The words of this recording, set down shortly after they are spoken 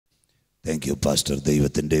Thank you pastor.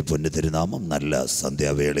 ദൈവത്തിൻ്റെ പൊന്നു തിരുനാമം നല്ല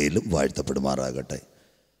സന്ധ്യാവേളയിലും വാഴ്ത്തപ്പെടുമാറാകട്ടെ.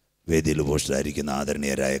 വേദിയിൽ ഉപോഷിതരായിരിക്കുന്ന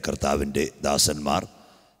ആദരണീയരായ കർത്താവിൻ്റെ ദാസന്മാർ,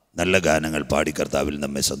 നല്ല ഗാനങ്ങൾ പാടി കർത്താവിൽ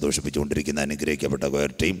നമ്മെ സന്തോഷിപ്പിച്ചുകൊണ്ടിരിക്കുന്ന അനുഗ്രഹിക്കപ്പെട്ട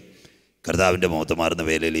കൊയർ ടീം, കർത്താവിൻ്റെ മഹത്വമാർന്ന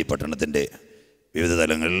വേലയിൽ ഈ പട്ടണത്തിൻ്റെ വിവിധ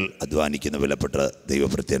തലങ്ങളിൽ അധ്വാനിക്കുന്ന വിലപ്പെട്ട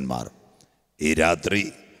ദൈവഭൃത്യന്മാർ, ഈ രാത്രി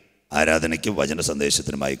ആരാധനയ്ക്കും വചന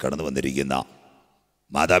സന്ദേശത്തിനുമായി കടന്നു വന്നിരിക്കുന്ന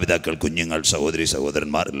മാതാപിതാക്കൾ, കുഞ്ഞുങ്ങൾ, സഹോദരി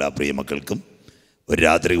സഹോദരന്മാർ, എല്ലാ പ്രിയമക്കൾക്കും ഒരു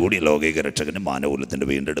രാത്രി കൂടി ലൗകിക രക്ഷകനും മാനവകുലത്തിൻ്റെ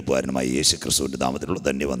വീണ്ടെടുപ്പുകാരനുമായി യേശു ക്രിസ്തുവിൻ്റെ നാമത്തിലുള്ള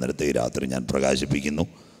ധന്യവന്ദനത്തെ ഈ രാത്രി ഞാൻ പ്രകാശിപ്പിക്കുന്നു.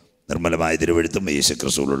 നിർമ്മലമായ തിരുവെഴുത്തും യേശു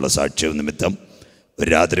ക്രിസ്തുവിലുള്ള സാക്ഷ്യവും നിമിത്തം ഒരു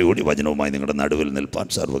രാത്രി കൂടി വചനവുമായി നിങ്ങളുടെ നടുവിൽ നിൽപ്പാൻ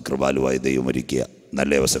സർവ്വകൃപാലുവായി ദൈവം ഒരുക്കിയ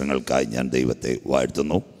നല്ല അവസരങ്ങൾക്കായി ഞാൻ ദൈവത്തെ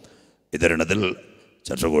വാഴ്ത്തുന്നു. ഇത്തരണത്തിൽ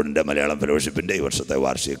ചർച്ചകോടിൻ്റെ മലയാളം ഫെലോഷിപ്പിൻ്റെ ഈ വർഷത്തെ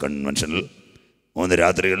വാർഷിക കൺവെൻഷനിൽ 3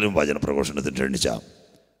 രാത്രികളിലും വചന പ്രഘോഷണത്തിന് ക്ഷണിച്ച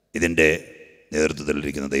ഇതിൻ്റെ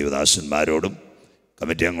നേതൃത്വത്തിലിരിക്കുന്ന ദൈവദാസന്മാരോടും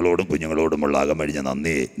കമ്മിറ്റി അംഗങ്ങളോടും കുഞ്ഞുങ്ങളോടുമുള്ള അകമഴിഞ്ഞ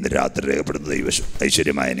നന്ദിയെ ഇന്ന് രാത്രി രേഖപ്പെടുന്ന ദൈവ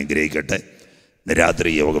ഐശ്വര്യമായി അനുഗ്രഹിക്കട്ടെ. ഇന്ന് രാത്രി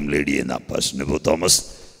യോഗം ലീഡ് ചെയ്യുന്ന പാസ്റ്റർ തോമസ്,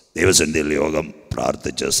 ദൈവസന്നിധിയിൽ യോഗം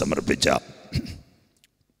പ്രാർത്ഥിച്ച് സമർപ്പിച്ച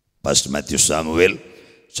pastor Mathew Samuel,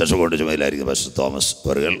 ശശുകൊണ്ട് ചുമതലയായിരിക്കുന്ന pastor Thomas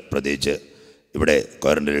അവറുകൾ, പ്രത്യേകിച്ച് ഇവിടെ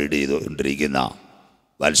ക്വയറിൻ്റെ ലീഡ് ചെയ്തുകൊണ്ടിരിക്കുന്ന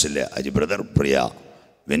വാത്സല്യ അജി ബ്രദർ, പ്രിയ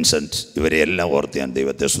വിൻസെൻറ്റ്, ഇവരെയെല്ലാം ഓർത്ത് ഞാൻ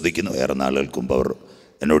ദൈവത്തെ സ്തുതിക്കുന്നു. ഏറെ നാളുകൾക്ക് മുമ്പ് അവർ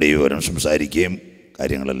എന്നോട് ഈ വിവരം സംസാരിക്കുകയും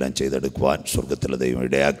കാര്യങ്ങളെല്ലാം ചെയ്തെടുക്കുവാൻ സ്വർഗത്തിലെ ദൈവം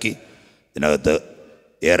ഇടയാക്കി. ഇതിനകത്ത്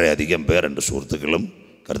ഏറെ അധികം പേർ എൻ്റെ സുഹൃത്തുക്കളും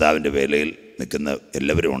കർത്താവിൻ്റെ വേലയിൽ നിൽക്കുന്ന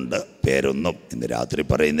എല്ലാവരും ഉണ്ട്. പേരൊന്നും ഇന്ന് രാത്രി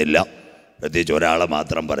പറയുന്നില്ല. പ്രത്യേകിച്ച് ഒരാളെ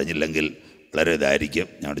മാത്രം പറഞ്ഞില്ലെങ്കിൽ വളരെ ഇതായിരിക്കും.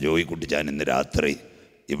 ഞങ്ങളുടെ ജോയി കുട്ടിച്ചാൻ ഇന്ന് രാത്രി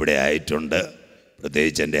ഇവിടെ ആയിട്ടുണ്ട്.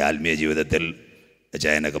 പ്രത്യേകിച്ച് എൻ്റെ ആത്മീയ ജീവിതത്തിൽ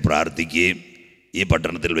ചായനൊക്കെ പ്രാർത്ഥിക്കുകയും ഈ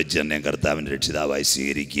പട്ടണത്തിൽ വെച്ച് തന്നെ കർത്താവിൻ്റെ രക്ഷിതാവായി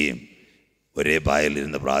സ്വീകരിക്കുകയും ഒരേ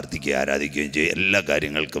പായലിരുന്ന് പ്രാർത്ഥിക്കുകയും ആരാധിക്കുകയും ചെയ്യും. എല്ലാ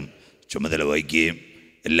കാര്യങ്ങൾക്കും ചുമതല വഹിക്കുകയും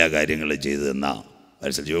എല്ലാ കാര്യങ്ങളും ചെയ്തു തന്ന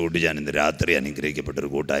വത്സൽ ജോകുട്ടിച്ചാൻ ഇന്ന് രാത്രി അനുഗ്രഹിക്കപ്പെട്ടൊരു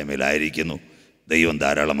കൂട്ടായ്മയിലായിരിക്കുന്നു. ദൈവം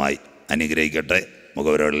ധാരാളമായി അനുഗ്രഹിക്കട്ടെ.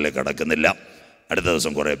 മുഖവരകളിലേക്ക് കടക്കുന്നില്ല. അടുത്ത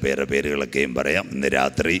ദിവസം കുറേ പേരുകളൊക്കെയും പറയാം. ഇന്ന്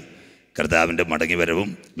രാത്രി കർത്താവിൻ്റെ മടങ്ങിവരവും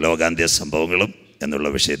ലോകാന്ത്യ സംഭവങ്ങളും എന്നുള്ള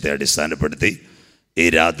വിഷയത്തെ അടിസ്ഥാനപ്പെടുത്തി ഈ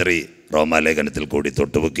രാത്രി റോമാലേഖനത്തിൽ കൂടി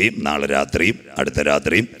തൊട്ടുവെക്കുകയും നാളെ രാത്രിയും അടുത്ത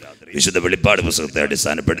രാത്രിയും വിശുദ്ധ വെളിപ്പാട് പുസ്തകത്തെ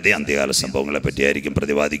അടിസ്ഥാനപ്പെടുത്തി അന്ത്യകാല സംഭവങ്ങളെ പറ്റിയായിരിക്കും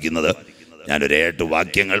പ്രതിപാദിക്കുന്നത്. ഞാനൊരു 8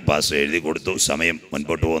 വാക്യങ്ങൾ പാസ്റ്റർ എഴുതി കൊടുത്തു. സമയം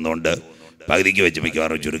മുൻപോട്ട് പോകുന്നതുകൊണ്ട് പകുതിക്ക് വെച്ച്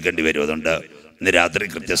മിക്കവാറും ചുരുക്കേണ്ടി വരും. അതുകൊണ്ട് ഇന്ന് രാത്രി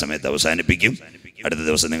കൃത്യസമയത്ത് അവസാനിപ്പിക്കും. അടുത്ത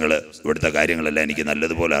ദിവസം നിങ്ങൾ ഇവിടുത്തെ കാര്യങ്ങളെല്ലാം എനിക്ക്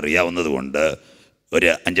നല്ലതുപോലെ അറിയാവുന്നതുകൊണ്ട് ഒരു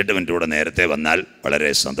 5-8 മിനിറ്റ് കൂടെ നേരത്തെ വന്നാൽ വളരെ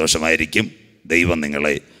സന്തോഷമായിരിക്കും. ദൈവം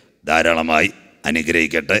നിങ്ങളെ ധാരാളമായി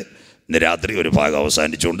അനുഗ്രഹിക്കട്ടെ. ഇന്ന് രാത്രി ഒരു ഭാഗം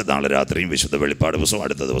അവസാനിച്ചുകൊണ്ട് നാളെ രാത്രിയും വിശുദ്ധ വെളിപ്പാട് പുസ്തകം,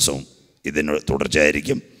 അടുത്ത ദിവസവും ഇതിന്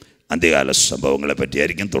തുടർച്ചയായിരിക്കും. അന്ത്യകാല സംഭവങ്ങളെ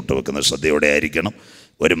പറ്റിയായിരിക്കും. തൊട്ടുവെക്കുന്ന ശ്രദ്ധയോടെ ആയിരിക്കണം.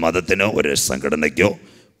 ഒരു മതത്തിനോ ഒരു സംഘടനയ്ക്കോ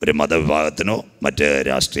ഒരു മതവിഭാഗത്തിനോ മറ്റ്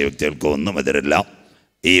രാഷ്ട്രീയ വ്യക്തികൾക്കോ ഒന്നും എതിരല്ല.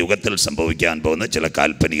 ഈ യുഗത്തിൽ സംഭവിക്കാൻ പോകുന്ന ചില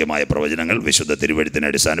കാൽപ്പനികമായ പ്രവചനങ്ങൾ വിശുദ്ധ തിരുവെഴുത്തിനെ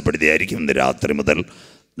അടിസ്ഥാനപ്പെടുത്തിയായിരിക്കും ഇന്ന് രാത്രി മുതൽ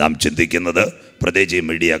നാം ചിന്തിക്കുന്നത്. പ്രത്യേകിച്ച് ഈ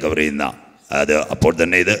മീഡിയ കവർ ചെയ്യുന്ന അത് അപ്പോൾ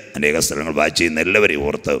തന്നെ ഇത് അനേക സ്ഥലങ്ങൾ വാച്ച് ചെയ്യുന്ന എല്ലാവരെയും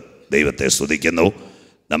ഓർത്ത് ദൈവത്തെ സ്തുതിക്കുന്നു.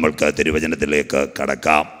 നമ്മൾക്ക് തിരുവചനത്തിലേക്ക്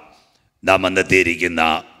കടക്കാം. നാം അന്നെത്തിയിരിക്കുന്ന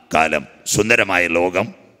കാലം സുന്ദരമായ ലോകം,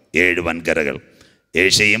 7 വൻകരകൾ,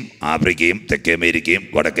 ഏഷ്യയും ആഫ്രിക്കയും തെക്കേ അമേരിക്കയും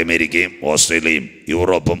വടക്കേ അമേരിക്കയും ഓസ്ട്രേലിയയും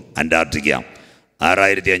യൂറോപ്പും അന്റാർട്ടിക്ക,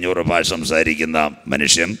 6500 ഭാഷ സംസാരിക്കുന്ന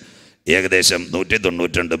മനുഷ്യൻ, ഏകദേശം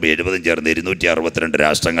 192-70 ചേർന്ന് 262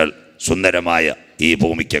 രാഷ്ട്രങ്ങൾ, സുന്ദരമായ ഈ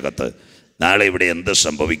ഭൂമിക്കകത്ത്. നാളെ ഇവിടെ എന്ത്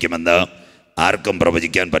സംഭവിക്കുമെന്ന് ആർക്കും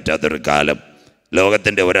പ്രവചിക്കാൻ പറ്റാത്തൊരു കാലം.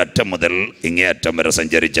 ലോകത്തിൻ്റെ ഒരറ്റം മുതൽ ഇങ്ങേ അറ്റം വരെ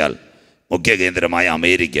സഞ്ചരിച്ചാൽ മുഖ്യ കേന്ദ്രമായ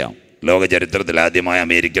അമേരിക്ക, ലോക ചരിത്രത്തിൽ ആദ്യമായ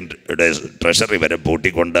അമേരിക്കൻ ട്രഷറി വരെ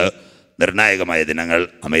പൂട്ടിക്കൊണ്ട് നിർണായകമായ ദിനങ്ങൾ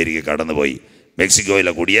അമേരിക്ക കടന്നുപോയി.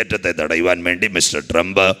 മെക്സിക്കോയിലെ കുടിയേറ്റത്തെ തടയുവാൻ വേണ്ടി മിസ്റ്റർ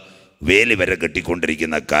ട്രംപ് വേലി വരെ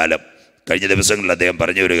കെട്ടിക്കൊണ്ടിരിക്കുന്ന കാലം. കഴിഞ്ഞ ദിവസങ്ങളിൽ അദ്ദേഹം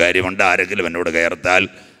പറഞ്ഞ ഒരു കാര്യമുണ്ട്: ആരെങ്കിലും എന്നോട് കയർത്താൽ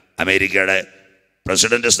അമേരിക്കയുടെ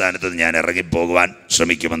പ്രസിഡന്റ് സ്ഥാനത്ത് നിന്ന് ഞാൻ ഇറങ്ങിപ്പോകുവാൻ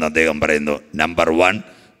ശ്രമിക്കുമെന്ന് അദ്ദേഹം പറയുന്നു. നമ്പർ 1,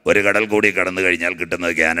 ഒരു കടൽ കൂടി കടന്നു കഴിഞ്ഞാൽ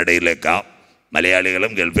കിട്ടുന്നത് കാനഡയിലേക്കാണ്.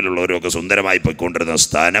 മലയാളികളും ഗൾഫിലുള്ളവരും ഒക്കെ സുന്ദരമായി പോയിക്കൊണ്ടിരുന്ന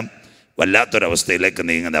സ്ഥാനം വല്ലാത്തൊരവസ്ഥയിലേക്ക്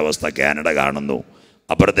നീങ്ങുന്ന അവസ്ഥ കാനഡ കാണുന്നു.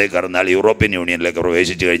 അപ്പുറത്തേക്ക് കടന്നാൽ യൂറോപ്യൻ യൂണിയനിലേക്ക്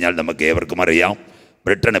പ്രവേശിച്ചു കഴിഞ്ഞാൽ നമുക്ക് ഏവർക്കും അറിയാം,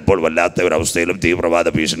 ബ്രിട്ടൻ ഇപ്പോൾ വല്ലാത്ത ഒരവസ്ഥയിലും തീവ്രവാദ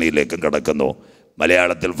ഭീഷണിയിലേക്കും കടക്കുന്നു.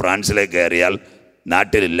 മലയാളത്തിൽ ഫ്രാൻസിലേക്ക് കയറിയാൽ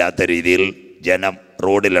നാട്ടിലില്ലാത്ത രീതിയിൽ ജനം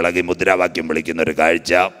റോഡിലിളകി മുദ്രാവാക്യം വിളിക്കുന്ന ഒരു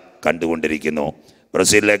കാഴ്ച കണ്ടുകൊണ്ടിരിക്കുന്നു.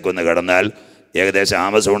 ബ്രസീലിലേക്കൊന്ന് കടന്നാൽ ഏകദേശം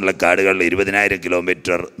ആമസോണിലെ കാടുകളിൽ 20,000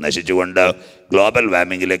 കിലോമീറ്റർ നശിച്ചുകൊണ്ട് ഗ്ലോബൽ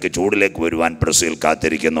വാർമിങ്ങിലേക്ക്, ചൂടിലേക്ക് വരുവാൻ ബ്രസീൽ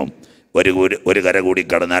കാത്തിരിക്കുന്നു. ഒരു കര കൂടി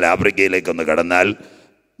കടന്നാൽ ആഫ്രിക്കയിലേക്കൊന്ന് കടന്നാൽ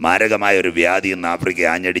മാരകമായ ഒരു വ്യാധി ഇന്ന് ആഫ്രിക്ക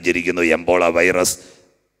ആഞ്ഞടിച്ചിരിക്കുന്നു, എംബോള വൈറസ്.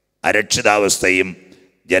 അരക്ഷിതാവസ്ഥയും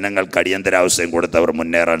ജനങ്ങൾക്ക് അടിയന്തരാവസ്ഥയും കൊടുത്തവർ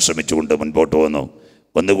മുന്നേറാൻ ശ്രമിച്ചുകൊണ്ട് മുൻപോട്ട് വന്നു.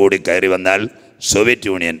 ഒന്നുകൂടി കയറി വന്നാൽ സോവിയറ്റ്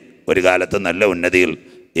യൂണിയൻ ഒരു കാലത്ത് നല്ല ഉന്നതിയിൽ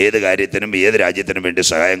ഏത് കാര്യത്തിനും ഏത് രാജ്യത്തിനും വേണ്ടി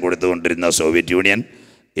സഹായം കൊടുത്തുകൊണ്ടിരുന്ന സോവിയറ്റ് യൂണിയൻ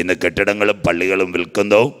ഇന്ന് കെട്ടിടങ്ങളും പള്ളികളും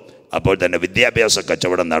വിൽക്കുന്നു. അപ്പോൾ തന്നെ വിദ്യാഭ്യാസ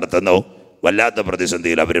കച്ചവടം നടത്തുന്നു. വല്ലാത്ത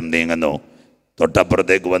പ്രതിസന്ധിയിൽ അവരും നീങ്ങുന്നു.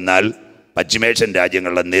 തൊട്ടപ്പുറത്തേക്ക് വന്നാൽ പശ്ചിമേഷ്യൻ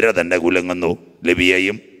രാജ്യങ്ങളുടെ നിര തന്നെ കുലുങ്ങുന്നു.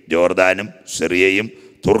 ലിബിയയും ജോർദാനും സിറിയയും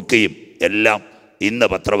തുർക്കിയും എല്ലാം ഇന്ന്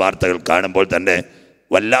പത്രവാർത്തകൾ കാണുമ്പോൾ തന്നെ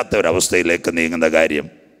വല്ലാത്ത ഒരവസ്ഥയിലേക്ക് നീങ്ങുന്ന കാര്യം.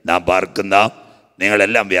 നാം പാർക്കുന്ന,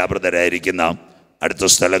 നിങ്ങളെല്ലാം വ്യാപൃതരായിരിക്കുന്ന അടുത്ത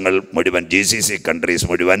സ്ഥലങ്ങൾ മുഴുവൻ GCC കൺട്രീസ്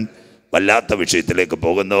മുഴുവൻ വല്ലാത്ത വിഷയത്തിലേക്ക്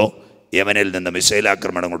പോകുന്നു. യമനിൽ നിന്ന് മിസൈൽ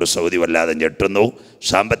ആക്രമണം കൊണ്ട് സൗദി വല്ലാതെ ഞെട്ടുന്നു.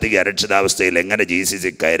 സാമ്പത്തിക അരക്ഷിതാവസ്ഥയിൽ എങ്ങനെ GCC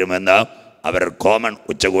കയറുമെന്ന് അവർ കോമൺ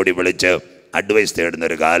ഉച്ചകോടി വിളിച്ച് അഡ്വൈസ്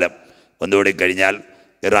തേടുന്നൊരു കാലം. ഒന്നുകൂടി കഴിഞ്ഞാൽ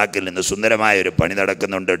ഇറാഖിൽ നിന്ന് സുന്ദരമായ ഒരു പണി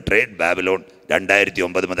നടക്കുന്നുണ്ട്. ട്രേഡ് ബാബിലോൺ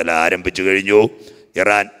 2009 മുതൽ ആരംഭിച്ചു കഴിഞ്ഞു.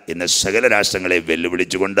 ഇറാൻ ഇന്ന് സകല രാഷ്ട്രങ്ങളെ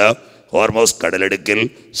വെല്ലുവിളിച്ചുകൊണ്ട് ഹോർമോസ് കടലിടുക്കിൽ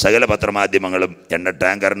സകല പത്രമാധ്യമങ്ങളും എണ്ണ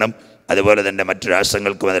ടാങ്കറിനും അതുപോലെ തന്നെ മറ്റു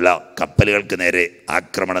രാഷ്ട്രങ്ങൾക്കുമല്ല കപ്പലുകൾക്ക് നേരെ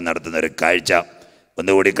ആക്രമണം നടത്തുന്ന ഒരു കാഴ്ച.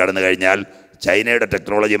 ഒന്നുകൂടി കടന്നു കഴിഞ്ഞാൽ ചൈനയുടെ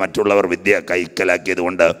ടെക്നോളജി മറ്റുള്ളവർ വിദ്യ കൈക്കലാക്കിയത്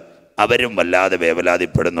കൊണ്ട് അവരും വല്ലാതെ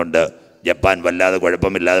വേവലാതിപ്പെടുന്നുണ്ട്. ജപ്പാൻ വല്ലാതെ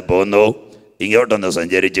കുഴപ്പമില്ലാതെ പോകുന്നു. ഇങ്ങോട്ടൊന്ന്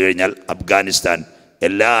സഞ്ചരിച്ചു കഴിഞ്ഞാൽ അഫ്ഗാനിസ്ഥാൻ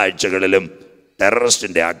എല്ലാ ആഴ്ചകളിലും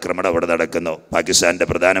ടെററിസ്റ്റിൻ്റെ ആക്രമണം അവിടെ നടക്കുന്നു. പാകിസ്ഥാൻ്റെ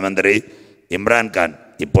പ്രധാനമന്ത്രി ഇമ്രാൻഖാൻ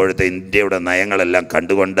ഇപ്പോഴത്തെ ഇന്ത്യയുടെ നയങ്ങളെല്ലാം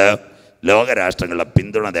കണ്ടുകൊണ്ട് ലോകരാഷ്ട്രങ്ങളുടെ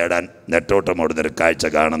പിന്തുണ തേടാൻ നെട്ടോട്ടമോടുന്നൊരു കാഴ്ച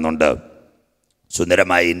കാണുന്നുണ്ട്.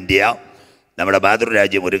 സുന്ദരമായ ഇന്ത്യ, നമ്മുടെ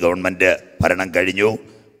മാതൃരാജ്യം, ഒരു ഗവൺമെൻറ് ഭരണം കഴിഞ്ഞു.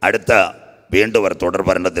 അടുത്ത വീണ്ടും അവർ തുടർ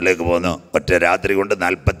ഭരണത്തിലേക്ക് പോന്നു. ഒറ്റ രാത്രി കൊണ്ട്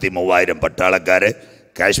 43,000 പട്ടാളക്കാരെ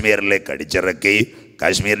കാശ്മീരിലേക്ക് അടിച്ചിറക്കി.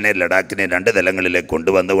 കാശ്മീരിനെ ലഡാക്കിനെ 2 തലങ്ങളിലേക്ക്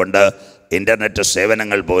കൊണ്ടുവന്നുകൊണ്ട് ഇൻ്റർനെറ്റ്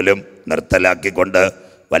സേവനങ്ങൾ പോലും നിർത്തലാക്കിക്കൊണ്ട്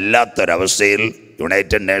വല്ലാത്തൊരവസ്ഥയിൽ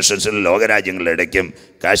യുണൈറ്റഡ് നേഷൻസിൽ ലോകരാജ്യങ്ങളുടെ ഇടയ്ക്കും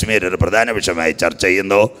കാശ്മീർ ഒരു പ്രധാന വിഷയമായി ചർച്ച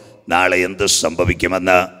ചെയ്യുന്നു. നാളെ എന്ത്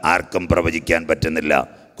സംഭവിക്കുമെന്ന് ആർക്കും പ്രവചിക്കാൻ പറ്റുന്നില്ല.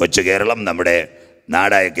 കൊച്ചു കേരളം, നമ്മുടെ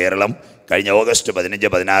നാടായ കേരളം കഴിഞ്ഞ ഓഗസ്റ്റ്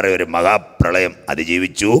 15-16 ഒരു മഹാപ്രളയം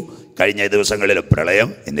അതിജീവിച്ചു. കഴിഞ്ഞ ദിവസങ്ങളിൽ പ്രളയം.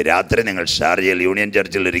 ഇന്ന് രാത്രി നിങ്ങൾ ഷാർജയിൽ യൂണിയൻ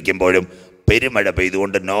ചർച്ചിൽ ഇരിക്കുമ്പോഴും പെരുമഴ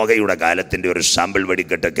പെയ്തുകൊണ്ട് നോഗയുടെ കാലത്തിൻ്റെ ഒരു സാമ്പിൾ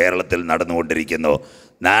വെടിക്കെട്ട് കേരളത്തിൽ നടന്നുകൊണ്ടിരിക്കുന്നു.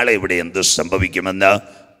 നാളെ ഇവിടെ എന്ത് സംഭവിക്കുമെന്ന്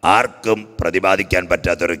ആർക്കും പ്രതിപാദിക്കാൻ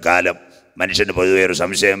പറ്റാത്തൊരു കാലം. മനുഷ്യന് പൊതുവെ ഒരു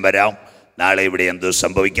സംശയം വരാം, നാളെ ഇവിടെ എന്ത്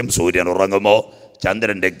സംഭവിക്കും? സൂര്യൻ ഉറങ്ങുമോ?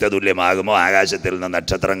 ചന്ദ്രൻ രക്തതുല്യമാകുമോ? ആകാശത്തിൽ നിന്ന്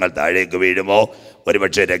നക്ഷത്രങ്ങൾ താഴേക്ക് വീഴുമോ?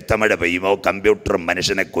 ഒരുപക്ഷെ രക്തമഴ പെയ്യുമോ? കമ്പ്യൂട്ടർ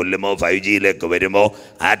മനുഷ്യനെ കൊല്ലുമോ? 5Gയിലേക്ക് വരുമോ?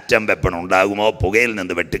 ആറ്റം വെപ്പൺ ഉണ്ടാകുമോ? പുകയിൽ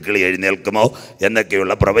നിന്ന് വെട്ടുക്കിളി എഴുന്നേൽക്കുമോ?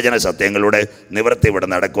 എന്നൊക്കെയുള്ള പ്രവചന സത്യങ്ങളുടെ നിവൃത്തി ഇവിടെ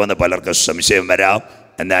നടക്കുമെന്ന് പലർക്കും സംശയം വരാം.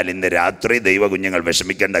 എന്നാൽ ഇന്ന് രാത്രി ദൈവകുഞ്ഞുങ്ങൾ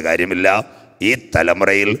വിഷമിക്കേണ്ട കാര്യമില്ല. ഈ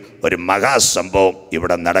തലമുറയിൽ ഒരു മഹാസംഭവം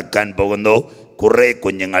ഇവിടെ നടക്കാൻ പോകുന്നു. കുറേ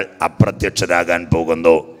കുഞ്ഞുങ്ങൾ അപ്രത്യക്ഷരാകാൻ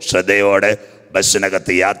പോകുന്നു. ശ്രദ്ധയോടെ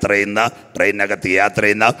ബസ്സിനകത്ത് യാത്ര ചെയ്യുന്ന, ട്രെയിനകത്ത് യാത്ര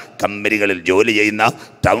ചെയ്യുന്ന, കമ്പനികളിൽ ജോലി ചെയ്യുന്ന,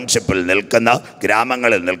 ടൗൺഷിപ്പിൽ നിൽക്കുന്ന,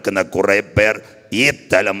 ഗ്രാമങ്ങളിൽ നിൽക്കുന്ന കുറേ പേർ ഈ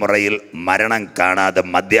തലമുറയിൽ മരണം കാണാതെ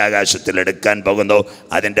മധ്യാകാശത്തിൽ എടുക്കാൻ പോകുന്നു.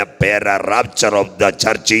 അതിൻ്റെ പേര് റാപ്ചർ ഓഫ് ദ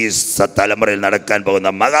ചർച്ച്. ഈ തലമുറയിൽ നടക്കാൻ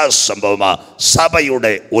പോകുന്ന മഹാസംഭവമാണ്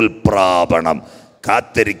സഭയുടെ ഉൽപ്രാപണം.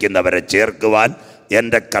 കാത്തിരിക്കുന്നവരെ ചേർക്കുവാൻ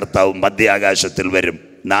എൻ്റെ കർത്താവ് മധ്യാകാശത്തിൽ വരും.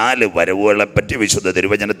 4 വരവുകളെപ്പറ്റി വിശുദ്ധ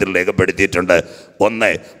തിരുവചനത്തിൽ രേഖപ്പെടുത്തിയിട്ടുണ്ട്. 1,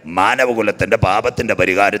 മാനവകുലത്തിൻ്റെ പാപത്തിൻ്റെ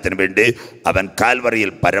പരിഹാരത്തിന് വേണ്ടി അവൻ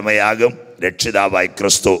കാൽവറിയിൽ പരമയാകും രക്ഷിതാവായി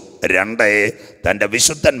ക്രിസ്തു. 2, തൻ്റെ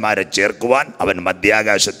വിശുദ്ധന്മാരെ ചേർക്കുവാൻ അവൻ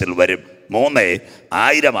മധ്യാകാശത്തിൽ വരും. 3,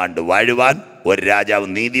 1000 ആണ്ട് വാഴുവാൻ ഒരു രാജാവ്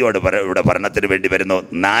നീതിയോട് ഇവിടെ ഭരണത്തിന് വേണ്ടി വരുന്നു.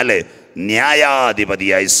 4,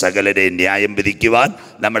 ന്യായാധിപതിയായി സകലരെ ന്യായം വിധിക്കുവാൻ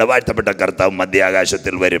നമ്മുടെ വാഴ്ത്തപ്പെട്ട കർത്താവ്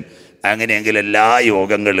മധ്യാകാശത്തിൽ വരും. അങ്ങനെയെങ്കിൽ എല്ലാ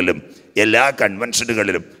യോഗങ്ങളിലും, എല്ലാ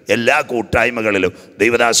കൺവെൻഷനുകളിലും, എല്ലാ കൂട്ടായ്മകളിലും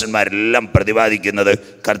ദൈവദാസന്മാരെല്ലാം പ്രതിപാദിക്കുന്നത്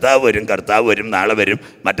കർത്താവ് വരും, കർത്താവ് വരും, നാളെ വരും,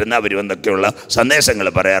 മറ്റന്നാൾ വരും എന്നൊക്കെയുള്ള സന്ദേശങ്ങൾ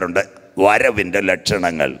പറയാറുണ്ട്. വരവിൻ്റെ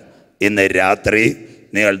ലക്ഷണങ്ങൾ. ഇന്ന് രാത്രി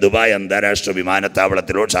നിങ്ങൾ ദുബായ് അന്താരാഷ്ട്ര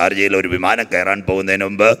വിമാനത്താവളത്തിലോ ഷാർജയിലോ ഒരു വിമാനം കയറാൻ പോകുന്നതിന്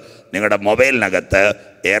മുമ്പ് നിങ്ങളുടെ മൊബൈലിനകത്ത്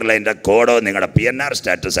എയർലൈൻ്റെ കോഡോ നിങ്ങളുടെ PNR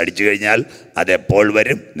സ്റ്റാറ്റസ് അടിച്ചു കഴിഞ്ഞാൽ അതെപ്പോൾ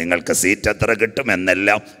വരും, നിങ്ങൾക്ക് സീറ്റ് എത്ര കിട്ടും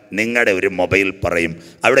എന്നെല്ലാം നിങ്ങളുടെ ഒരു മൊബൈൽ പറയും.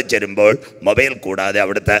 അവിടെ ചെല്ലുമ്പോൾ മൊബൈൽ കൂടാതെ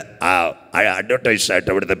അവിടുത്തെ അഡ്വർടൈസായിട്ട്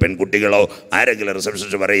അവിടുത്തെ പെൺകുട്ടികളോ ആരെങ്കിലും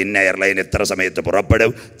റിസപ്ഷനിസ്റ്റ് പറയും ഇന്ന എയർലൈൻ ഇത്ര സമയത്ത്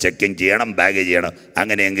പുറപ്പെടും, ചെക്കിങ് ചെയ്യണം, ബാഗ് ചെയ്യണം.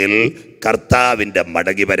 അങ്ങനെയെങ്കിൽ കർത്താവിൻ്റെ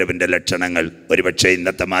മടങ്ങിവരവിൻ്റെ ലക്ഷണങ്ങൾ ഒരുപക്ഷെ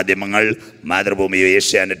ഇന്നത്തെ മാധ്യമങ്ങൾ, മാതൃഭൂമിയോ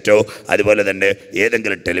ഏഷ്യാനെറ്റോ അതുപോലെ തന്നെ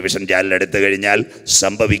ഏതെങ്കിലും ടെലിവിഷൻ ചാനൽ എടുത്തു കഴിഞ്ഞാൽ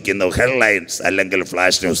സംഭവിക്കുന്നു ഹെഡ്ലൈൻസ് അല്ലെങ്കിൽ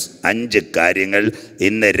ഫ്ലാഷ് ന്യൂസ്. 5 കാര്യങ്ങൾ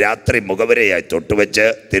ഇന്ന് രാത്രി മുഖവരയായി തൊട്ടുവെച്ച്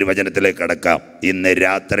തിരുവചനത്തിലേക്ക് കടക്കാം. ഇന്ന്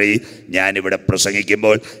രാത്രി ഞാനിവിടെ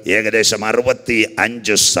പ്രസംഗിക്കുമ്പോൾ ഏകദേശം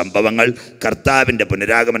 65 സംഭവങ്ങൾ കർത്താവിൻ്റെ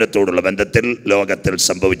പുനരാഗമനത്തോടുള്ള ബന്ധത്തിൽ ലോകത്തിൽ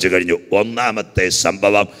സംഭവിച്ചു കഴിഞ്ഞു. 1-ാമത്തെ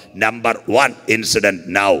സംഭവം, നമ്പർ 1 ഇൻസിഡൻറ്റ്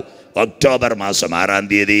നൗ. ഒക്ടോബർ മാസം 6-ാം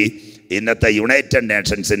തീയതി ഇന്നത്തെ യുണൈറ്റഡ്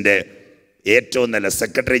നേഷൻസിൻ്റെ ഏറ്റവും നല്ല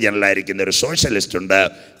സെക്രട്ടറി ജനറൽ ആയിരിക്കുന്ന ഒരു സോഷ്യലിസ്റ്റ് ഉണ്ട്.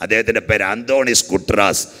 അദ്ദേഹത്തിൻ്റെ പേര് അന്തോണിസ്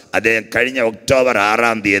കുട്രാസ്. അദ്ദേഹം കഴിഞ്ഞ ഒക്ടോബർ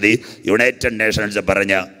 6 യുണൈറ്റഡ് നേഷൻസ്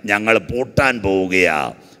പറഞ്ഞ് ഞങ്ങൾ പൂട്ടാൻ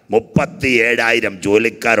പോവുകയാണ്. 37,000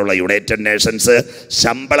 ജോലിക്കാരുള്ള യുണൈറ്റഡ് നേഷൻസ്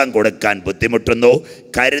ശമ്പളം കൊടുക്കാൻ ബുദ്ധിമുട്ടുന്നു.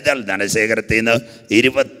 കരുതൽ ധനശേഖരത്തിൽ നിന്ന്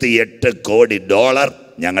 $28 കോടി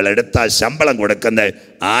ഞങ്ങളെടുത്ത ശമ്പളം കൊടുക്കുന്നത്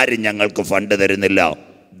ആരും ഞങ്ങൾക്ക് ഫണ്ട് തരുന്നില്ല.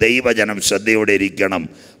 ദൈവജനം ശ്രദ്ധയോടെ ഇരിക്കണം.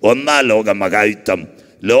 ഒന്നാം ലോക മഹായുദ്ധം,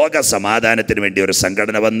 ലോക സമാധാനത്തിന് വേണ്ടി ഒരു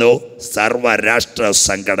സംഘടന വന്നു, സർവരാഷ്ട്ര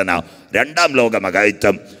സംഘടന. രണ്ടാം ലോക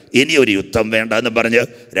മഹായുദ്ധം, ഇനിയൊരു യുദ്ധം വേണ്ട എന്ന് പറഞ്ഞ്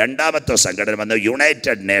രണ്ടാമത്തെ സംഘടന വന്നു,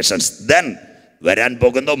 യുണൈറ്റഡ് നേഷൻസ്. ദെൻ വരാൻ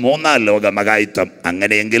പോകുന്നു മൂന്നാം ലോക മഹായുദ്ധം.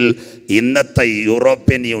 അങ്ങനെയെങ്കിൽ ഇന്നത്തെ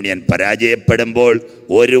യൂറോപ്യൻ യൂണിയൻ പരാജയപ്പെടുമ്പോൾ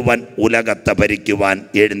ഒരുവൻ ഉലകത്തെ ഭരിക്കുവാൻ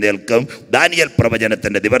എഴുന്നേൽക്കും. ദാനിയേൽ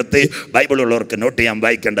പ്രവചനത്തിൻ്റെ നിവർത്തി ബൈബിളുള്ളവർക്ക് നോട്ട് ചെയ്യാൻ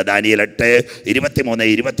വായിക്കേണ്ട ദാനിയേൽ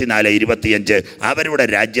 8:23, 24, 25. അവരുടെ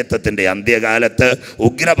രാജ്യത്വത്തിൻ്റെ അന്ത്യകാലത്ത്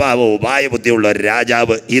ഉഗ്രഭാവവും ഉപായബുദ്ധിയുള്ള ഒരു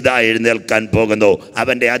രാജാവ് ഇതാ എഴുന്നേൽക്കാൻ പോകുന്നു.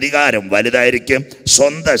 അവൻ്റെ അധികാരം വലുതായിരിക്കും.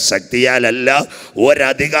 സ്വന്തം ശക്തിയാലല്ല,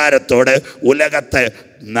 ഒരധികാരത്തോട് ഉലകത്തെ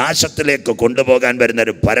നാശത്തിലേക്ക് കൊണ്ടുപോകാൻ വരുന്ന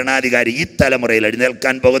ഒരു ഭരണാധികാരി ഈ തലമുറയിൽ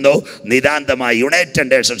എഴുന്നേൽക്കാൻ പോകുന്നു. നിതാന്തമായി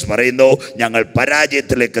യുണൈറ്റഡ് നേഷൻസ് പറയുന്നു ഞങ്ങൾ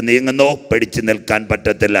പരാജയത്തിലേക്ക് നീങ്ങുന്നു, പിടിച്ചു നിൽക്കാൻ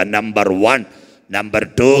പറ്റത്തില്ല. നമ്പർ 1. നമ്പർ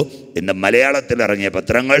 2, ഇന്ന് മലയാളത്തിൽ ഇറങ്ങിയ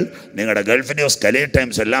പത്രങ്ങൾ, നിങ്ങളുടെ ഗൾഫ് ന്യൂസ്, കലി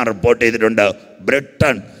ടൈംസ് എല്ലാം റിപ്പോർട്ട് ചെയ്തിട്ടുണ്ട്.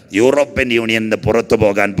 ബ്രിട്ടൻ യൂറോപ്യൻ യൂണിയനിൽ പുറത്തു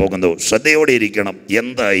പോകാൻ പോകുന്നു. ശ്രദ്ധയോടെ ഇരിക്കണം.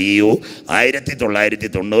 എന്താ EU?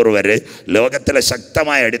 1990 വരെ ലോകത്തിലെ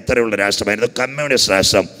ശക്തമായ അടിത്തറയുള്ള രാഷ്ട്രമായിരുന്നു കമ്മ്യൂണിസ്റ്റ്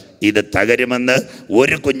രാഷ്ട്രം. ഇത് തകരുമെന്ന്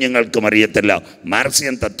ഒരു കുഞ്ഞുങ്ങൾക്കും അറിയത്തില്ല.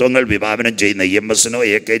 മാർക്സിയൻ തത്വങ്ങൾ വിഭാവനം ചെയ്യുന്ന EMSനോ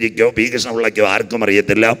AKGക്കോ പി കൃഷ്ണപിള്ളയ്ക്കോ ആർക്കും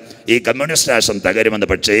അറിയത്തില്ല ഈ കമ്മ്യൂണിസ്റ്റ് രാഷ്ട്രം തകരുമെന്ന്.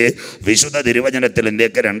 പക്ഷേ വിശുദ്ധ തിരുവചനത്തിൽ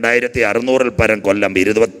ഇന്ത്യക്ക് 2600 പരം കൊല്ലം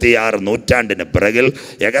 26 നൂറ്റാണ്ടിന് പിറകിൽ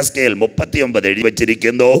യഗസ്കേൽ 39 എഴുതി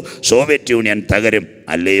വച്ചിരിക്കുന്നു, സോവിയറ്റ് യൂണിയൻ തകരും.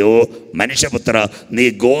 അല്ലയോ മനുഷ്യപുത്ര, നീ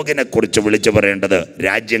ഗോഗിനെ കുറിച്ച് വിളിച്ചു പറയേണ്ടത്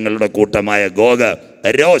രാജ്യങ്ങളുടെ കൂട്ടമായ ഗോഗ്,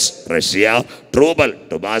 റോസ് റഷ്യ, ട്രൂബൽ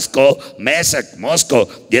ടുബാസ്കോ, മേസക് മോസ്കോ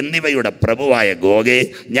എന്നിവയുടെ പ്രഭുവായ ഗോഗെ,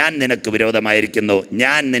 ഞാൻ നിനക്ക് വിരോധമായിരിക്കുന്നു.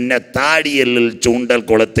 ഞാൻ നിന്നെ താടിയെല്ലിൽ ചൂണ്ടൽ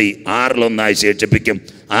കൊളുത്തി 6 ശേഷിപ്പിക്കും.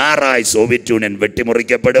 6 Soviet union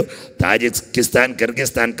വെട്ടിമുറിക്കപ്പെടും. Tajikistan,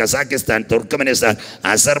 Kyrgyzstan, Kazakhstan, Turkmenistan,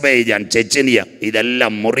 Azerbaijan, ചെച്ചനിയ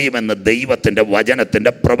ഇതെല്ലാം മുറിയുമെന്ന് ദൈവത്തിൻ്റെ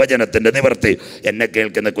വചനത്തിൻ്റെ പ്രവചനത്തിൻ്റെ നിവർത്തി. എന്നെ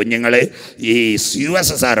കേൾക്കുന്ന കുഞ്ഞുങ്ങളെ, ഈ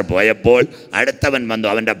USSR പോയപ്പോൾ അടുത്തവൻ വന്നു,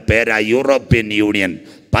 അവൻ്റെ പേരാ യൂറോപ്യൻ യൂണിയൻ.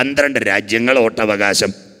 12 രാജ്യങ്ങൾ,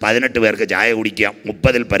 വോട്ടവകാശം, 18 പേർക്ക് ചായ കുടിക്കാം,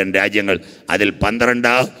 30-ൽ പരം രാജ്യങ്ങൾ. അതിൽ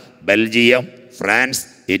 12 Belgium, France,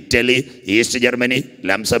 Italy, east Germany,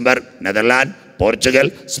 ലംസംബർഗ്, Netherland, Portugal,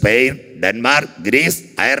 Spain, Denmark, Greece,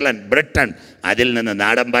 Ireland, Britain. അതിൽ നിന്ന്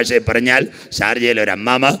നാടൻ ഭാഷയിൽ പറഞ്ഞാൽ ഷാർജയിൽ ഒരു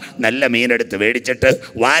അമ്മാമ നല്ല മീനെടുത്ത് മേടിച്ചിട്ട്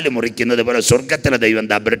വാല് മുറിക്കുന്നത് പോലെ സ്വർഗത്തിലെ ദൈവം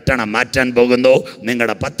എന്താ ബ്രിട്ടനെ മാറ്റാൻ പോകുന്നു.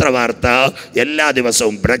 നിങ്ങളുടെ പത്രവാർത്ത എല്ലാ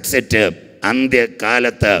ദിവസവും ബ്രെക്സിറ്റ്,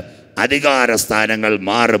 അന്ത്യകാലത്ത് അധികാര സ്ഥാനങ്ങൾ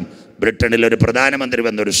മാറും. ബ്രിട്ടനിൽ ഒരു പ്രധാനമന്ത്രി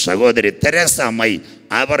വന്നൊരു സഹോദരി തെരേസ മൈ,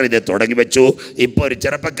 അവർ ഇത് തുടങ്ങി വെച്ചു. ഇപ്പോൾ ഒരു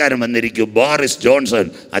ചെറുപ്പക്കാരൻ വന്നിരിക്കും, ബോറിസ് ജോൺസൺ.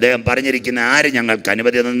 അദ്ദേഹം പറഞ്ഞിരിക്കുന്ന ആരും ഞങ്ങൾക്ക്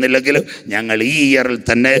അനുമതി തന്നില്ലെങ്കിലും ഞങ്ങൾ ഈ ഇയറിൽ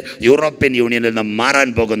തന്നെ യൂറോപ്യൻ യൂണിയനിൽ നിന്ന് മാറാൻ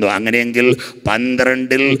പോകുന്നു. അങ്ങനെയെങ്കിൽ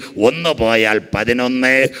 12-ൽ 1 പോയാൽ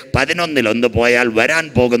 11, 11-ൽ 1 പോയാൽ വരാൻ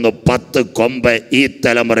പോകുന്നു 10 കൊമ്പ് ഈ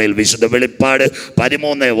തലമുറയിൽ. വിശുദ്ധ വെളിപ്പാട്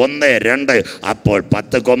 13, 1, 2. അപ്പോൾ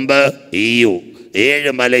 10 കൊമ്പ് EU,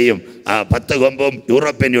 7 മലയും 10 കൊമ്പും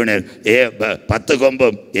യൂറോപ്യൻ യൂണിയൻ, 10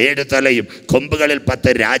 കൊമ്പും 7 തലയും, കൊമ്പുകളിൽ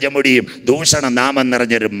 10 രാജമുടിയും, ദൂഷണ നാമം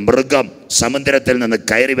നിറഞ്ഞൊരു മൃഗം സമുദ്രത്തിൽ നിന്ന്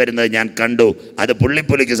കയറി വരുന്നത് ഞാൻ കണ്ടു. അത്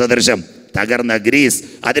പുള്ളിപ്പുലിക്ക് സദൃശം. തകർന്ന ഗ്രീസ്,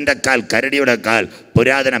 അതിൻ്റെ കാൽ കരടിയുടെ കാൽ.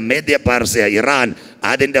 പുരാതന മേദ്യ പാർസ്യ ഇറാൻ,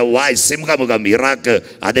 അതിൻ്റെ വായ് സിംഹമുഖം ഇറാഖ്,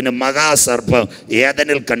 അതിന് മഹാസർപ്പം.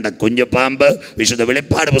 ഏദനിൽ കണ്ട കുഞ്ഞുപാമ്പ്. വിശുദ്ധ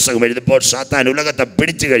വെളിപ്പാട് പുസ്തകം എഴുതുമ്പോൾ സാത്താൻ ഉലകത്തെ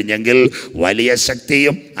പിടിച്ചു കഴിഞ്ഞെങ്കിൽ വലിയ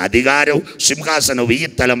ശക്തിയും അധികാരവും സിംഹാസനവും ഈ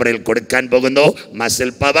തലമുറയിൽ കൊടുക്കാൻ പോകുന്നു. Muscle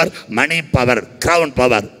power, money power, crown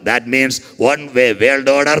power. That means one way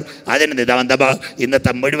world order. അതിന് നിതാന്തമ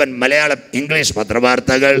ഇന്നത്തെ മുഴുവൻ Malayalam, English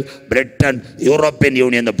പത്രവാർത്തകൾ Britain European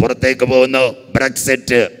union പുറത്തേക്ക് പോകുന്നു.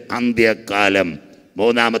 ബ്രെക്സിറ്റ്, അന്ത്യകാലം.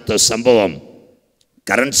 മൂന്നാമത്തെ സംഭവം,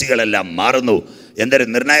 കറൻസികളെല്ലാം മാറുന്നു. എന്തൊരു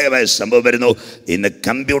നിർണായകമായ സംഭവം വരുന്നു. ഇന്ന്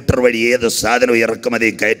കമ്പ്യൂട്ടർ വഴി ഏത് സാധനവും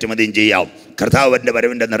ഇറക്കുമതിയും കയറ്റുമതിയും ചെയ്യാം. കർത്താവിൻ്റെ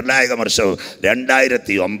വരവിൻ്റെ നിർണായക വർഷവും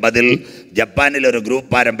 2009-ൽ ജപ്പാനിലൊരു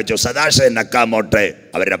ഗ്രൂപ്പ് ആരംഭിച്ചു, സദാശയ നക്കാമോട്ടെ.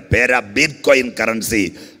 അവരുടെ പേരാ ബിറ്റ് കോയിൻ കറൻസി.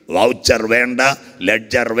 വൗച്ചർ വേണ്ട,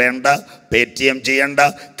 ലെഡ്ജർ വേണ്ട, പേടിഎം ചെയ്യേണ്ട,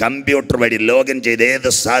 കമ്പ്യൂട്ടർ വഴി ലോഗിൻ ചെയ്ത് ഏത്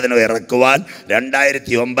സാധനവും ഇറക്കുവാൻ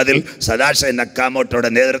 2009-ൽ സദാശയ നക്കാമോട്ടോയുടെ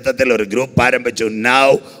നേതൃത്വത്തിൽ ഒരു ഗ്രൂപ്പ് ആരംഭിച്ചു. Now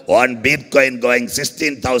on bit coin going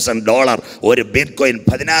 $16,000. ഒരു ബിറ്റ് കോയിൻ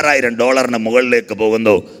 $16,000 മുകളിലേക്ക്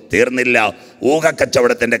പോകുന്നു. തീർന്നില്ല.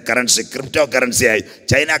 ഊഹക്കച്ചവടത്തിൻ്റെ കറൻസി ക്രിപ്റ്റോ കറൻസിയായി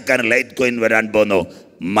ചൈനക്കാരൻ ലൈറ്റ് കോയിൻ വരാൻ പോകുന്നു.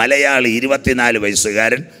 മലയാളി 24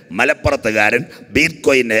 വയസ്സുകാരൻ മലപ്പുറത്തുകാരൻ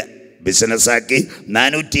ബിറ്റ്കോയിന് ബിസിനസ്സാക്കി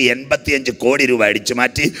 485 കോടി രൂപ അടിച്ചു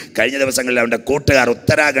മാറ്റി. കഴിഞ്ഞ ദിവസങ്ങളിൽ അവൻ്റെ കൂട്ടുകാർ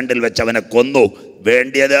ഉത്തരാഖണ്ഡിൽ വെച്ച് അവനെ കൊന്നു.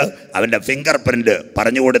 വേണ്ടിയത് അവൻ്റെ ഫിംഗർ പ്രിൻ്റ്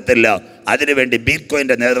പറഞ്ഞു കൊടുത്തില്ല. അതിനുവേണ്ടി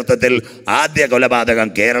ബിറ്റ്കോയിൻ്റെ നേതൃത്വത്തിൽ ആദ്യ കൊലപാതകം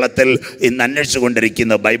കേരളത്തിൽ ഇന്ന്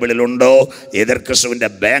അന്വേഷിച്ചുകൊണ്ടിരിക്കുന്നു. ബൈബിളിലുണ്ടോ? എതിർ ക്രിസ്തുവിൻ്റെ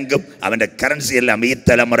ബാങ്കും അവൻ്റെ കറൻസിയെല്ലാം ഈ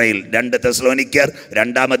തലമുറയിൽ 2 തെസ്സലോനിക്കർ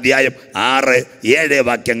 2-ാം അധ്യായം 6-7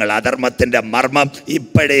 വാക്യങ്ങൾ. അധർമ്മത്തിൻ്റെ മർമ്മം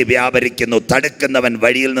ഇപ്പോഴേ വ്യാപരിക്കുന്നു. തടുക്കുന്നവൻ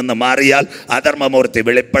വഴിയിൽ നിന്ന് മാറിയാൽ അധർമ്മമൂർത്തി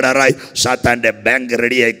വെളിപ്പെടാറായി. സാത്താൻ്റെ ബാങ്ക്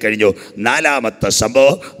റെഡിയായി കഴിഞ്ഞു. 4-ാമത്തെ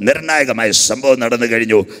സംഭവം, നിർണായകമായ സംഭവം നടന്നു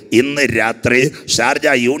കഴിഞ്ഞു. ഇന്ന് രാത്രി ഷാർജ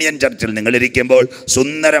യൂണിയൻ ചർച്ചിൽ നിങ്ങളിരിക്കുമ്പോൾ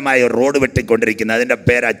സുന്ദരമായ റോഡ് വെട്ടിക്കൊണ്ടിരിക്കുന്നത്. അതിൻ്റെ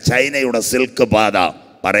പേരാ ചൈനയുടെ സിൽക്ക് പാത.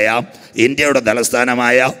 പറയാം, ഇന്ത്യയുടെ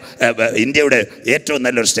തലസ്ഥാനമായ ഇന്ത്യയുടെ ഏറ്റവും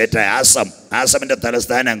നല്ലൊരു സ്റ്റേറ്റായ ആസമിൻ്റെ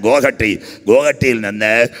തലസ്ഥാനം ഗോഹട്ടിയിൽ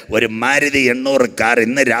നിന്ന് ഒരു മാരുതി 800 കാർ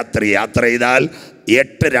ഇന്ന് രാത്രി യാത്ര ചെയ്താൽ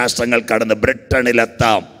 8 രാഷ്ട്രങ്ങൾ കടന്ന്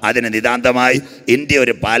ബ്രിട്ടനിലെത്താം. അതിന് നിതാന്തമായി ഇന്ത്യ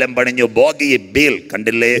ഒരു പാലം പണിഞ്ഞു. ബോഗി ബീൽ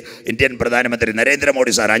കണ്ടില്ലേ? ഇന്ത്യൻ പ്രധാനമന്ത്രി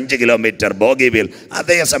നരേന്ദ്രമോദി സാർ 5 കിലോമീറ്റർ ബോഗി ബീൽ.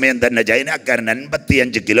 അതേസമയം തന്നെ ചൈനക്കാരൻ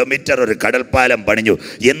 55 കിലോമീറ്റർ ഒരു കടൽപ്പാലം പണിഞ്ഞു.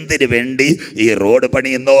 എന്തിനു വേണ്ടി ഈ റോഡ്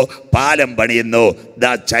പണിയുന്നു, പാലം പണിയുന്നു?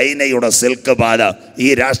 ചൈനയുടെ സിൽക്ക് പാത ഈ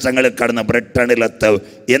രാഷ്ട്രങ്ങളിൽ കടന്ന് ബ്രിട്ടനിലെത്തും.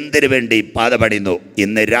 എന്തിനു വേണ്ടി പാത പണിയുന്നു?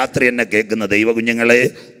 ഇന്ന് രാത്രി എന്നെ കേൾക്കുന്ന ദൈവകുഞ്ഞുങ്ങളെ,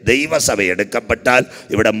 ദൈവസഭ എടുക്കപ്പെട്ടാൽ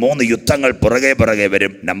ഇവിടെ 3 യുദ്ധങ്ങൾ പുറകെ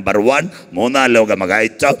വരും. നമ്പർ 1 മൂന്നാം ലോക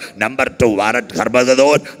മഹായുദ്ധം, നമ്പർ 2 വാററ്റ്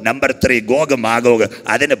ഹർബഗദോൻ, നമ്പർ 3 ഗോഗ് മാഗോഗ്.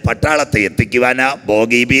 അതിന് പട്ടാളത്തെ എത്തിക്കുവാനാ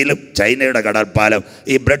ബോഗിബിയിലും ചൈനയുടെ കടൽപ്പാലം.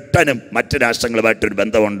 ഈ ബ്രിട്ടനും മറ്റ് രാഷ്ട്രങ്ങളുമായിട്ടൊരു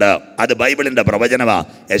ബന്ധമുണ്ട്. അത് ബൈബിളിൻ്റെ പ്രവചനമാണ്.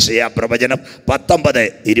 യെശയ്യാ പ്രവചനം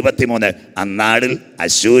 19:23. അന്നാളിൽ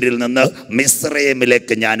അശ്ശൂരിൽ നിന്ന്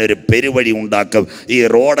മിസ്രയീമിലേക്ക് ഞാനൊരു പെരുവഴി ഉണ്ടാക്കും. ഈ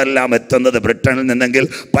റോഡെല്ലാം എത്തുന്നത് ബ്രിട്ടനിൽ നിന്നെങ്കിൽ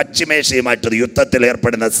പശ്ചിമേഷ്യയുമായിട്ട് യുദ്ധത്തിൽ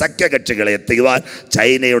ഏർപ്പെടുന്ന സഖ്യകക്ഷികളെ എത്തിക്കുവാൻ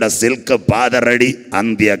ചൈനയുടെ സിൽക്ക് പാത റെഡി.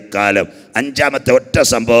 അന്ത്യകാലം. 5-ാമത്തെ ഒറ്റ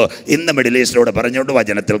സംഭവം ഇന്ന് മിഡിൽ ഈസ്റ്റിലൂടെ പറഞ്ഞുകൊണ്ട്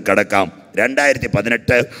വചനത്തിൽ കടക്കാം.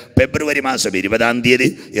 2018 ഫെബ്രുവരി മാസം 20-ാം തീയതി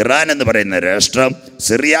ഇറാൻ എന്ന് പറയുന്ന രാഷ്ട്രം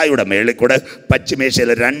സിറിയയുടെ മേളിൽ കൂടെ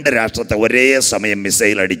പശ്ചിമേഷ്യയിലെ 2 രാഷ്ട്രത്തെ ഒരേ സമയം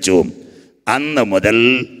മിസൈൽ അടിച്ചു. അന്ന് മുതൽ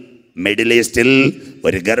മിഡിൽ ഈസ്റ്റിൽ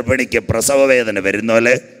ഒരു ഗർഭിണിക്ക് പ്രസവവേദന വരുന്ന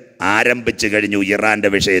പോലെ ആരംഭിച്ചു കഴിഞ്ഞു ഇറാൻ്റെ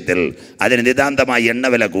വിഷയത്തിൽ. അതിന് നിതാന്തമായി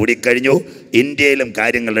എണ്ണവില കൂടിക്കഴിഞ്ഞു. ഇന്ത്യയിലും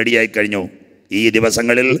കാര്യങ്ങൾ റെഡിയായി കഴിഞ്ഞു. ഈ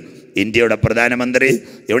ദിവസങ്ങളിൽ ഇന്ത്യയുടെ പ്രധാനമന്ത്രി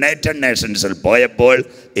യുണൈറ്റഡ് നേഷൻസിൽ പോയപ്പോൾ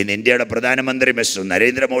ഇന്ന് ഇന്ത്യയുടെ പ്രധാനമന്ത്രി മിസ്റ്റർ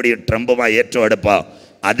നരേന്ദ്രമോദി ട്രംപുമായി ഏറ്റവും അടുപ്പം.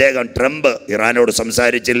 അദ്ദേഹം ട്രംപ് ഇറാനോട്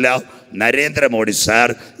സംസാരിച്ചില്ല. നരേന്ദ്രമോദി സാർ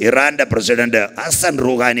ഇറാൻ്റെ പ്രസിഡന്റ് ഹസൻ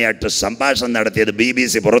റൂഹാനിയായിട്ട് സംഭാഷണം നടത്തിയത്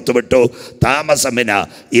BBC പുറത്തുവിട്ടു. താമസമിന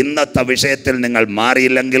ഇന്നത്തെ വിഷയത്തിൽ നിങ്ങൾ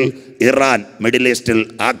മാറിയില്ലെങ്കിൽ ഇറാൻ മിഡിൽ ഈസ്റ്റിൽ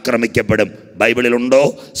ആക്രമിക്കപ്പെടും. ബൈബിളിലുണ്ടോ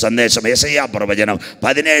സന്ദേശം? യെശയ്യാ പ്രവചനം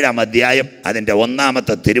 17-ാം അധ്യായം അതിൻ്റെ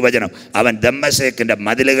 1-ാമത്തെ തിരുവചനം. അവൻ ദമ്മശേക്കിൻ്റെ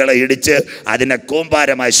മതിലുകളെ ഇടിച്ച് അതിനെ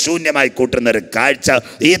കൂമ്പാരമായി ശൂന്യമായി കൂട്ടുന്നൊരു കാഴ്ച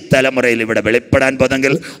ഈ തലമുറയിൽ ഇവിടെ വെളിപ്പെടാൻ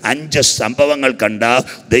പോതെങ്കിൽ 5 സംഭവങ്ങൾ കണ്ട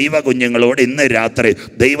ദൈവ കുഞ്ഞുങ്ങളോട് ഇന്ന് രാത്രി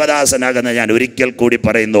ദൈവദാസനാകുന്ന ഞാൻ ഒരിക്കൽ കൂടി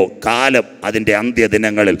പറയുന്നു. കാലം അതിൻ്റെ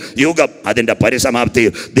അന്ത്യദിനങ്ങളിൽ, യുഗം അതിൻ്റെ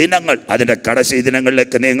പരിസമാപ്തിയിൽ, ദിനങ്ങൾ അതിൻ്റെ കടശി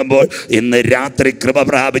ദിനങ്ങളിലേക്ക് നീങ്ങുമ്പോൾ ഇന്ന് രാത്രി കൃപ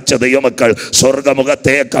പ്രാപിച്ച ദൈവമക്കൾ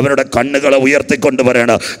സ്വർഗമുഖത്തേക്ക് അവരുടെ കണ്ണുകളെ ഉയർത്തിക്കൊണ്ട്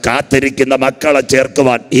പറയണം, കാത്തിരിക്കുന്ന മക്കളെ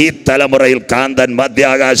ചേർക്കുവാൻ ഈ തലമുറയിൽ കാന്തൻ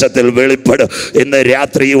മധ്യാകാശത്തിൽ വെളിപ്പെടും. ഇന്ന്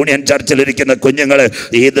രാത്രി യൂണിയൻ ചർച്ചിലിരിക്കുന്ന കുഞ്ഞുങ്ങളെ,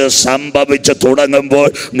 ഇത് സംഭവിച്ചു തുടങ്ങുമ്പോൾ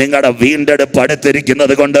നിങ്ങളുടെ വീണ്ടെടുപ്പ്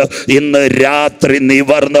അടുത്തിരിക്കുന്നത് കൊണ്ട് ഇന്ന് രാത്രി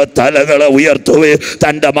നിവർന്ന് തലകളെ ഉയർത്തുകയും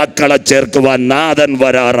തൻ്റെ മക്കളെ ചേർക്കുവാൻ നാഥൻ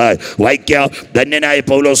വരാറായി. വായിക്കാം. ധന്യനായ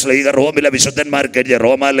പൗലോസ് ശ്ലീഹ റോമിലെ വിശുദ്ധന്മാർക്ക് എഴുതിയ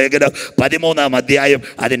റോമാലേഖനം 13-ാം അധ്യായം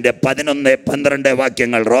അതിൻ്റെ 11-12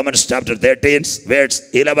 വാക്യങ്ങൾ. Romance chapter 13 verse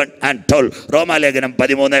 11 and 12. റോമാലേഖനം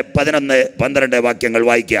 13, 11, 12 വാക്യങ്ങൾ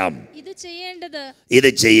വായിക്കാം. ഇത്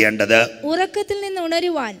ചെയ്യേണ്ടത് ഉറക്കത്തിൽ നിന്ന്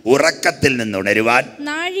ഉണരുവാൻ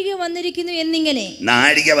നാഴിക വന്നിരിക്കുന്നു എന്നിങ്ങനെ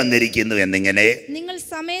നിങ്ങൾ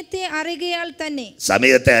സമയത്തെ അറിയുകയാൽ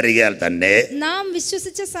തന്നെ നാം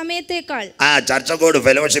വിശ്വസിച്ച സമയത്തേക്കാൾ ചർച്ചകോട്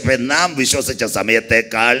ഫെലോഷിപ്പ് നാം വിശ്വസിച്ച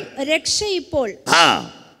സമയത്തേക്കാൾ രക്ഷ ഇപ്പോൾ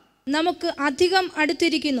നമുക്ക് അധികം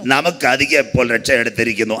അടുത്തിരിക്കുന്നു. ഇപ്പോൾ രക്ഷ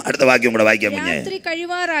എടുത്തിരിക്കുന്നു. അടുത്ത വാക്യം കൂടെ വായിക്കാം.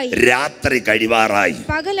 രാത്രി കഴിവാറായി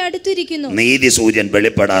പകൽ അടുത്തിരിക്കുന്നു. നീതി സൂര്യൻ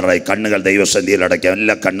വെളിപ്പെടാറായി. കണ്ണുകൾ ദൈവസന്നിധിയിൽ അടയ്ക്കാം.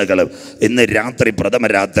 എല്ലാ കണ്ണുകളും ഇന്ന് രാത്രി പ്രഥമ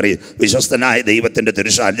രാത്രി വിശ്വസ്തനായ ദൈവത്തിൻ്റെ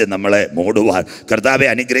തിരുസാന്നിധ്യം നമ്മളെ മൂടുവാൻ, കർത്താവെ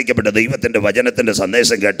അനുഗ്രഹിക്കപ്പെട്ട ദൈവത്തിൻ്റെ വചനത്തിൻ്റെ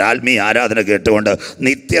സന്ദേശം കേട്ട് ആത്മീയ ആരാധന കേട്ടുകൊണ്ട്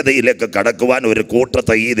നിത്യതയിലേക്ക് കടക്കുവാൻ ഒരു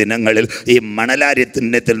കൂട്ടത്തെ ഈ ദിനങ്ങളിൽ ഈ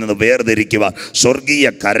മണലാരിത്തിന്യത്തിൽ നിന്ന് വേർതിരിക്കുവാൻ സ്വർഗീയ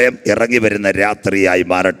കരം ഇറങ്ങി വരുന്ന രാത്രിയായി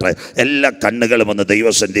മാറട്ടെ. മാറട്ടെ. എല്ലാ കണ്ണുകളും ഒന്ന്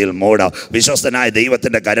ദൈവസന്നിധിയിൽ മൂടാം. വിശ്വസ്തനായ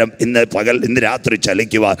ദൈവത്തിൻ്റെ കരം ഇന്ന് രാത്രി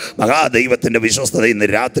ചലിക്കുവാൻ, മഹാദൈവത്തിൻ്റെ വിശ്വസ്തത ഇന്ന്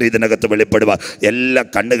രാത്രി ഇതിനകത്ത് വെളിപ്പെടുവാൻ എല്ലാ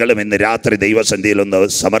കണ്ണുകളും ഇന്ന് രാത്രി ദൈവസന്നിധിയിൽ ഒന്ന്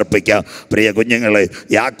സമർപ്പിക്കാം. പ്രിയ കുഞ്ഞുങ്ങളെ,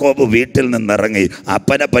 യാക്കോബ് വീട്ടിൽ നിന്നിറങ്ങി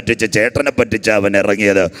അപ്പനെ പറ്റിച്ച് ചേട്ടനെ പറ്റിച്ച് അവൻ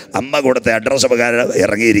ഇറങ്ങിയത്. അമ്മ കൊടുത്ത അഡ്രസ്സ് പ്രകാരം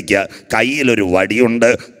ഇറങ്ങിയിരിക്കുക. കയ്യിലൊരു വടിയുണ്ട്,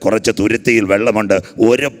 കുറച്ച് തുരുത്തിയിൽ വെള്ളമുണ്ട്.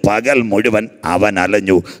 ഒരു പകൽ മുഴുവൻ അവൻ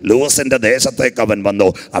അലഞ്ഞു. ലൂസിൻ്റെ ദേശത്തേക്ക് അവൻ വന്നു.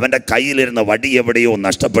 അവൻ്റെ കയ്യിലിരുന്ന വടി എവിടെയോ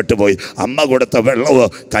നഷ്ടപ്പെട്ടു പോയി. അമ്മ കൊടുത്ത വെള്ളവും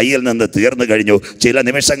കയ്യിൽ നിന്ന് തീർന്നു കഴിഞ്ഞു. ചില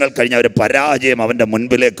നിമിഷങ്ങൾ കഴിഞ്ഞ് ഒരു പരാജയം അവൻ്റെ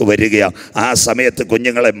മുൻപിലേക്ക് വരികയാണ്. ആ സമയത്ത്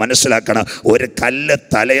കുഞ്ഞുങ്ങളെ മനസ്സിലാക്കണം, ഒരു കല്ല്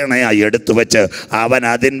തലയണയായി എടുത്തു വെച്ച് അവൻ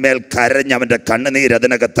അതിന്മേൽ കരഞ്ഞ് അവൻ്റെ കണ്ണുനീര്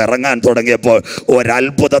അതിനകത്ത് ഇറങ്ങാൻ തുടങ്ങിയപ്പോൾ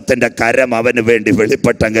ഒരത്ഭുതത്തിൻ്റെ കരം അവന് വേണ്ടി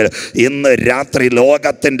വെളിപ്പെട്ടെങ്കിൽ ഇന്ന് രാത്രി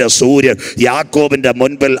ലോകത്തിൻ്റെ സൂര്യൻ യാക്കോബിൻ്റെ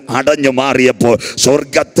മുൻപിൽ അടഞ്ഞു മാറിയപ്പോൾ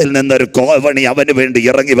സ്വർഗത്തിൽ നിന്നൊരു കോവണി അവന് വേണ്ടി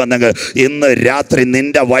ഇറങ്ങി വന്നെങ്കിൽ ഇന്ന് രാത്രി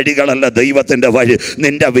നിന്റെ വഴികളല്ല ദൈവത്തിൻ്റെ വഴി,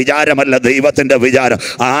 നിന്റെ വിചാരമല്ല ദൈവത്തിൻ്റെ വിചാരം.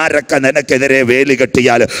 ആരൊക്കെ നിനക്കെതിരെ വേലി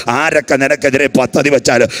കെട്ടിയാൽ, ആരൊക്കെ നിനക്കെതിരെ പദ്ധതി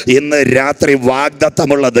വെച്ചാൽ, ഇന്ന് രാത്രി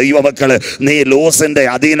വാഗ്ദത്തമുള്ള ദൈവമക്കള്, നീ ലൂസിൻ്റെ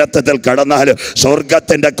അധീനത്വത്തിൽ കടന്നാൽ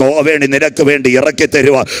സ്വർഗത്തിൻ്റെ കോവേണി നിനക്ക് വേണ്ടി ഇറക്കി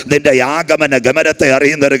തരുക. നിന്റെ ആഗമന ഗമനത്തെ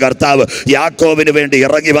അറിയുന്ന ഒരു കർത്താവ് യാക്കോബിന് വേണ്ടി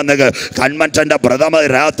ഇറങ്ങി വന്നത് കൺവെൻഷൻ്റെ പ്രഥമ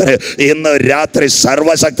രാത്രി ഇന്ന് രാത്രി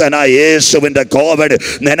സർവശക്തനായ യേശുവിൻ്റെ കോവേഡ്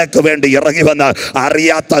നിനക്ക് വേണ്ടി ഇറങ്ങി വന്നാൽ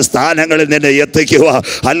അറിയാത്ത സ്ഥാനങ്ങളിൽ നിന്നെ എത്തിക്കുക.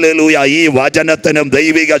 ഹല്ലേലൂയ. ഈ വചനത്തിനും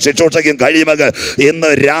ദൈവിക ശുശ്രൂഷയ്ക്കും കഴിയുമെങ്കിൽ ഇന്ന്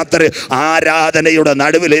രാത്രി ആരാധനയുടെ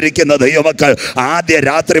നടുവിലിരിക്കുന്ന ദൈവമക്കൾ ആദ്യ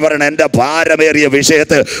രാത്രി പറയണം, എൻ്റെ ഭാരമേറിയ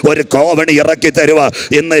വിഷയത്തിൽ ഒരു കോവണി ഇറക്കി തരുക.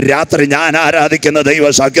 ഇന്ന് രാത്രി ഞാൻ ആരാധിക്കുന്ന ദൈവ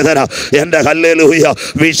ശക്തന, എൻ്റെ ഹല്ലേലൂയ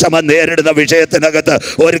വിഷമം നേരിടുന്ന വിഷയത്തിനകത്ത്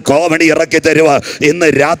ഒരു കോവണി ഇറക്കി തരുക. ഇന്ന്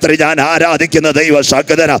രാത്രി ഞാൻ ആരാധിക്കുന്ന ദൈവ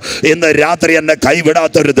ശക്തന, ഇന്ന് രാത്രി എന്നെ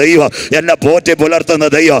കൈവിടാത്തൊരു ദൈവം, എന്നെ പോറ്റി പുലർത്തുന്ന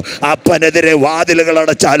ദൈവം. അപ്പനെതിരെ വാതിലുകൾ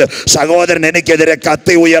അടച്ചാൽ, സഹോദരൻ എനിക്കെതിരെ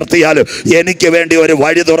കത്തി ഉയർത്തിയാലും എനിക്ക് വേണ്ടി ഒരു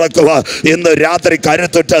വഴി തുറക്കുക. ഇന്ന് രാത്രി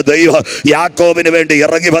കരുത്തുറ്റ ദൈവം യാക്കോബിന് വേണ്ടി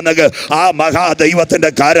ഇറങ്ങി വന്നെങ്കിൽ ആ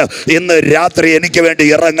മഹാദൈവത്തിൻ്റെ കാര്യം ഇന്ന് രാത്രി എനിക്ക് വേണ്ടി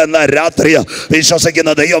ഇറങ്ങുന്ന രാത്രിയ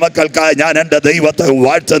വിശ്വസിക്കുന്ന ദൈവമക്കൾക്കായി ഞാൻ എൻ്റെ ദൈവത്തെ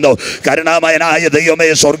വാഴ്ത്തുന്നു. കരുണാമയനായ ദൈവമേ,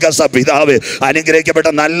 സ്വർഗസ്ഥ പിതാവേ, അനുഗ്രഹിക്കപ്പെട്ട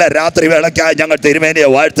നല്ല രാത്രി വേളയ്ക്കായി ഞങ്ങൾ തിരുമേനിയെ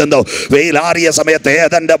വാഴ്ത്തുന്നു. വെയിലാറിയ സമയത്ത്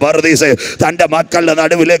ഏതെൻ്റെ പർദീസ് തൻ്റെ മക്കളുടെ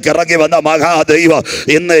നടുവിലേക്ക് ഇറങ്ങി വന്ന മഹാദൈവം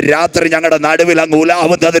ഇന്ന് രാത്രി ഞങ്ങളുടെ നടുവിൽ അങ്ങ്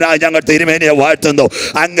ഉലാവുന്നതിനായി ഞങ്ങൾ തിരുമേനിയെ വാഴ്ത്തുന്നു.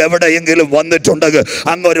 അങ്ങ് എവിടെയെങ്കിലും വന്നിട്ടുണ്ടെങ്കിൽ,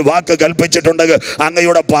 അങ്ങ് ഒരു വാക്ക് കൽപ്പിച്ചിട്ടുണ്ടെങ്കിൽ,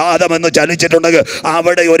 അങ്ങയുടെ പാദമെന്ന് ചലിച്ചിട്ടുണ്ടെങ്കിൽ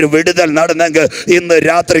അവിടെ ഒരു വിടുതൽ നടന്നെങ്കിൽ ഇന്ന്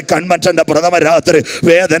രാത്രി കൺവെൻഷൻ്റെ പ്രഥമ രാത്രി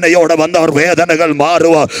വേദനയോടെ വന്നവർ വേദനകൾ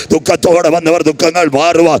മാറുക, ദുഃഖത്തോടെ വന്നവർ ദുഃഖങ്ങൾ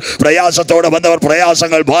മാറുക, പ്രയാസത്തോടെ വന്നവർ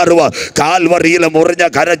പ്രയാസങ്ങൾ മാറുക. കാൽവറിയിൽ മുറിഞ്ഞ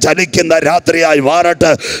കര ചലിക്കുന്ന രാത്രിയായി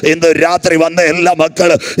മാറട്ടെ. ഇന്ന് രാത്രി വന്ന എല്ലാ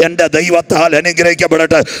മക്കളും എൻ്റെ ദൈവത്താൽ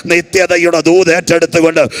അനുഗ്രഹിക്കപ്പെടട്ടെ. നിത്യതയുടെ ദൂത്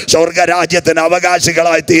ഏറ്റെടുത്തുകൊണ്ട് സ്വർഗരാജ്യത്തിന്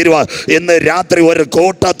അവകാശികളായി തീരുവാൻ ഇന്ന് രാത്രി ഒരു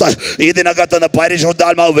കൂട്ടത്തെ ഇതിനകത്തുനിന്ന്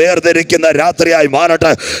പരിശുദ്ധാത്മാവ് വേർതിരിക്കുന്ന രാത്രിയായി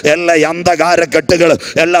മാറട്ടെ. എല്ലാ അന്ധകാര കെട്ടുകൾ,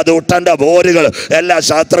 എല്ലാ ദുഷ്ടന്റെ പോരുകൾ, എല്ലാ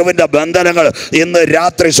ശത്രുവിൻ്റെ ബന്ധനങ്ങൾ ഇന്ന്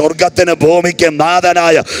രാത്രി സ്വർഗത്തിന് ഭൂമിക്ക്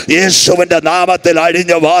നാഥനായ യേശുവിൻ്റെ നാമത്തിൽ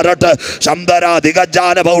അഴിഞ്ഞു മാറട്ടെ.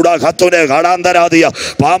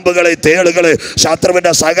 പാമ്പുകളെ, തേളുകളെ,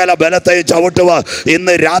 ശത്രുവിൻ്റെ സകല ബലത്തെയും ചവിട്ടുക.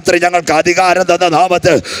 ഇന്ന് രാത്രി ഞങ്ങൾക്ക് അധികാരം തന്ന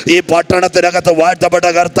നാമത്തിൽ ഈ പട്ടണത്തിനകത്ത് വാഴ്ത്തപ്പെട്ട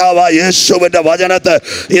കർത്താവായ യേശുവിൻ്റെ വചനത്തെ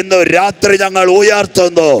ഇന്ന് രാത്രി ഞങ്ങൾ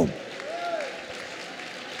ഉയർത്തുന്നു.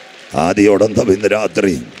 ആദിയോടന്തം ഇന്ന്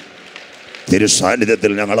രാത്രി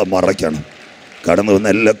തിരുസാന്നിധ്യത്തിൽ ഞങ്ങളെ മറയ്ക്കണം. കടന്നു വന്ന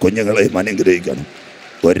എല്ലാ കുഞ്ഞുങ്ങളെയും അനുഗ്രഹിക്കണം.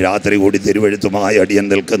 ഒരു രാത്രി കൂടി തിരുവെഴുത്തുമായി അടിയൻ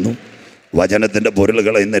നിൽക്കുന്നു. വചനത്തിൻ്റെ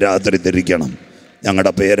പൊരുളുകളെ ഇന്ന് രാത്രി ധരിക്കണം.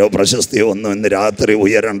 ഞങ്ങളുടെ പേരോ പ്രശസ്തിയോ ഒന്നും ഇന്ന് രാത്രി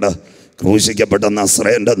ഉയരണ്ട. ക്രൂശിക്കപ്പെട്ട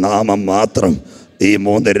നസ്രയൻ്റെ നാമം മാത്രം ഈ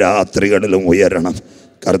 3 രാത്രികളിലും ഉയരണം.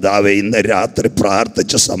 കർത്താവെ, ഇന്ന് രാത്രി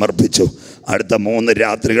പ്രാർത്ഥിച്ച് സമർപ്പിച്ചു. അടുത്ത 3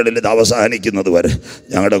 രാത്രികളിൽ ഇത് അവസാനിക്കുന്നത് വരെ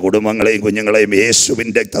ഞങ്ങളുടെ കുടുംബങ്ങളെയും കുഞ്ഞുങ്ങളെയും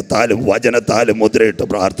യേശുവിൻ്റെ രക്തത്താലും വചനത്താലും മുദ്രയിട്ട്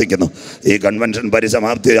പ്രാർത്ഥിക്കുന്നു. ഈ കൺവെൻഷൻ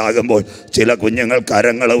പരിസമാപ്തിയാകുമ്പോൾ ചില കുഞ്ഞുങ്ങൾ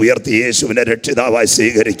കരങ്ങൾ ഉയർത്തി യേശുവിനെ രക്ഷിതാവായി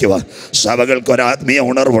സ്വീകരിക്കുക. സഭകൾക്കൊരാത്മീയ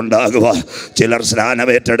ഉണർവുണ്ടാകുക. ചിലർ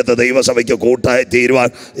സ്നാനമേറ്റെടുത്ത് ദൈവസഭയ്ക്ക് കൂട്ടായി തീരുവാൻ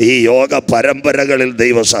ഈ യോഗ പരമ്പരകളിൽ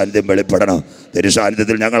ദൈവസാന്നിധ്യം വെളിപ്പെടണം.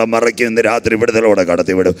 തിരുസാന്നിധ്യത്തിൽ ഞങ്ങളെ മറയ്ക്കും. ഇന്ന് രാത്രി വിടുതലോടെ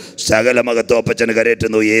കടത്തിവിടും. സകല മഹത്വപ്പച്ചന്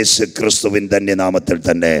കരേറ്റുന്നു യേശു ക്രിസ്തുവിൻ തന്നെ നാമത്തിൽ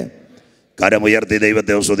തന്നെ. കരമുയർത്തി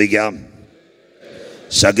ദൈവത്തെ സ്തുതിക്കാം.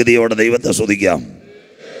 ശക്തിയോടെ ദൈവത്തെ സ്തുതിക്കാം.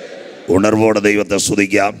 ഉണർവോടെ ദൈവത്തെ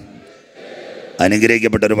സ്തുതിക്കാം.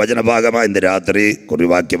 അനുഗ്രഹിക്കപ്പെട്ടൊരു വചനഭാഗമായി ഇന്ന് രാത്രി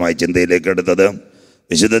കുറിവാക്യമായി ചിന്തയിലേക്ക് എടുത്തത്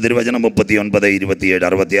വിശുദ്ധ തിരുവചനം 39, 27,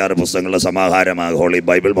 66 പുസ്തകങ്ങളുടെ സമാഹാരമാണ് ഹോളി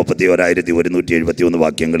ബൈബിൾ. 31,171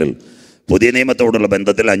 വാക്യങ്ങളിൽ പുതിയ നിയമത്തോടുള്ള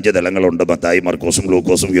ബന്ധത്തിൽ 5 തലങ്ങളുണ്ട്. മത്തായി, മർക്കോസും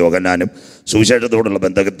ലൂക്കോസും യോഹന്നാനും. സുവിശേഷത്തോടുള്ള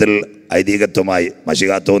ബന്ധത്തിൽ ഐതിഹ്യത്വമായി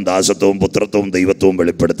മശിഹാത്വവും ദാസത്വവും പുത്രത്വവും ദൈവത്വവും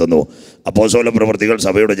വെളിപ്പെടുത്തുന്നു. അപ്പോസ്തല പ്രവൃത്തികൾ,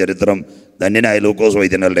 സഭയുടെ ചരിത്രം ധന്യനായ ലൂക്കോസ്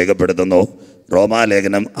വൈദ്യനാൽ രേഖപ്പെടുത്തുന്നു.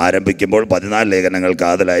 റോമാലേഖനം ആരംഭിക്കുമ്പോൾ 14 ലേഖനങ്ങൾ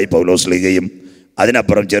കാതലായി പൗലോസ് ലീഗയും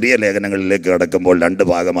അതിനപ്പുറം ചെറിയ ലേഖനങ്ങളിലേക്ക് കടക്കുമ്പോൾ 2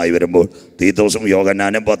 ഭാഗമായി വരുമ്പോൾ തീത്തോസും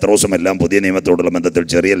യോഹന്നാനും പത്രോസും എല്ലാം പുതിയ നിയമത്തോടുള്ള ബന്ധത്തിൽ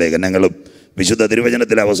ചെറിയ ലേഖനങ്ങളും വിശുദ്ധ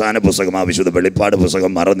തിരുവചനത്തിലെ അവസാന പുസ്തകം ആ വിശുദ്ധ വെളിപ്പാട്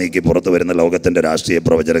പുസ്തകം മറ നീക്കി പുറത്തു വരുന്ന ലോകത്തിൻ്റെ രാഷ്ട്രീയ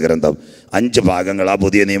പ്രവചന ഗ്രന്ഥം 5 ഭാഗങ്ങൾ ആ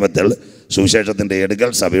പുതിയ നിയമത്തിൽ സുവിശേഷത്തിൻ്റെ ഏടുകൾ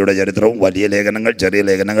സഭയുടെ ചരിത്രവും വലിയ ലേഖനങ്ങൾ ചെറിയ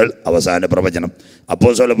ലേഖനങ്ങൾ അവസാന പ്രവചനം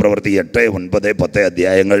അപ്പോസ്തല പ്രവൃത്തി 8, 9, 10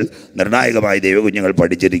 അധ്യായങ്ങൾ നിർണായകമായി ദൈവകുഞ്ഞുങ്ങൾ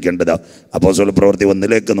പഠിച്ചിരിക്കേണ്ടത്. അപ്പോസ്തല പ്രവൃത്തി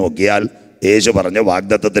 1 നോക്കിയാൽ യേശു പറഞ്ഞ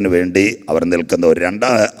വാഗ്ദത്തത്തിന് വേണ്ടി അവർ നിൽക്കുന്നു. 2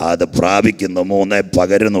 അത് പ്രാപിക്കുന്നു. 3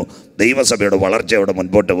 പകരുന്നു. ദൈവസഭയുടെ വളർച്ചയോടെ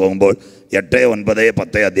മുൻപോട്ട് പോകുമ്പോൾ 8, 9,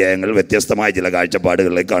 10 അധ്യായങ്ങൾ വ്യത്യസ്തമായ ചില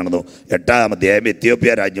കാഴ്ചപ്പാടുകളിലേക്ക് കാണുന്നു. 8-ാം അധ്യായം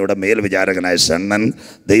എത്യോപ്യ രാജ്ഞിയുടെ മേൽവിചാരകനായ ഷണ്ണൻ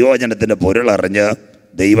ദൈവവചനത്തിൻ്റെ പൊരുളറിഞ്ഞ്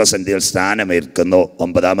ദൈവസന്ധിയിൽ സ്ഥാനമേൽക്കുന്നു.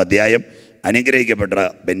 9-ാം അധ്യായം അനുഗ്രഹിക്കപ്പെട്ട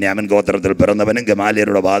ബെന്യാമിൻ ഗോത്രത്തിൽ പിറന്നവനും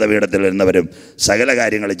ഗമാലിയരുടെ വാദപീഠത്തിൽ ഇരുന്നവരും സകല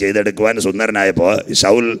കാര്യങ്ങൾ ചെയ്തെടുക്കുവാൻ സുന്ദരനായപ്പോൾ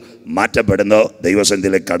ശൗൽ മാറ്റപ്പെടുന്നു.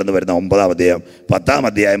 ദൈവസന്ധിയിലേക്ക് കടന്നു വരുന്ന 9-ാം അധ്യായം. 10-ാം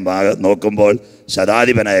അധ്യായം നോക്കുമ്പോൾ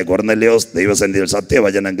ശതാധിപനായ കൊർന്നല്യോസ് ദൈവസന്ധിയിൽ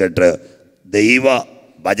സത്യവചനം കേട്ട്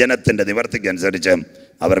ദൈവവചനത്തിൻ്റെ നിവർത്തിക്കനുസരിച്ച്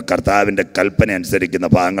അവർ കർത്താവിൻ്റെ കൽപ്പന അനുസരിക്കുന്ന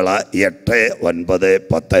ഭാഗങ്ങളാണ് 8, 9,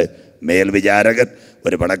 10. മേൽവിചാരകൻ,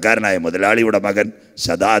 ഒരു പണക്കാരനായ മുതലാളിയുടെ മകൻ,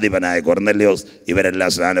 ശതാധിപനായ കൊർന്നല്യോസ്, ഇവരെല്ലാം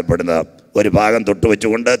സ്നാനപ്പെടുന്നത്. ഒരു ഭാഗം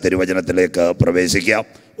തൊട്ടുവെച്ചുകൊണ്ട് തിരുവചനത്തിലേക്ക് പ്രവേശിക്കാം.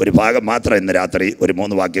 ഒരു ഭാഗം മാത്രം ഇന്ന് രാത്രി ഒരു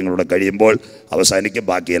 3 വാക്യങ്ങളൂടെ കഴിയുമ്പോൾ അവസാനിക്കും.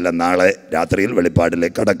 ബാക്കിയെല്ലാം നാളെ രാത്രിയിൽ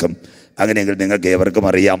വെളിപ്പാടിലേക്ക് കടക്കും. അങ്ങനെയെങ്കിൽ നിങ്ങൾക്ക് ഏവർക്കും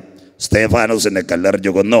അറിയാം, സ്തേഫാനോസിനെ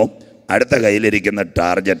കല്ലെറിഞ്ഞു കൊന്നു. അടുത്ത കയ്യിലിരിക്കുന്ന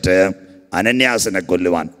ടാർജറ്റ് അനന്യാസിനെ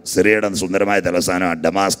കൊല്ലുവാൻ. സിറിയയുടെ സുന്ദരമായ തലസ്ഥാനമാണ്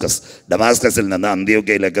ഡമാസ്കസ്. ഡമാസ്കസിൽ നിന്ന്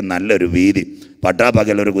അന്ത്യോക്യയിലേക്ക് നല്ലൊരു വീതി.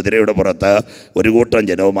 പട്ടാപ്പകൽ ഒരു കുതിരയുടെ പുറത്ത് ഒരു കൂട്ടം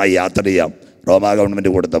ജനവുമായി യാത്ര ചെയ്യാം. റോമാ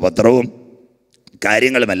ഗവൺമെൻറ് കൊടുത്ത പത്രവും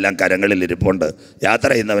കാര്യങ്ങളുമെല്ലാം കരങ്ങളിൽ ഇരിപ്പുണ്ട്. യാത്ര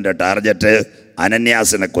ചെയ്യുന്നവൻ്റെ ടാർജറ്റ്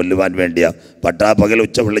അനന്യാസിനെ കൊല്ലുവാൻ വേണ്ടിയാണ്. പട്ടാപ്പകൽ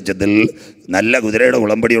ഉച്ചവെളിച്ചത്തിൽ നല്ല കുതിരയുടെ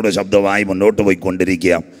ഉളമ്പടിയുടെ ശബ്ദമായി മുന്നോട്ട്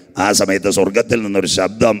പോയിക്കൊണ്ടിരിക്കുക. ആ സമയത്ത് സ്വർഗത്തിൽ നിന്നൊരു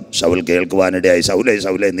ശബ്ദം ശൗൽ കേൾക്കുവാനിടയായി. ശൗലേ,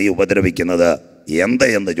 ശൗലേ, നീ ഉപദ്രവിക്കുന്നത്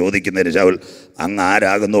എന്ന് ചോദിക്കുന്നൊരു ശൗൽ, അങ്ങ്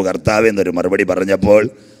ആരാകുന്നു കർത്താവ് എന്നൊരു മറുപടി പറഞ്ഞപ്പോൾ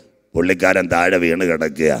പുള്ളിക്കാരൻ താഴെ വീണ്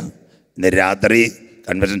കിടക്കുക. ഇന്ന് രാത്രി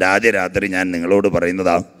കൺവെൻഷൻ്റെ ആദ്യ രാത്രി ഞാൻ നിങ്ങളോട്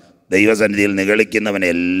പറയുന്നതാണ്, ദൈവസന്നിധിയിൽ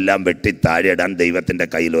നിഗളിക്കുന്നവനെല്ലാം വെട്ടി താഴെയിടാൻ ദൈവത്തിൻ്റെ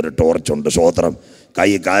കയ്യിൽ ഒരു ടോർച്ചുണ്ട്. സ്വോത്രം.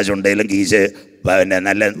 കൈ കാശുണ്ടെങ്കിലും കീശ്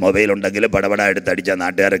നല്ല മൊബൈലുണ്ടെങ്കിലും പടപട എടുത്തടിച്ചാൽ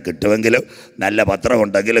നാട്ടുകാരെ കിട്ടുമെങ്കിലും നല്ല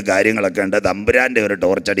പത്രമുണ്ടെങ്കിലും കാര്യങ്ങളൊക്കെ ഉണ്ട്. തമ്പുരാൻ്റെ ഒരു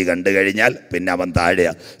ടോർച്ചടി കണ്ടു കഴിഞ്ഞാൽ പിന്നെ അവൻ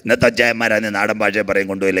താഴെയാണ്. ഇന്നത്തെ അച്ചായന്മാരാണ് നാടൻ ഭാഷയെ പറയും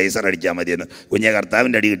കൊണ്ടുപോയി ലേസർ അടിച്ചാൽ മതിയെന്ന്. കുഞ്ഞെ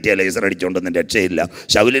കർത്താവിൻ്റെ അടി കിട്ടിയാൽ ലേസർ അടിച്ചുകൊണ്ടൊന്നും രക്ഷയില്ല.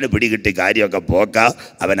 ശൗലിന് പിടികിട്ടി കാര്യമൊക്കെ പോക്കാ.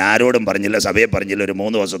 അവൻ ആരോടും പറഞ്ഞില്ല, സഭയെ പറഞ്ഞില്ല. ഒരു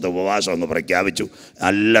 3 ദിവസത്തെ ഉപവാസം അങ്ങ് പ്രഖ്യാപിച്ചു.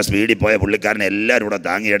 നല്ല സ്പീഡിൽ പോയ പുള്ളിക്കാരനെ എല്ലാവരും കൂടെ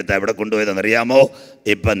താങ്ങിയെടുത്ത് എവിടെ കൊണ്ടുപോയതെന്നറിയാമോ?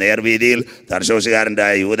 ഇപ്പം നേർവീതിയിൽ തർശോഷുകാരൻ്റെ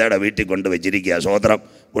യൂതയുടെ വീട്ടിൽ കൊണ്ടുവച്ചിരിക്കുക. സ്വോത്രം.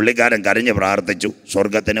 പുള്ളിക്കാരൻ കരഞ്ഞ് പ്രാർത്ഥിച്ചു.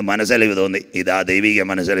 സ്വർഗത്തിന് മനസ്സലിവ് തോന്നി. ഇതാ ദൈവിക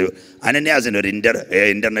മനസ്സലിവ്. അനന്യാസിന് ഒരു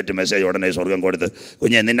ഇൻ്റർനെറ്റ് മെസ്സേജ് ഉടനെ സ്വർഗം കൊടുത്ത്,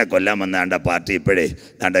 കുഞ്ഞെ നിന്നെ കൊല്ലാൻ വന്നാണ്ട പാർട്ടി ഇപ്പോഴേ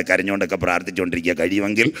ദാണ്ട് കരഞ്ഞുകൊണ്ടൊക്കെ പ്രാർത്ഥിച്ചുകൊണ്ടിരിക്കുക.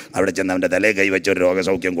 കഴിയുമെങ്കിൽ അവിടെ ചെന്ന് അവൻ്റെ തലയെ കൈവച്ച് ഒരു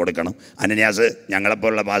രോഗസൗഖ്യം കൊടുക്കണം. അനന്യാസ്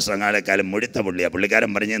ഞങ്ങളെപ്പോലുള്ള പാസ്റ്ററങ്ങളെക്കാളും മുഴുത്ത പുള്ളിയാണ്.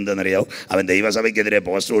 പുള്ളിക്കാരൻ പറഞ്ഞ് എന്തെന്നറിയാമോ? അവൻ ദൈവസഭയ്ക്കെതിരെ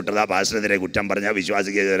പോസ്റ്റ് വിട്ടതാ, പാസ്റ്ററിനെതിരെ കുറ്റം പറഞ്ഞാൽ,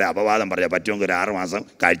 വിശ്വാസിക്കെതിരെ അപവാദം പറഞ്ഞാൽ പറ്റുമെങ്കിൽ ഒരു 6 മാസം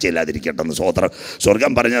കാഴ്ചയില്ലാതിരിക്കട്ടെന്ന്. സ്വോത്രം.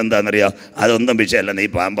 സ്വർഗം പറഞ്ഞത് എന്താണെന്നറിയാമോ? അതൊന്നും വിഷയമല്ല, നീ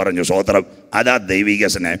പാൻ പറഞ്ഞു. സ്വോത്രം. അതാ ദൈവിക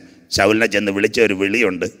സ്നേഹം. ശൗലിനെ ചെന്ന് വിളിച്ച ഒരു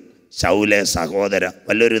വിളിയുണ്ട്, ശൗലെ സഹോദര.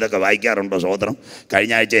 വല്ലൊരു ഇതൊക്കെ വായിക്കാറുണ്ടോ? സ്വോത്രം.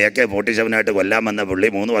 കഴിഞ്ഞ ആഴ്ച AK-47 കൊല്ലാൻ വന്ന പുള്ളി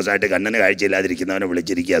 3 ദിവസമായിട്ട് കണ്ണിന് കാഴ്ചയില്ലാതിരിക്കുന്നവനെ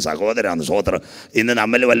വിളിച്ചിരിക്കുക സഹോദരാന്ന്. സ്വോത്രം. ഇന്ന്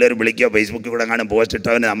നമ്മൾ വല്ലവരും വിളിക്കുകയോ ഫേസ്ബുക്കിൽ കൂടെ കാണാൻ പോസ്റ്റ്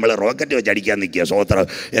ഇട്ടവനെ നമ്മൾ റോക്കറ്റ് വെച്ച് അടിക്കാൻ നിൽക്കുക. സ്വോത്രം.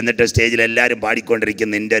 എന്നിട്ട് സ്റ്റേജിൽ എല്ലാവരും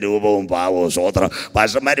പാടിക്കൊണ്ടിരിക്കും നിൻ്റെ രൂപവും പാവവും. സ്വോത്രം.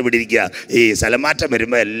 പാസ്റ്റർമാർ ഇവിടെ ഇരിക്കുക. ഈ സ്ഥലമാറ്റം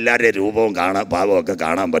വരുമ്പോൾ എല്ലാവരുടെയും രൂപവും പാവവും ഒക്കെ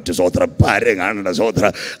കാണാൻ പറ്റും. സ്വോത്രം. ആരെയും കാണണ്ട.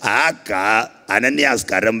 സ്വോത്രം. അനന്യാസ്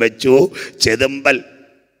കരം വെച്ചു. ചെതുമ്പൽ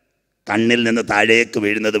കണ്ണിൽ നിന്ന് താഴേക്ക്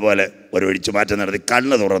വീഴുന്നത് പോലെ ഒരു ഒഴിച്ചുമാറ്റം നടത്തി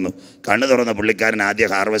കണ്ണ് തുറന്ന പുള്ളിക്കാരൻ ആദ്യ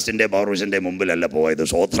ഹാർവസ്റ്റിൻ്റെ പവർവിഷൻ്റെ മുമ്പിലല്ല പോയത്.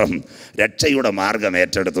 സ്വോത്രം. രക്ഷയുടെ മാർഗം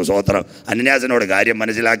ഏറ്റെടുത്തു. സ്വോത്രം. അനന്യാസിനോട് കാര്യം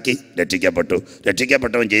മനസ്സിലാക്കി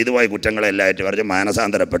രക്ഷിക്കപ്പെട്ടവൻ ചെയ്തു പോയ കുറ്റങ്ങളെല്ലാം പറഞ്ഞ്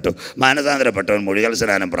മാനസാന്തരപ്പെട്ടവൻ മുഴുകൽ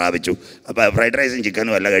സ്നാനം പ്രാപിച്ചു. അപ്പോൾ ഫ്രൈഡ് റൈസും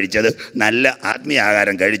ചിക്കനും അല്ല കഴിച്ചത്, നല്ല ആത്മീയ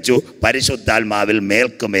ആഹാരം കഴിച്ചു. പരിശുദ്ധാത്മാവിൽ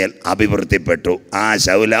മേൽക്കുമേൽ അഭിവൃദ്ധിപ്പെട്ടു. ആ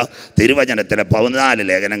ശൗല തിരുവചനത്തിലെ 14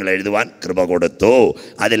 ലേഖനങ്ങൾ എഴുതുവാൻ കൃപ കൊടുത്തു.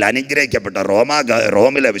 അതിൽ അനുഗ്രഹിക്കപ്പെട്ട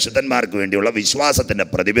റോമിലെ വിശുദ്ധന്മാർ വേണ്ടിയുള്ള വിശ്വാസത്തിൻ്റെ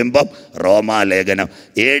പ്രതിബിംബം റോമാലേഖനം.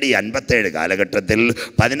 AD 57 കാലഘട്ടത്തിൽ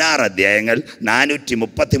 16 അധ്യായങ്ങൾ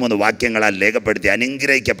 433 വാക്യങ്ങളാൽ രേഖപ്പെടുത്തി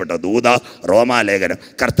അനുഗ്രഹിക്കപ്പെട്ട ദൂത റോമാലേഖനം.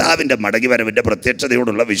 കർത്താവിൻ്റെ മടങ്ങിവരവിൻ്റെ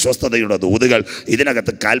പ്രത്യക്ഷതയോടുള്ള വിശ്വസ്തതയുടെ ദൂതുകൾ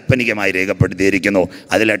ഇതിനകത്ത് കാൽപ്പനികമായി രേഖപ്പെടുത്തിയിരിക്കുന്നു.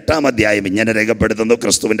 അതിൽ 8-ാം അധ്യായം ഇങ്ങനെ രേഖപ്പെടുത്തുന്നു,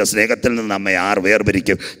 ക്രിസ്തുവിൻ്റെ സ്നേഹത്തിൽ നിന്ന് നമ്മെ ആർ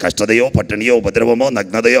വേർപിരിക്കും? കഷ്ടതയോ പട്ടിണിയോ ഉപദ്രവമോ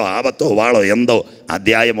നഗ്നതയോ ആപത്തോ വാളോ എന്തോ.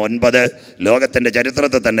 അധ്യായം 9 ലോകത്തിൻ്റെ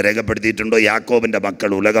ചരിത്രത്തെ തന്നെ രേഖപ്പെടുത്തിയിട്ടുണ്ടോ? യാക്കോബിൻ്റെ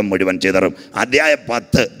മക്കൾ ഉലകം മുഴുവൻ മുഴുവൻ ചിതറും. അധ്യായം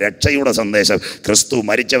 10 രക്ഷയുടെ സന്ദേശം. ക്രിസ്തു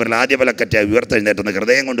മരിച്ചവരിൽ ആദ്യ വിലക്കറ്റായി ഉയർത്തെഴുന്നേറ്റെന്ന്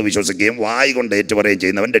ഹൃദയം കൊണ്ട് വിശ്വസിക്കുകയും വായ് കൊണ്ട് ഏറ്റുപറയുകയും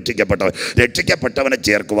ചെയ്യുന്നവൻ രക്ഷിക്കപ്പെട്ടവനെ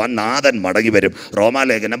ചേർക്കുവാൻ നാഥൻ മടങ്ങി വരും.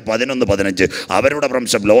 റോമാലേഖനം 11:15. അവരുടെ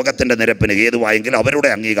വംശം ലോകത്തിൻ്റെ നിരപ്പിന് ഹേതുവായെങ്കിൽ അവരുടെ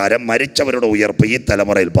അംഗീകാരം മരിച്ചവരുടെ ഉയർപ്പ് ഈ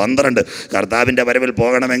തലമുറയിൽ. 12 കർത്താവിൻ്റെ വരവിൽ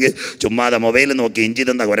പോകണമെങ്കിൽ ചുമ്മാതെ മൊബൈൽ നോക്കി ഇഞ്ചി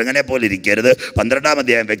തന്ന കുരങ്ങനെ പോലെ ഇരിക്കരുത്. 12-ാം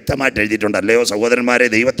അധ്യായം വ്യക്തമായിട്ട് എഴുതിയിട്ടുണ്ട്. അല്ലയോ സഹോദരന്മാരെ,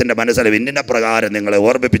 ദൈവത്തിൻ്റെ മനസ്സിൽ ഇന്നിന പ്രകാരം നിങ്ങളെ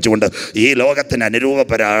ഓർമ്മിപ്പിച്ചുകൊണ്ട് ഈ ലോകത്തിന്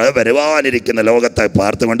വരുവാനിരിക്കുന്ന ലോകത്തെ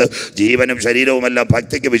പാർത്തുകൊണ്ട് ജീവനും ശരീരവുമെല്ലാം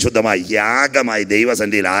ഭക്തിക്ക് വിശുദ്ധമായി യാഗമായി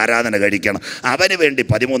ദൈവസന്നിധിയിൽ ആരാധന കഴിക്കണം. അവന് വേണ്ടി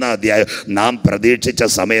 13-ാം അധ്യായം നാം പ്രതീക്ഷിച്ച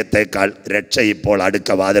സമയത്തേക്കാൾ രക്ഷ ഇപ്പോൾ അടുക്ക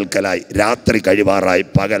വാതിൽക്കലായി. രാത്രി കഴിവാറായി,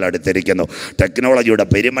 പകൽ അടുത്തിരിക്കുന്നു. ടെക്നോളജിയുടെ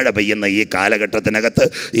പെരുമഴ പെയ്യുന്ന ഈ കാലഘട്ടത്തിനകത്ത്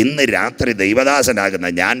ഇന്ന് രാത്രി ദൈവദാസനാകുന്ന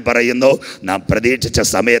ഞാൻ പറയുന്നു, നാം പ്രതീക്ഷിച്ച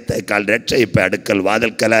സമയത്തേക്കാൾ രക്ഷ ഇപ്പോൾ അടുക്കൽ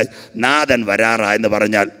വാതിൽക്കലായി. നാഥൻ വരാറായെന്ന്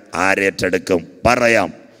പറഞ്ഞാൽ ആരേറ്റെടുക്കും? പറയാം,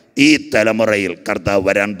 ഈ തലമുറയിൽ കർത്താവ്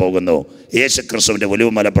വരാൻ പോകുന്നു. യേശുക്രിസ്തുവിൻ്റെ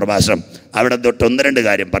ഒലിവുമല പ്രഭാഷണം അവിടെ തൊട്ട് 1-2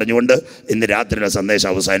 കാര്യം പറഞ്ഞുകൊണ്ട് ഇന്ന് രാത്രിയിലെ സന്ദേശം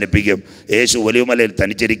അവസാനിപ്പിക്കും. യേശു ഒലിവുമലയിൽ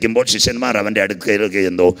തനിച്ചിരിക്കുമ്പോൾ ശിഷ്യന്മാർ അവൻ്റെ അടുക്കലേക്ക്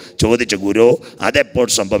ചെന്നു ചോദിച്ചു, ഗുരു, അതെപ്പോൾ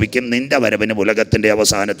സംഭവിക്കും? നിന്റെ വരവിനും ഉലകത്തിൻ്റെ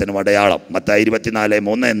അവസാനത്തിനും അടയാളം. മത്തായി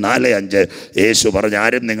 24:3-4-5. യേശു പറഞ്ഞു,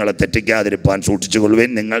 ആരും നിങ്ങളെ തെറ്റിക്കാതിരിപ്പാൻ സൂക്ഷിച്ചുകൊള്ളുവേൻ.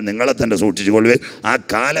 നിങ്ങളെ തന്നെ സൂക്ഷിച്ചുകൊള്ളുവേൻ. ആ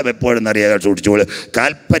കാലം എപ്പോഴെന്നറിയാതെ സൂക്ഷിച്ചുകൊള്ളുക.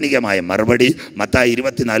 കാൽപ്പനികമായ മറുപടി മത്തായി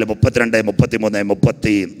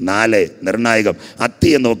 24:32-33-34 നിർണായകം.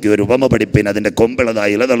 അത്തിയെ നോക്കി ഒരു ഉപമ പഠിപ്പിൻ, അതിൻ്റെ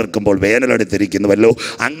കൊമ്പിളതായി ഇല തളിർക്കുമ്പോൾ വേനലെടുത്തിരിക്കുന്നുവല്ലോ.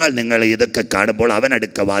 നിങ്ങൾ ഇതൊക്കെ കാണുമ്പോൾ അവൻ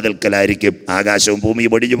അടുക്ക വാതിൽക്കലായിരിക്കും. ആകാശവും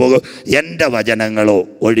ഭൂമിയും ഒഴിഞ്ഞു പോകും, എൻ്റെ വചനങ്ങളോ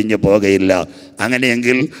ഒഴിഞ്ഞു പോകുകയില്ല.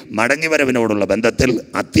 അങ്ങനെയെങ്കിൽ മടങ്ങിവരവിനോടുള്ള ബന്ധത്തിൽ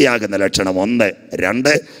അത്തിയാകുന്ന ലക്ഷണം 1.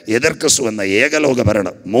 2 എതിർ ക്രിസ്തു എന്ന ഏകലോക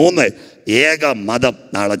ഭരണം. 3 ഏക മതം.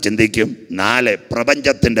 നാളെ ചിന്തിക്കും. 4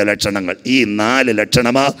 പ്രപഞ്ചത്തിൻ്റെ ലക്ഷണങ്ങൾ. ഈ 4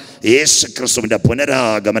 ലക്ഷണമാ യേശു ക്രിസ്തുവിൻ്റെ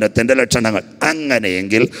പുനരാഗമനത്തിൻ്റെ ലക്ഷണങ്ങൾ.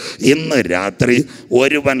 അങ്ങനെയെങ്കിൽ ഇന്ന് രാത്രി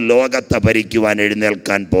ഒരുവൻ ലോകത്തെ ഭരിക്കുവാൻ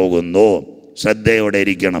എഴുന്നേൽക്കാൻ പോകുന്നു. ശ്രദ്ധയോടെ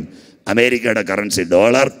ഇരിക്കണം. അമേരിക്കയുടെ കറൻസി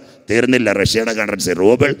ഡോളർ തീർന്നില്ല, റഷ്യയുടെ കറൻസി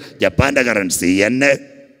റൂബിൾ, ജപ്പാൻ്റെ കറൻസി യെൻ,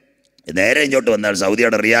 നേരെ ഇങ്ങോട്ട് വന്നാൽ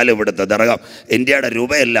സൗദിയുടെ റിയാൽ, ഇവിടുത്തെ ദർഹം, ഇന്ത്യയുടെ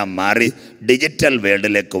രൂപയെല്ലാം മാറി ഡിജിറ്റൽ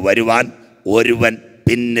വേൾഡിലേക്ക് വരുവാൻ ഒരുവൻ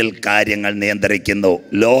പിന്നിൽ കാര്യങ്ങൾ നിയന്ത്രിക്കുന്നു.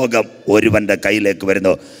 ലോകം ഒരുവൻ്റെ കയ്യിലേക്ക്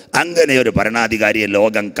വരുന്നു. അങ്ങനെ ഒരു ഭരണാധികാരിയെ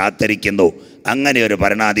ലോകം കാത്തിരിക്കുന്നു. അങ്ങനെ ഒരു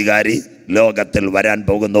ഭരണാധികാരി ലോകത്തിൽ വരാൻ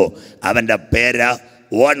പോകുന്നു. അവൻ്റെ പേര്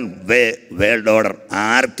വൺ വേ വേൾഡ് ഓർഡർ.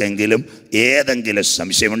 ആർക്കെങ്കിലും ഏതെങ്കിലും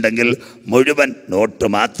സംശയമുണ്ടെങ്കിൽ മുഴുവൻ നോട്ട്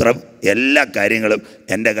മാത്രം എല്ലാ കാര്യങ്ങളും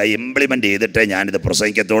എൻ്റെ കൈ ഇംപ്ലിമെൻ്റ് ചെയ്തിട്ടേ ഞാനിത്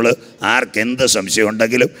പ്രസംഗിക്കത്തുള്ളൂ. ആർക്കെന്ത്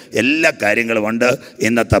സംശയമുണ്ടെങ്കിലും എല്ലാ കാര്യങ്ങളും ഉണ്ട്.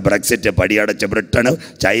 ഇന്നത്തെ ബ്രെക്സിറ്റ്, പടിയടച്ച ബ്രിട്ടനും,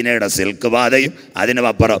 ചൈനയുടെ സിൽക്ക് പാതയും,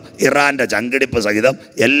 അതിനുമപ്പുറം ഇറാൻ്റെ ചങ്കിടിപ്പ് സഹിതം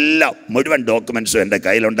എല്ലാം മുഴുവൻ ഡോക്യുമെൻറ്റ്സും എൻ്റെ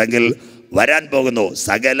കയ്യിലുണ്ടെങ്കിൽ വരാൻ പോകുന്നു.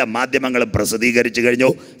 സകല മാധ്യമങ്ങളും പ്രസിദ്ധീകരിച്ചു കഴിഞ്ഞു.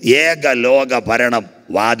 ഏക ലോക ഭരണം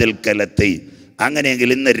വാതിൽക്കലെത്തി. അങ്ങനെയെങ്കിൽ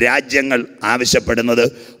ഇന്ന് രാജ്യങ്ങൾ ആവശ്യപ്പെടുന്നത്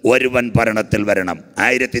ഒരുവൻ ഭരണത്തിൽ വരണം.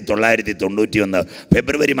 1991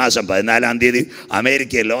 ഫെബ്രുവരി മാസം 14-ാം തീയതി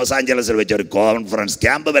അമേരിക്കയിൽ ലോസ് ആഞ്ചലസിൽ വെച്ചൊരു കോൺഫറൻസ്,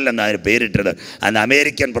 ക്യാമ്പ് എന്നാണ് അതിന് പേരിട്ടത്. അന്ന്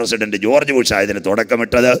അമേരിക്കൻ പ്രസിഡന്റ് ജോർജ് ബുഷ് ആയതിന്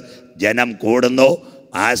തുടക്കമിട്ടത്. ജനം കൂടുന്നു,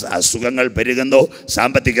 അസുഖങ്ങൾ പെരുകുന്നു,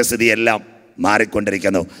 സാമ്പത്തിക സ്ഥിതിയെല്ലാം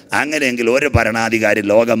മാറിക്കൊണ്ടിരിക്കുന്നു. അങ്ങനെയെങ്കിൽ ഒരു ഭരണാധികാരി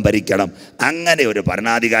ലോകം ഭരിക്കണം. അങ്ങനെ ഒരു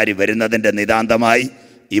ഭരണാധികാരി വരുന്നതിൻ്റെ നിതാന്തമായി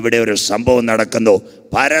ഇവിടെ ഒരു സംഭവം നടക്കുന്നു.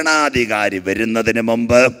 ഭരണാധികാരി വരുന്നതിന്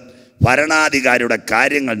മുമ്പ് ഭരണാധികാരിയുടെ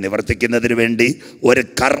കാര്യങ്ങൾ നിവർത്തിക്കുന്നതിന് വേണ്ടി ഒരു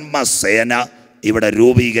കർമ്മസേന ഇവിടെ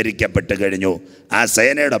രൂപീകരിക്കപ്പെട്ട് കഴിഞ്ഞു. ആ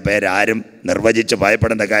സേനയുടെ പേര് ആരും നിർവചിച്ച്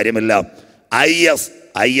ഭയപ്പെടേണ്ട കാര്യമില്ല.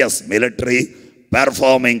 IS military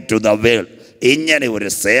performing to the world. ഇങ്ങനെ ഒരു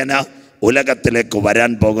സേന ഉലകത്തിലേക്ക്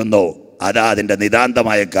വരാൻ പോകുന്നു. അതാ അതിൻ്റെ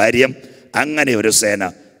നിതാന്തമായ കാര്യം. അങ്ങനെ ഒരു സേന,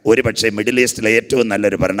 ഒരുപക്ഷെ മിഡിൽ ഈസ്റ്റിലെ ഏറ്റവും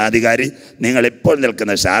നല്ലൊരു ഭരണാധികാരി നിങ്ങളിപ്പോൾ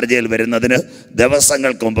നിൽക്കുന്ന ഷാർജയിൽ വരുന്നതിന്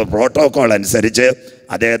ദിവസങ്ങൾക്ക് മുമ്പ് പ്രോട്ടോക്കോൾ അനുസരിച്ച്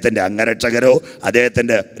അദ്ദേഹത്തിൻ്റെ അംഗരക്ഷകരോ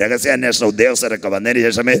അദ്ദേഹത്തിൻ്റെ രഹസ്യാന്വേഷണ ഉദ്യോഗസ്ഥരൊക്കെ വന്നതിന്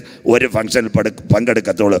ശേഷമേ ഒരു ഫംഗ്ഷനിൽ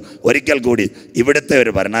പങ്കെടുക്കത്തുള്ളൂ. ഒരിക്കൽ കൂടി ഇവിടുത്തെ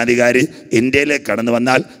ഒരു ഭരണാധികാരി ഇന്ത്യയിലേക്ക് കടന്നു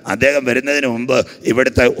വന്നാൽ അദ്ദേഹം വരുന്നതിന് മുമ്പ്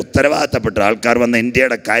ഇവിടുത്തെ ഉത്തരവാദിത്തപ്പെട്ട ആൾക്കാർ വന്ന്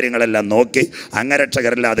ഇന്ത്യയുടെ കാര്യങ്ങളെല്ലാം നോക്കി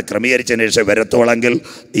അംഗരക്ഷകരെല്ലാം അത് ക്രമീകരിച്ചതിന് ശേഷം വരത്തോളെങ്കിൽ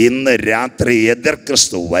ഇന്ന് രാത്രി എതിർ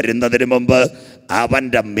ക്രിസ്തു വരുന്നതിന് മുമ്പ്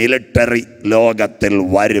അവൻ്റെ മിലിറ്ററി ലോകത്തിൽ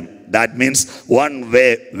വരും. That means one way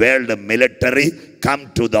world military come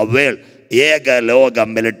to the world. ഏക ലോക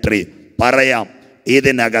മിലിറ്ററി. പറയാം,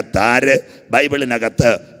 ഇതിനകത്ത് ആര് ബൈബിളിനകത്ത്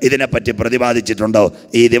ഇതിനെപ്പറ്റി പ്രതിപാദിച്ചിട്ടുണ്ടോ?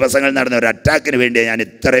 ഈ ദിവസങ്ങളിൽ നടന്ന ഒരു അറ്റാക്കിന് വേണ്ടിയാണ് ഞാൻ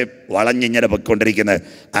ഇത്രയും വളഞ്ഞിങ്ങനെ പൊയ്ക്കൊണ്ടിരിക്കുന്നത്.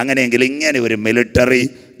 അങ്ങനെയെങ്കിൽ ഇങ്ങനെ ഒരു മിലിറ്ററി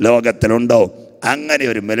ലോകത്തിലുണ്ടോ? അങ്ങനെ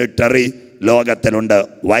ഒരു മിലിറ്ററി ലോകത്തിലുണ്ട്.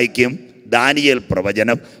 വായിക്കും ദാനിയേൽ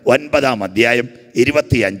പ്രവചനം 9-ാം അധ്യായം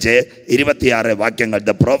 25, 26 വാക്യങ്ങൾ.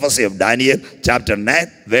 The prophecy of Daniel chapter 9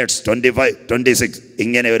 verse 25, 26.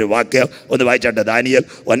 ഇങ്ങനെ ഒരു വാക്യം ഒന്ന് വായിച്ചാട്ടെ. ദാനിയേൽ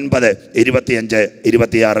 9, 25,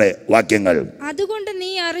 26 വാക്യങ്ങൾ. അതുകൊണ്ട്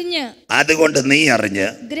നീ അറിഞ്ഞ്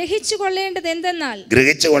ഗ്രഹിച്ചു കൊള്ളേണ്ടത്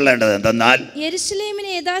എന്തെന്നാൽ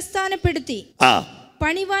യെരൂശലേമിനെ യഥാസ്ഥാനപ്പെടുത്തി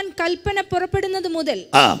പണിവാൻ കൽപ്പന പുറപ്പെടുന്നത് മുതൽ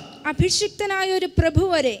അഭിഷിക്തനായ ഒരു പ്രഭു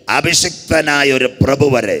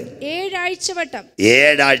വരെ 7 ആഴ്ചവട്ടം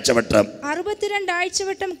 62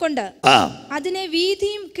 ആഴ്ചവട്ടം കൊണ്ട് അതിനെ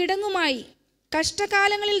വീതിയും കിടങ്ങുമായി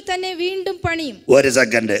കഷ്ടകാലങ്ങളിൽ തന്നെ വീണ്ടും പണിയും. ഒരു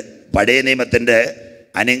സെക്കൻഡ്. പഴയ നിയമത്തിന്റെ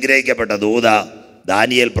അനുഗ്രഹിക്കപ്പെട്ട ദൂത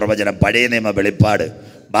ദാനിയേൽ പ്രവചനം, പഴയ നിയമ വെളിപ്പാട്.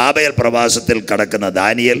 ബാബേൽ പ്രവാസത്തിൽ കടക്കുന്ന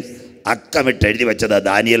ദാനിയേൽ അക്കമിട്ട് എഴുതി വെച്ചത്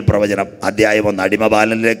ദാനിയേൽ പ്രവചനം അധ്യായം 1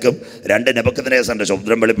 അടിമപാലനിലേക്കും 2 നെബൂഖദ്നേസറിന്റെ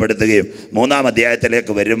ശബ്ദം വെളിപ്പെടുത്തുകയും 3-ാം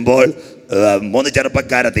അധ്യായത്തിലേക്ക് വരുമ്പോൾ 3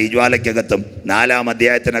 ചെറുപ്പക്കാരെ തീജ്വാലയ്ക്കകത്തും 4-ാം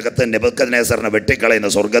അധ്യായത്തിനകത്ത് നെബൂഖദ്നേസറിനെ വെട്ടിക്കളയുന്ന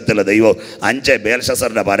സ്വർഗത്തിലെ ദൈവവും 5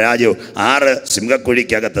 ബേൽഷസറിന്റെ പരാജയവും 6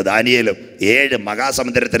 സിംഹക്കുഴിക്കകത്ത് ദാനിയേലും 7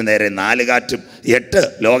 മഹാസമുദ്രത്തിന് നേരെ 4 കാറ്റും 8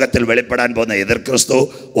 ലോകത്തിൽ വെളിപ്പെടാൻ പോകുന്ന എതിർക്രിസ്തു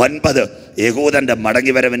 9 യഹൂദന്റെ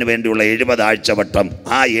മടങ്ങിവരവിന് വേണ്ടിയുള്ള 70 ആഴ്ചവട്ടം.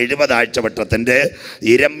 ആ 70 ആഴ്ചവട്ടത്തിന്റെ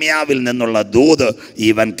ഇരമ്യാവിൽ നിന്നുള്ള ദൂത്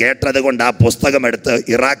ഇവൻ കേട്ടത് കൊണ്ട് ആ പുസ്തകമെടുത്ത്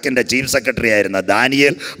ഇറാഖിന്റെ ചീഫ് സെക്രട്ടറി ആയിരുന്ന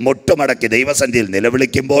ദാനിയേൽ മുട്ടുമടക്കി ദൈവസന്നിധിയിൽ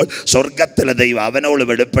നിലവിളിക്കുമ്പോൾ സ്വർഗത്തിലെ ദൈവം അവനോട്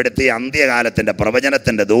വെളിപ്പെടുത്തി അന്ത്യകാലത്തിന്റെ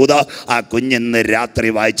പ്രവചനത്തിന്റെ ദൂത ആ കുഞ്ഞിന്ന് രാത്രി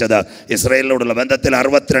വായിച്ചത്. ഇസ്രായേലിനോടുള്ള ബന്ധത്തിൽ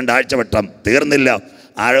 62 ആഴ്ചവട്ടം തീർന്നില്ല.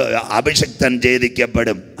 അഭിഷിക്തൻ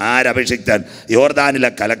ഛേദിക്കപ്പെടും. ആരഭിഷിക്തൻ? യോർദാനിലെ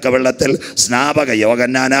കലക്കവെള്ളത്തിൽ സ്നാപക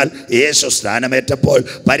യോഹന്നാനാൽ യേശു സ്നാനമേറ്റപ്പോൾ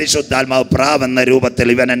പരിശുദ്ധാത്മാവ് പ്രാവെന്ന രൂപത്തിൽ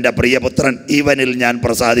ഇവൻ എൻ്റെ പ്രിയപുത്രൻ, ഇവനിൽ ഞാൻ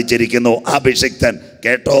പ്രസാദിച്ചിരിക്കുന്നു. അഭിഷിക്തൻ.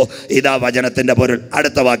 കേട്ടോ, ഇതാ വചനത്തിന്റെ പൊരുൾ.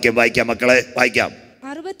 അടുത്ത വാക്യം വായിക്കാം മക്കളെ, വായിക്കാം.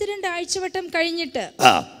 62 ആഴ്ചവട്ടം കഴിഞ്ഞിട്ട്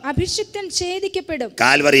അഭിഷിക്തൻ ഛേദിക്കപ്പെടും.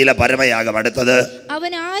 കാൽവരിയിലെ പരമയാഗം അടുത്തത്.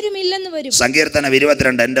 അവൻ ആരുമില്ലെന്ന് വരും. സങ്കീർത്തനം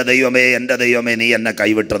 22, എൻ്റെ ദൈവമേ നീ എന്നെ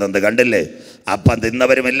കൈവിട്ടതെന്ത്. കണ്ടില്ലേ? അപ്പം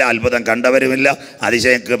തിന്നവരുമില്ല, അത്ഭുതം കണ്ടവരുമില്ല,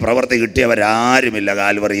 അതിശയക്ക് പ്രവൃത്തി കിട്ടിയവരാരുമില്ല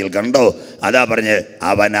കാൽവറിയിൽ. കണ്ടോ? അതാ പറഞ്ഞ്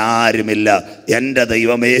അവനാരുമില്ല. എൻ്റെ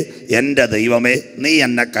ദൈവമേ നീ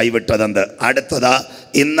എന്നെ കൈവിട്ടതെന്ത്. അടുത്തതാ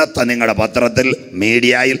ഇന്നത്തെ നിങ്ങളുടെ പത്രത്തിൽ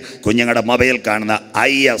മീഡിയയിൽ കുഞ്ഞുങ്ങളുടെ മൊബൈൽ കാണുന്ന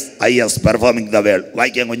IS പെർഫോമിംഗ് ദ വേൾഡ്.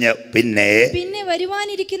 വായിക്കാൻ കുഞ്ഞ്. പിന്നെ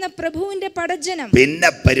വരുവാനിരിക്കുന്ന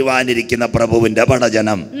പ്രഭുവിന്റെ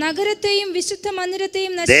പടജനം നഗരത്തെയും വിശുദ്ധ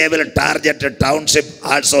മന്ദിരത്തെയും they will target township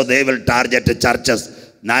also they will target churches.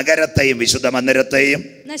 നഗരത്തെയും വിശുദ്ധ മന്ദിരത്തെയും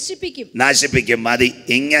നശിപ്പിക്കും. മതി.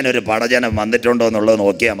 ഇങ്ങനൊരു പടജനം വന്നിട്ടുണ്ടോ എന്നുള്ളത്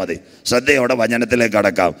നോക്കിയാൽ മതി. ശ്രദ്ധയോടെ വചനത്തിലേക്ക്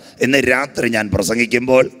കടക്കാം. ഇന്ന് രാത്രി ഞാൻ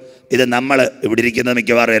പ്രസംഗിക്കുമ്പോൾ ഇത് നമ്മൾ ഇവിടെ ഇരിക്കുന്ന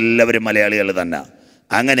മിക്കവാറും എല്ലാവരും മലയാളികൾ തന്നെ.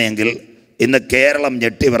 അങ്ങനെയെങ്കിൽ ഇന്ന് കേരളം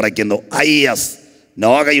ഞെട്ടിവിറയ്ക്കുന്നു. IS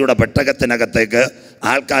നോഗയുടെ പെട്ടകത്തിനകത്തേക്ക്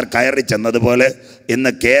ആൾക്കാർ കയറി ചെന്നതുപോലെ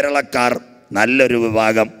ഇന്ന് കേരളക്കാർ നല്ലൊരു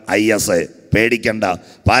വിഭാഗം IS. പേടിക്കണ്ട.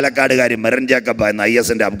 പാലക്കാടുകാരി മെറിൻ ജേക്കബ് എന്ന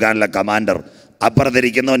IS-ന്റെ അഫ്ഗാനിലെ കമാൻഡർ.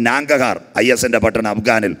 അപ്പുറത്തിരിക്കുന്നു നാങ്കഹാർ, IS-ന്റെ പട്ടണം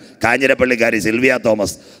അഫ്ഗാനിൽ. കാഞ്ഞിരപ്പള്ളിക്കാരി സിൽവിയ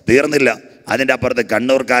തോമസ്. തീർന്നില്ല. അതിൻ്റെ അപ്പുറത്ത്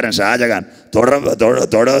കണ്ണൂർക്കാരൻ ഷാജഹാൻ.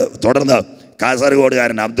 തുടർന്ന്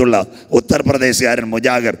കാസർഗോഡുകാരൻ അബ്ദുള്ള, ഉത്തർപ്രദേശുകാരൻ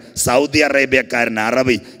മുജാഹിർ, സൗദി അറേബ്യക്കാരൻ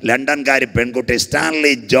അറബി, ലണ്ടൻകാരി പെൺകുട്ടി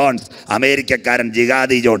സ്റ്റാൻലി ജോൺസ്, അമേരിക്കക്കാരൻ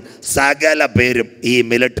ജിഹാദി ജോൺ. സകല പേരും ഈ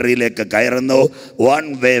മിലിറ്ററിയിലേക്ക് കയറുന്നു. One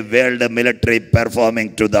way world military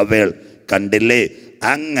performing to the world. കണ്ടില്ലേ?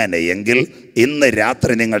 അങ്ങനെയെങ്കിൽ ഇന്ന്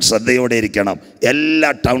രാത്രി നിങ്ങൾ ശ്രദ്ധയോടെ ഇരിക്കണം. എല്ലാ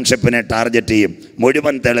ടൗൺഷിപ്പിനെ ടാർഗറ്റ് ചെയ്യും.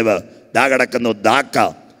 മുഴുവൻ തെളിവ് ദാ കിടക്കുന്നു. ധാക്ക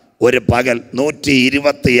ഒരു പകൽ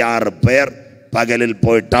 126 പേർ പകലിൽ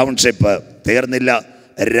പോയി ടൗൺഷിപ്പ്. തീർന്നില്ല.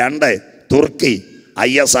 2 തുർക്കി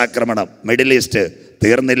IS ആക്രമണം മിഡിൽ ഈസ്റ്റ്.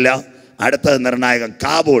 തീർന്നില്ല. അടുത്തത് നിർണായകം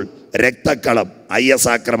കാബൂൾ രക്തക്കളം IS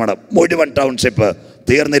ആക്രമണം മുഴുവൻ ടൗൺഷിപ്പ്.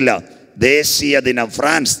 തീർന്നില്ല. ദേശീയ ദിനം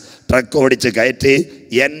ഫ്രാൻസ് ട്രക്ക് ഓടിച്ച് കയറ്റി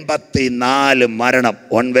 84 മരണം.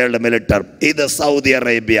 One world മിലിറ്റർ. ഇത് സൗദി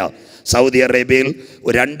അറേബ്യയിൽ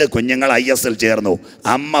 2 കുഞ്ഞുങ്ങൾ IS-ൽ ചേർന്നു.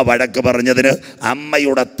 അമ്മ വഴക്ക് പറഞ്ഞതിന്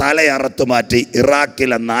അമ്മയുടെ തലയറുത്തു മാറ്റി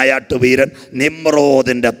ഇറാഖിലെ നായാട്ടുവീരൻ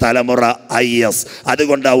നിമ്രോദിൻ്റെ തലമുറ IS.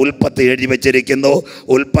 അതുകൊണ്ട് ഉൽപ്പത്തി എഴുതി വെച്ചിരിക്കുന്നു.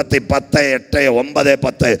 ഉൽപ്പത്തി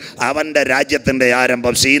 10:8-9-10 അവൻ്റെ രാജ്യത്തിൻ്റെ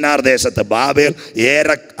ആരംഭം ഷീനാർ ദേശത്ത് ബാബേൽ,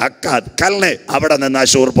 ഏരക്, അക്കാദ്, കൽനെ. അവിടെ നിന്ന്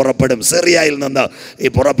അശൂർ പുറപ്പെടും. സിറിയയിൽ നിന്ന് ഈ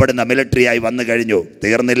പുറപ്പെടുന്ന മിലിറ്ററിയായി വന്നു കഴിഞ്ഞു.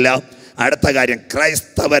 തീർന്നില്ല. അടുത്ത കാര്യം,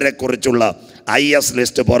 ക്രൈസ്തവരെ കുറിച്ചുള്ള IS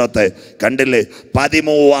ലിസ്റ്റ് പുറത്ത്. കണ്ടില്ലേ?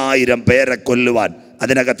 13,000 പേരെ കൊല്ലുവാൻ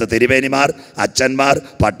അതിനകത്ത് തിരുവേനിമാർ, അച്ഛന്മാർ,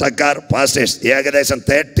 പട്ടക്കാർ, പാസ്റ്റേഴ്സ്, ഏകദേശം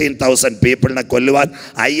 13,000 പീപ്പിളിനെ കൊല്ലുവാൻ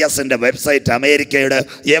IS-ന്റെ വെബ്സൈറ്റ് അമേരിക്കയുടെ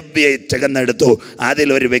FBI ചെകന്നെടുത്തു.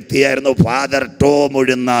 അതിലൊരു വ്യക്തിയായിരുന്നു ഫാദർ ടോം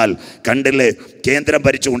ഉഴുന്നാൽ. കണ്ടില്ലേ, കേന്ദ്രം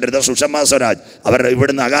ഭരിച്ചുകൊണ്ടിരുന്ന സുഷമ സ്വരാജ് അവർ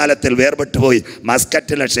ഇവിടുന്ന് അകാലത്തിൽ വേർപെട്ടു പോയി.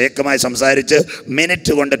 മസ്കറ്റിലെ ഷേഖുമായി സംസാരിച്ച്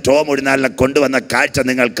മിനിറ്റ് കൊണ്ട് ടോം ഉഴുന്നാലിനെ കൊണ്ടുവന്ന കാഴ്ച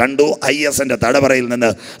നിങ്ങൾ കണ്ടു IS-ന്റെ തടവറയിൽ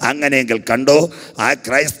നിന്ന്. അങ്ങനെയെങ്കിൽ കണ്ടോ, ആ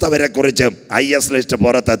ക്രൈസ്തവരെ കുറിച്ച് IS ലിസ്റ്റ്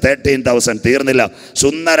പുറത്ത് 13,000 തീർന്നില്ല.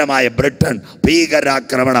 സുന്ദരമായ ബ്രിട്ടൻ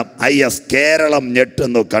ഭീകരാക്രമണം, IS കേരളം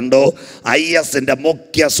ഞെട്ടുന്നു. കണ്ടോ, IS-ന്റെ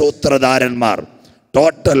മുഖ്യ സൂത്രധാരന്മാർ,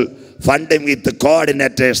 ടോട്ടൽ ഫണ്ടിംഗ് വിത്ത്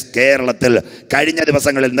കോർഡിനേറ്റേഴ്സ് കേരളത്തിൽ. കഴിഞ്ഞ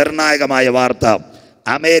ദിവസങ്ങളിൽ നിർണായകമായ വാർത്ത,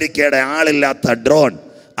 അമേരിക്കയുടെ ആളില്ലാത്ത ഡ്രോൺ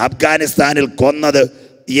അഫ്ഗാനിസ്ഥാനിൽ കൊന്നത്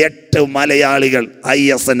 8 മലയാളികൾ.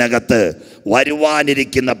 IS-നകത്ത്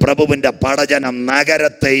വരുവാനിരിക്കുന്ന പ്രഭുവിൻ്റെ പടജനം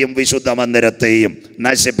നഗരത്തെയും വിശുദ്ധ മന്ദിരത്തെയും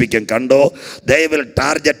നശിപ്പിക്കും. കണ്ടോ, they will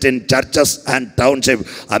target in churches and township.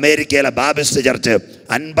 അമേരിക്കയിലെ ബാപ്റ്റിസ്റ്റ് ചർച്ച്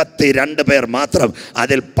 52 പേർ മാത്രം,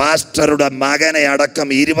 അതിൽ പാസ്റ്ററുടെ മകനെ അടക്കം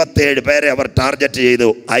 27 പേരെ അവർ ടാർഗറ്റ് ചെയ്തു.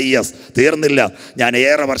 IS തീർന്നില്ല. ഞാൻ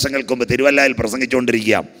ഏറെ വർഷങ്ങൾക്ക് മുമ്പ് തിരുവല്ലയിൽ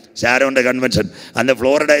പ്രസംഗിച്ചുകൊണ്ടിരിക്കുക, ഷാരോൻ്റെ കൺവെൻഷൻ. അന്ന്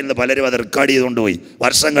ഫ്ലോറിഡയിൽ നിന്ന് പലരും അത് റെക്കോർഡ് ചെയ്തുകൊണ്ടുപോയി.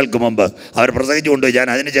 വർഷങ്ങൾക്ക് മുമ്പ് അവർ പ്രസംഗിച്ചു കൊണ്ടുപോയി. ഞാൻ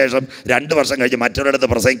അതിനുശേഷം 2 വർഷം കഴിഞ്ഞ് മറ്റൊരിടത്ത്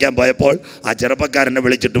പ്രസംഗിക്കാൻ പോയപ്പോൾ ആ ചെറുപ്പക്കാരനെ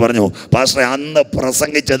വിളിച്ചിട്ട് പറഞ്ഞു, പാസ്റ്ററെ, അന്ന്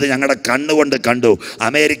പ്രസംഗിച്ചത് ഞങ്ങളുടെ കണ്ണുകൊണ്ട് കണ്ടു.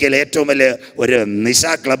 അമേരിക്കയിലെ ഏറ്റവും വലിയ ഒരു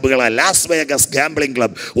നിശാ ക്ലബ്ബുകളാണ് ലാസ് വേഗസ് ഗാംബ്ലിംഗ്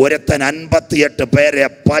ക്ലബ്. ഒരുത്തൻ 58 പേരെ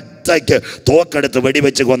പച്ചയ്ക്ക് തോക്കെടുത്ത്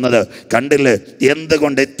വെടിവെച്ച് കൊന്നത് കണ്ടില്ലേ.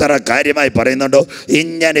 എന്തുകൊണ്ട് ഇത്ര കാര്യമായി പറയുന്നുണ്ടോ?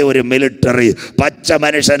 ഇങ്ങനെ ഒരു മിലിറ്ററി, പച്ച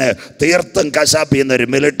മനുഷ്യന് തീർത്തും കശാപ്പ് ചെയ്യുന്ന ഒരു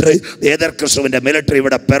മിലിറ്ററി, എതിർ ക്രിസ്തുവിൻ്റെ മിലിറ്ററി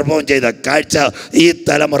ഇവിടെ പെർഫോം ചെയ്ത കാഴ്ച ഈ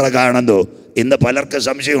തലമുറ കാണുന്നു. ഇന്ന് പലർക്കും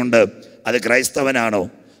സംശയമുണ്ട്, അത് ക്രൈസ്തവനാണോ?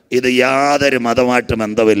 ഇത് യാതൊരു മതമായിട്ട്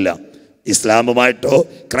ബന്ധമില്ല. ഇസ്ലാമുമായിട്ടോ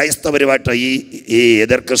ക്രൈസ്തവരുമായിട്ടോ ഈ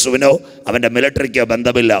എതിർ ക്രിസ്തുവിനോ അവൻ്റെ മിലിറ്ററിക്കോ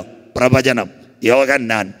ബന്ധമില്ല. പ്രവചനം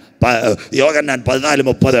യോഹന്നാൻ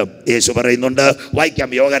 14:30 യേശു പറയുന്നുണ്ട്. വായിക്കാം,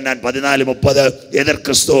 യോഹന്നാൻ 14:30. എതിർ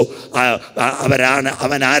ക്രിസ്തു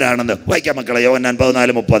അവൻ ആരാണെന്ന് വായിക്കാം മക്കളെ. യോഹന്നാൻ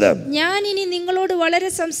 14:30. ഞാൻ ഇനി നിങ്ങളോട് വളരെ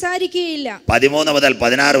സംസാരിക്കുകയില്ല. 13 മുതൽ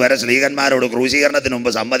 16 വരെ സ്ത്രീകന്മാരോട് ക്രൂശീകരണത്തിന്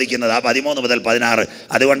മുമ്പ് സമ്മതിക്കുന്നത്. ആ 13 മുതൽ 16,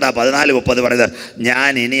 അതുകൊണ്ട് ആ 14:30 പറയുന്നത്,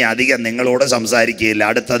 ഞാൻ ഇനി അധികം നിങ്ങളോട് സംസാരിക്കുകയില്ല.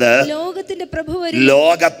 അടുത്തത്,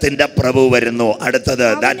 ലോകത്തിന്റെ പ്രഭു വരുന്നു. അടുത്തത്,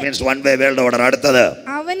 that means one way world order. അടുത്തത്,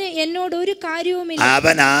 അവന് എന്നോട് ഒരു കാര്യവുമില്ല.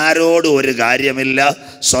 അവൻ ആരോടും ഒരു കാര്യമില്ല.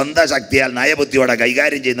 സ്വന്തം ശക്തിയാൽ നയബുദ്ധിയോടെ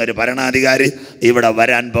കൈകാര്യം ചെയ്യുന്ന ഒരു ഭരണാധികാരി ഇവിടെ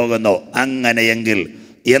വരാൻ പോകുന്നു. അങ്ങനെയെങ്കിൽ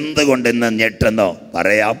എന്തുകൊണ്ടിന്ന് ഞെട്ടുന്നോ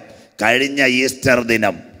പറയാം. കഴിഞ്ഞ ഈസ്റ്റർ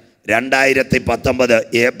ദിനം 2019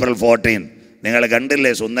 ഏപ്രിൽ 14 നിങ്ങൾ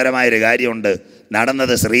കണ്ടില്ലേ, സുന്ദരമായൊരു കാര്യമുണ്ട്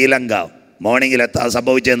നടന്നത്. ശ്രീലങ്ക മോർണിംഗിൽ എത്താൻ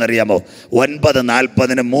സംഭവിച്ചതെന്നറിയാമോ?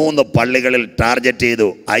 9:40 3 പള്ളികളിൽ ടാർഗറ്റ് ചെയ്തു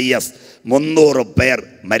IS. 300 പേർ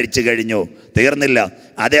മരിച്ചു കഴിഞ്ഞു. തീർന്നില്ല.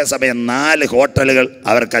 അതേസമയം 4 ഹോട്ടലുകൾ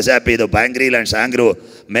അവർ കശാപ്പ് ചെയ്തു. ബാംഗ്രീൽ ആൻഡ് ഷാങ്ക്രു.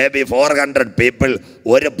 മേ ബി 400 പീപ്പിൾ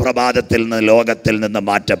ഒരു പ്രഭാതത്തിൽ നിന്ന് ലോകത്തിൽ നിന്ന്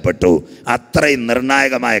മാറ്റപ്പെട്ടു. അത്രയും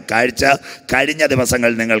നിർണായകമായ കാഴ്ച കഴിഞ്ഞ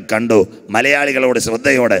ദിവസങ്ങൾ നിങ്ങൾ കണ്ടു. മലയാളികളോട്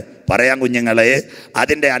ശ്രദ്ധയോടെ പറയാൻ കുഞ്ഞുങ്ങളെ,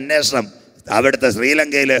 അതിൻ്റെ അന്വേഷണം അവിടുത്തെ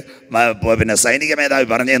ശ്രീലങ്കയിൽ പിന്നെ സൈനിക മേധാവി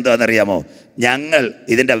പറഞ്ഞ എന്താണെന്നറിയാമോ? ഞങ്ങൾ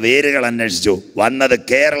ഇതിൻ്റെ വേരുകൾ അന്വേഷിച്ചു. വന്നത്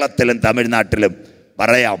കേരളത്തിലും തമിഴ്നാട്ടിലും.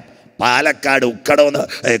 പറയാം, പാലക്കാട്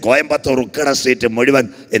കോയമ്പത്തൂർ ഉക്കട സ്ട്രീറ്റ് മുഴുവൻ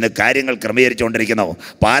ഇന്ന് കാര്യങ്ങൾ ക്രമീകരിച്ചുകൊണ്ടിരിക്കുന്നു.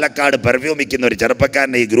 പാലക്കാട് പെർഫ്യൂം വിൽക്കുന്ന ഒരു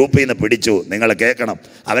ചെറുപ്പക്കാരനെ ഈ ഗ്രൂപ്പിൽ നിന്ന് പിടിച്ചു. നിങ്ങൾ കേൾക്കണം.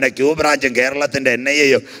 അവനെ ക്യൂ ബ്രാഞ്ചും കേരളത്തിൻ്റെ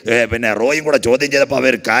NIAയും പിന്നെ റോയും കൂടെ ചോദ്യം ചെയ്തപ്പോൾ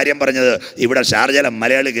അവർ കാര്യം പറഞ്ഞത്, ഇവിടെ ഷാർജയിലെ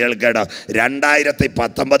മലയാളി കേൾക്കേണ്ട,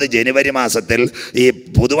 2019 ജനുവരി മാസത്തിൽ ഈ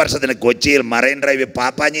പുതുവർഷത്തിന് കൊച്ചിയിൽ മറൈൻ ഡ്രൈവ്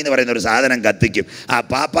പാപ്പാഞ്ഞി എന്ന് പറയുന്ന ഒരു സാധനം കത്തിക്കും. ആ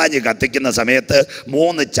പാപ്പാഞ്ഞി കത്തിക്കുന്ന സമയത്ത്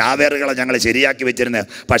 3 ചാവേറുകളെ ഞങ്ങൾ ശരിയാക്കി വെച്ചിരുന്നത്.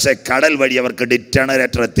 പക്ഷേ കടൽ വഴി അവർക്ക്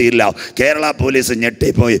ഡിറ്റണറേറ്റർ എത്തിയില്ല. കേരള പോലീസ്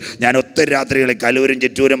ഞെട്ടിപ്പോയി. ഞാൻ ഒത്തിരി രാത്രികളിൽ കലൂരും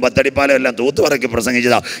ചിറ്റൂരും പത്തടിപ്പാലം എല്ലാം തൂത്തുപറക്കി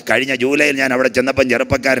പ്രസംഗിച്ചതാണ്. കഴിഞ്ഞ ജൂലൈയിൽ ഞാൻ അവിടെ ചെന്നപ്പം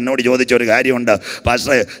ചെറുപ്പക്കാരനോട് ചോദിച്ചൊരു കാര്യമുണ്ട്,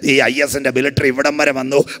 പക്ഷേ ഈ IS-ന്റെ മിലിറ്ററി ഇവിടം വരെ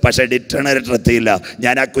വന്നു, പക്ഷേ ഡിറ്റണറേറ്റർ എത്തിയില്ല.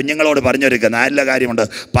 ഞാൻ ആ കുഞ്ഞുങ്ങളോട് പറഞ്ഞൊരു നല്ല കാര്യമുണ്ട്.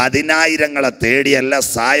 10,000 തേടിയല്ല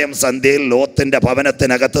സായം സന്ധ്യയിൽ ലോത്തിന്റെ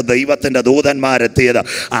ഭവനത്തിനകത്ത് ദൈവത്തിൻ്റെ ദൂതന്മാരെത്തിയത്.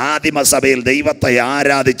 ആദിമസഭയിൽ ദൈവത്തെ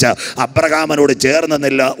ആരാധിച്ച അബ്രഹാമിനോട് ചേർന്ന്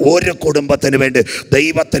നില്ല ഒരു കുടുംബത്തിന് വേണ്ടി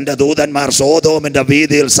ദൈവത്തിൻ്റെ ദൂതന്മാർ സോദോമിൻ്റെ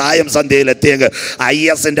വീതിയിൽ സായം സന്ധ്യയിൽ എത്തിയെങ്കിൽ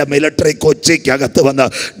IS-ന്റെ മിലിറ്ററി കൊച്ചിക്കകത്ത് വന്ന്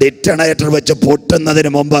ഡിറ്റണേറ്റർ വെച്ച് പൊട്ടുന്നതിന്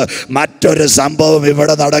മുമ്പ് മറ്റൊരു സംഭവം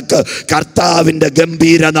ഇവിടെ നടക്ക്. കർത്താവിൻ്റെ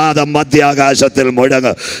ഗംഭീരനാദം മധ്യാകാശത്തിൽ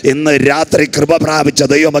മുഴങ്ങ്. ഇന്ന് രാത്രി കൃപ പ്രാപിച്ച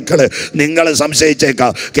ദൈവമക്കള്, നിങ്ങൾ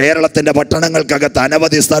സംശയിച്ചേക്കാം, കേരളത്തിൻ്റെ പട്ടണങ്ങൾക്കകത്ത്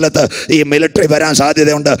അനവധി സ്ഥലത്ത് ഈ മിലിറ്ററി വരാൻ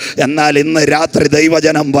സാധ്യതയുണ്ട്. എന്നാൽ ഇന്ന് രാത്രി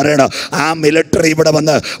ദൈവജനം പറയണം, ആ മിലിറ്ററി ഇവിടെ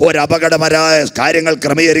വന്ന് ഒരു അപകടകരമായ കാര്യങ്ങൾ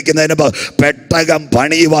ക്രമീകരിക്കുന്നതിന് മുമ്പ് പെട്ടകം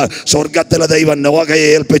പണിയുവാൻ സ്വർഗത്തിലെ ദൈവം നോഹയെ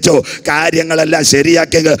ഏൽപ്പിച്ചു. പിടിച്ചു. കാര്യങ്ങളെല്ലാം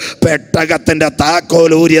ശരിയാക്കിയത് പെട്ടകത്തിന്റെ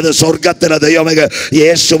താക്കോൽ ഊരിയത് സ്വർഗത്തിലെ ദൈവമേ,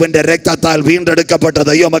 യേശുവിന്റെ രക്തത്താൽ വീണ്ടെടുക്കപ്പെട്ട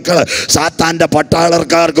ദൈവമക്കള് സാത്താന്റെ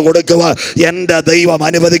പട്ടാളക്കാർക്ക് കൊടുക്കുക എൻ്റെ ദൈവം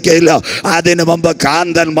അനുവദിക്കില്ല. അതിനു മുമ്പ്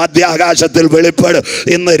കാന്തൻ മധ്യാകാശത്തിൽ വെളിപ്പെടും.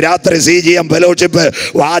 ഇന്ന് രാത്രി CGM ഫെലോഷിപ്പ്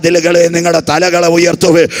വാതിലുകളെ നിങ്ങളുടെ തലകളെ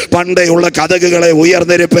ഉയർത്തുക, പണ്ടേയുള്ള കതകുകളെ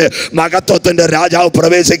ഉയർന്നിരിപ്പ്. മഹത്വത്തിന്റെ രാജാവ്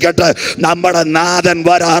പ്രവേശിക്കട്ടെ. നമ്മുടെ നാഥൻ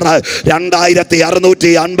വരാറ്.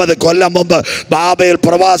 2650 കൊല്ലം മുമ്പ് ബാബേൽ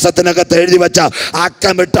പ്രവാസത്തിനകത്ത് എഴുതി വെച്ച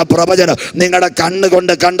അക്കമിട്ട പ്രവചനം നിങ്ങളുടെ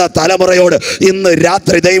കണ്ണുകൊണ്ട് കണ്ട തലമുറയോട് ഇന്ന്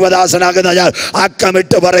രാത്രി ദൈവദാസനാകുന്ന ഞാൻ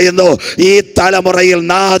അക്കമിട്ട് പറയുന്നു, ഈ തലമുറയിൽ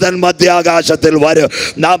നാഥൻ മധ്യാകാശത്തിൽ വരും.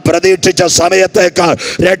 നാം പ്രതീക്ഷിച്ച സമയത്തേക്കാൾ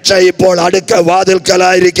രക്ഷ ഇപ്പോൾ അടുക്ക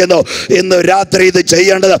വാതിൽക്കലായിരിക്കുന്നു. ഇന്ന് രാത്രി ഇത്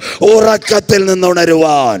ചെയ്യേണ്ടത് ഉറക്കത്തിൽ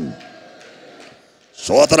നിന്നുണരുവാൻ.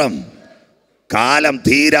 സ്വോത്രം. കാലം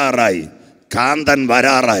തീരാറായി, കാന്തൻ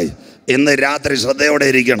വരാറായി. ഇന്ന് രാത്രി ശ്രദ്ധയോടെ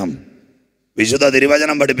ഇരിക്കണം. വിശുദ്ധ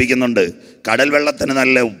തിരുവചനം പഠിപ്പിക്കുന്നുണ്ട്, കടൽ വെള്ളത്തിന്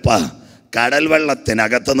നല്ല ഉപ്പ. കടൽ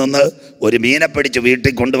വെള്ളത്തിനകത്ത് നിന്ന് ഒരു മീനെ പിടിച്ച്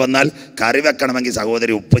വീട്ടിൽ കൊണ്ടുവന്നാൽ കറി വെക്കണമെങ്കിൽ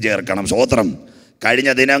സഹോദരി ഉപ്പ് ചേർക്കണം. സ്വോത്രം. കഴിഞ്ഞ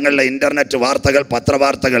ദിനങ്ങളിലെ ഇൻ്റർനെറ്റ് വാർത്തകൾ,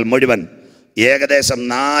 പത്രവാർത്തകൾ മുഴുവൻ ഏകദേശം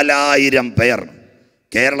 4000 പേർ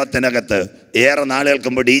കേരളത്തിനകത്ത് ഏറെ നാളുകൾക്ക്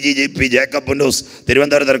മുമ്പ് DGP ജേക്കബ് പുന്നൂസ്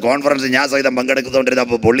തിരുവനന്തപുരത്ത് ഒരു കോൺഫറൻസ് ഞാൻ സഹിതം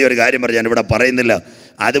പങ്കെടുത്തുകൊണ്ടിരുന്നപ്പോൾ പുള്ളി ഒരു കാര്യം പറഞ്ഞു, ഞാനിവിടെ പറയുന്നില്ല.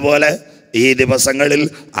 അതുപോലെ ഈ ദിവസങ്ങളിൽ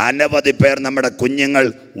അനവധി പേർ നമ്മുടെ കുഞ്ഞുങ്ങൾ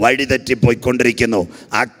വഴിതെറ്റിപ്പോയിക്കൊണ്ടിരിക്കുന്നു.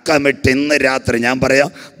 അക്കമിട്ട് ഇന്ന് രാത്രി ഞാൻ പറയാം,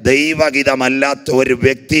 ദൈവഹിതമല്ലാത്ത ഒരു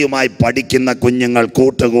വ്യക്തിയുമായി പഠിക്കുന്ന കുഞ്ഞുങ്ങൾ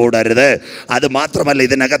കൂട്ടുകൂടരുത്. അത് മാത്രമല്ല,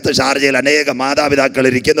 ഇതിനകത്ത് ഷാർജയിൽ അനേക മാതാപിതാക്കൾ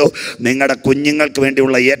ഇരിക്കുന്നു. നിങ്ങളുടെ കുഞ്ഞുങ്ങൾക്ക്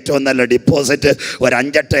വേണ്ടിയുള്ള ഏറ്റവും നല്ല ഡിപ്പോസിറ്റ് ഒരു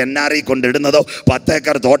 5-8 NRI കൊണ്ടിടുന്നതോ 10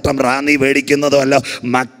 ഏക്കർ തോട്ടം റാന്നി മേടിക്കുന്നതോ അല്ല.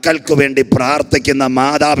 മക്കൾക്ക് വേണ്ടി പ്രാർത്ഥിക്കുന്ന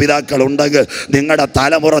മാതാപിതാക്കൾ ഉണ്ടെങ്കിൽ നിങ്ങളുടെ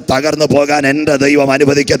തലമുറ തകർന്നു പോകാൻ എൻ്റെ ദൈവം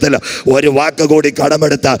അനുവദിക്കത്തില്ല. ഒരു വാക്ക് കൂടി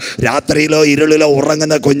കടമെടുത്ത രാത്രിയിലോ ഇരുളിലോ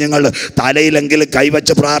ഉറങ്ങുന്ന കുഞ്ഞുങ്ങൾ തലയിലെങ്കിലും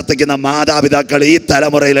കൈവച്ച് പ്രാർത്ഥിക്കുന്ന മാതാപിതാക്കൾ ഈ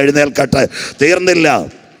തലമുറയിൽ എഴുന്നേൽക്കട്ടെ. തീർന്നില്ല.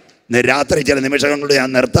 രാത്രി ചില നിമിഷങ്ങൾ കൊണ്ട്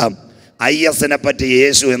ഞാൻ നിർത്താം. IS-നെ പറ്റി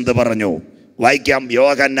യേശു എന്ത് പറഞ്ഞു? വായിക്കാം.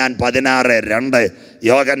 യോഹന്നാൻ 16:2.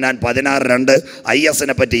 യോഹന്നാൻ 16:2.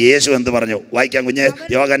 IS-നെ പറ്റി യേശു എന്ത് പറഞ്ഞു? വായിക്കാം കുഞ്ഞ്.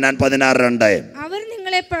 യോഹന്നാൻ 16:2. അവർ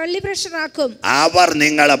നിങ്ങളെ പള്ളിഭ്രഷ്ടരാക്കും. അവർ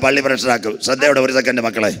നിങ്ങളെ പള്ളിഭ്രഷ്ടരാക്കും. ശ്രദ്ധയോടെ ഒരു സെക്കൻഡ്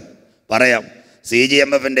മക്കളെ പറയാം.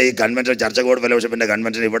 CGMF-ന്റെ ഈ കൺവെൻഷൻ, ചർച്ചകോട് ഫെലോഷിപ്പിൻ്റെ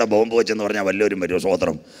കൺവെൻഷൻ ഇവിടെ ബോംബ് വെച്ചെന്ന് പറഞ്ഞാൽ വല്ലവരും വരും.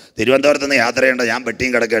 സ്വോത്രം. തിരുവനന്തപുരത്ത് നിന്ന് യാത്ര ചെയ്യേണ്ട ഞാൻ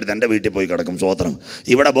പെട്ടിയും കിടക്കെടുത്ത് എൻ്റെ വീട്ടിൽ പോയി കിടക്കും. സ്വോത്രം.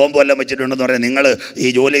 ഇവിടെ ബോംബ് വല്ലതും വെച്ചിട്ടുണ്ടെന്ന് പറഞ്ഞാൽ നിങ്ങൾ ഈ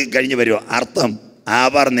ജോലി കഴിഞ്ഞ് വരുമോ? അർത്ഥം,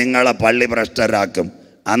 അവർ നിങ്ങളെ പള്ളി ഭ്രഷ്ടരാക്കും.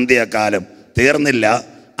 അന്ത്യകാലം. തീർന്നില്ല.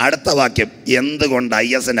 അടുത്ത വാക്യം, എന്തുകൊണ്ട്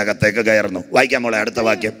IS-നകത്തേക്ക് കയറുന്നു? വായിക്കാൻ മോളെ അടുത്ത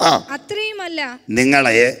വാക്യം. അത്രയുമല്ല,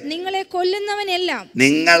 നിങ്ങളെ കൊല്ലുന്നവരെല്ലാം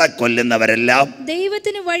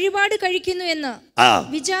ദൈവത്തിന് വഴിപാട് കഴിക്കുന്നു എന്ന്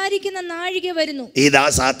വിചാരിക്കുന്ന നാഴിക വരുന്നു. ഇതാ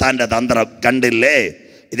സാത്താന്റെ തന്ത്രം. കണ്ടില്ലേ?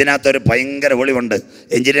 ഇതിനകത്തൊരു ഭയങ്കര ഒളിവുണ്ട്.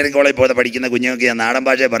 എഞ്ചിനീയറിംഗ് കോളേജിൽ പോയി പഠിക്കുന്ന കുഞ്ഞുങ്ങൾക്ക് ഞാൻ നാടൻ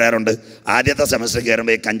ഭാഷയെ പറയാറുണ്ട്, ആദ്യത്തെ സെമസ്റ്റർ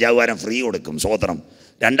കയറുമ്പോൾ ഈ കഞ്ചാവുകാരൻ ഫ്രീ കൊടുക്കും. സ്വോത്രം.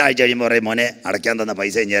 2 ആഴ്ച കഴിയുമ്പോൾ പറയും, മോനെ അടയ്ക്കാൻ തന്ന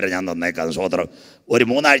പൈസ ഇഞ്ഞേരം ഞാൻ തന്നേക്കാം. സ്വോത്രം. ഒരു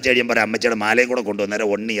 3 ആഴ്ച കഴിയുമ്പോൾ അമ്മച്ചിയുടെ മാലയും കൂടെ കൊണ്ടുവന്നേരം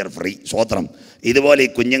 1 ഇയർ ഫ്രീ. സ്വോത്രം. ഇതുപോലെ ഈ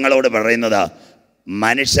കുഞ്ഞുങ്ങളോട് പറയുന്നതാ,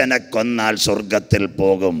 മനുഷ്യനെ കൊന്നാൽ സ്വർഗത്തിൽ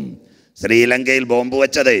പോകും. ശ്രീലങ്കയിൽ ബോംബ്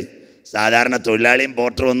വെച്ചതേ സാധാരണ തൊഴിലാളിയും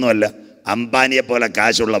പോർട്ടറും ഒന്നുമല്ല, അംബാനിയെ പോലെ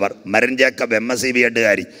കാശുള്ളവർ. Maran Jacob MSc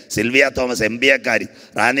ബിഎഡുകാരി, Sylvia Thomas MBA-കാരി,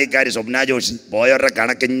 റാന്നിക്കാരി സ്വപ്ന ജോഷി. പോയവരുടെ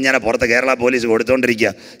കണക്കിങ്ങനെ പുറത്ത് കേരള പോലീസ്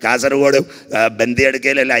കൊടുത്തുകൊണ്ടിരിക്കുക. കാസർഗോഡ്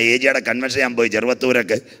ബന്ദിയെടുക്കയിലല്ല AGയുടെ കൺവെൻഷൻ ഞാൻ പോയി,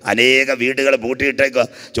 ചെറുവത്തൂരൊക്കെ അനേക വീടുകൾ പൂട്ടിയിട്ടേക്കുക.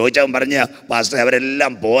 ചോദിച്ചവൻ പറഞ്ഞ പാസ്റ്റർ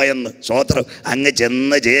അവരെല്ലാം പോയെന്ന്. സ്വോത്രം. അങ്ങ്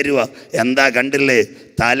ചെന്ന് ചേരുക. എന്താ കണ്ടില്ലേ?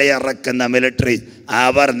 തലയിറക്കുന്ന മിലിറ്ററി.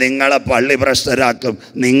 അവർ നിങ്ങളെ പള്ളി ഭ്രഷ്ടരാക്കും.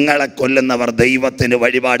 നിങ്ങളെ കൊല്ലുന്നവർ ദൈവത്തിന്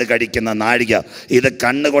വഴിപാട് കഴിക്കുന്ന നാഴിക. ഇത്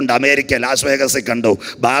കണ്ണുകൊണ്ട് അമേരിക്ക ലാസ് വേഗസിൽ കണ്ടു,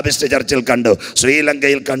 ബാപ്റ്റിസ്റ്റ് ചർച്ചിൽ കണ്ടു,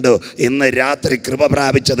 ശ്രീലങ്കയിൽ കണ്ടു. ഇന്ന് രാത്രി കൃപ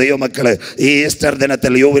പ്രാപിച്ച ദൈവമക്കള്, ഈ ഈസ്റ്റർ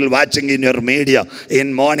ദിനത്തിൽ you will watching in your media in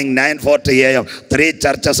morning 9:40 AM 3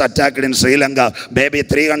 churches attacked in Sri Lanka. Maybe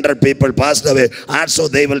 300 people passed away. Also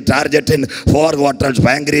they will target in 4 hotels,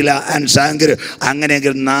 Pangrila and Sangri.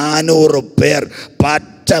 അങ്ങനെയെങ്കിൽ 400 പേർ.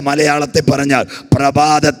 മലയാളത്തിൽ പറഞ്ഞാൽ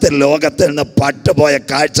പ്രഭാതത്തിൽ ലോകത്തിൽ നിന്ന് പട്ടുപോയ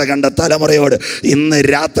കാഴ്ച കണ്ട തലമുറയോട് ഇന്ന്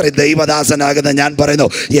രാത്രി ദൈവദാസനാകുന്ന ഞാൻ പറയുന്നു,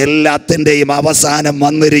 എല്ലാത്തിൻ്റെയും അവസാനം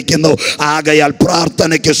വന്നിരിക്കുന്നു. ആകയാൽ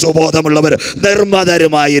പ്രാർത്ഥനയ്ക്ക് സുബോധമുള്ളവർ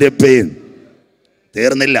നിർമ്മതരുമായിരിപ്പീൻ.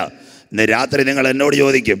 തീർന്നില്ല. ഇന്ന് രാത്രി നിങ്ങൾ എന്നോട്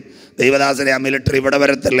ചോദിക്കും, ദൈവദാസനെ ആ മിലിറ്ററി ഇവിടെ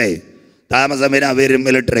വരത്തില്ലേ? താമസമിന വരും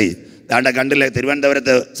മിലിറ്ററി. താണ്ട കണ്ടില്ലേ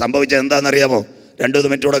തിരുവനന്തപുരത്ത് സംഭവിച്ചത് എന്താണെന്നറിയാമോ? 2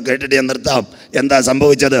 മിനിറ്റ് കൂടെ കേട്ടിട്ട് ഞാൻ നിർത്താം. എന്താ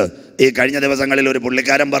സംഭവിച്ചത്? ഈ കഴിഞ്ഞ ദിവസങ്ങളിൽ ഒരു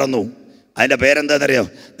പുള്ളിക്കാരൻ പറന്നു. അതിൻ്റെ പേരെന്താണെന്നറിയോ?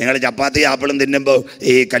 നിങ്ങൾ ചപ്പാത്തി ആപ്പിളും തിന്നുമ്പോൾ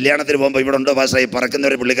ഈ കല്യാണത്തിന് പോകുമ്പോൾ ഇവിടെ ഉണ്ടോ ഭാഷ? ഈ പറക്കുന്ന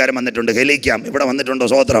ഒരു പുള്ളിക്കാരൻ വന്നിട്ടുണ്ട്, ഹെലിക്കാം. ഇവിടെ വന്നിട്ടുണ്ടോ?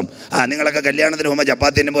 സ്വോത്രം. നിങ്ങളൊക്കെ കല്യാണത്തിന് പോകുമ്പോൾ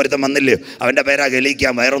ചപ്പാത്തി തിന്നുമ്പോൾ ഒരുത്തം വന്നില്ലേ? അവൻ്റെ പേരാ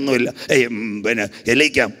ഹെലിക്കാം. വേറൊന്നുമില്ല. പിന്നെ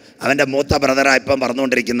ഹെലിക്കാം. അവൻ്റെ മൂത്ത ബ്രദറാ ഇപ്പം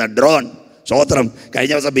പറഞ്ഞുകൊണ്ടിരിക്കുന്ന ഡ്രോൺ. സ്വോത്രം.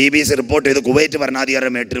 കഴിഞ്ഞ ദിവസം BBC റിപ്പോർട്ട് ചെയ്ത് കുവൈറ്റ്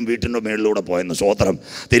ഭരണാധികാരിയുടെ മേട്ടിലും വീട്ടിൻ്റെ മേളിലൂടെ പോയെന്ന്. സ്വോത്രം.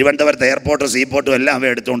 തിരുവനന്തപുരത്ത് എയർപോർട്ടും സീപോർട്ടും എല്ലാം അവൻ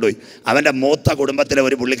എടുത്തുകൊണ്ട് പോയി. അവൻ്റെ മൂത്ത കുടുംബത്തിലെ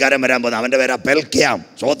ഒരു പുള്ളിക്കാരൻ വരാൻ പോകുന്നത്, അവൻ്റെ പേരാ പെൽക്യാം.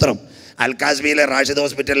 സ്വോത്രം. അൽക്കാസ്ബിയിലെ റാഷിദ്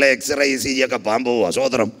ഹോസ്പിറ്റലിലെ എക്സ്റേ ECG ഒക്കെ പാൻ പോവുക.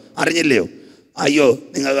 സ്വോത്രം. അറിഞ്ഞില്ലയോ? അയ്യോ,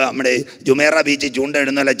 നിങ്ങൾ നമ്മുടെ ജുമേറ ബീച്ചിൽ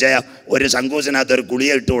ചൂണ്ടയിടുന്നല്ല ചെയ്യാ, ഒരു ശങ്കൂസിനകത്ത് ഒരു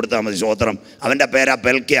കുളിയെ ഇട്ട് കൊടുത്താൽ മതി. സ്വോത്രം. അവൻ്റെ പേരാ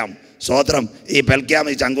പെൽക്യാം. സ്വോത്രം. ഈ പെൽക്യാം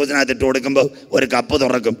ഈ ശങ്കൂസിനകത്ത് ഇട്ട് കൊടുക്കുമ്പോൾ ഒരു കപ്പ്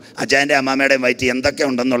തുറക്കും. അച്ചായൻ്റെ അമ്മാമ്മയുടെയും വയറ്റിൽ എന്തൊക്കെ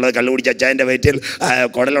ഉണ്ടെന്നുള്ളത് കള്ളു കുടിച്ച് അച്ചായൻ്റെ വയറ്റിൽ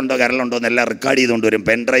കുടലുണ്ടോ കരളുണ്ടോ എന്നെല്ലാം റെക്കോർഡ് ചെയ്തുകൊണ്ട് വരും,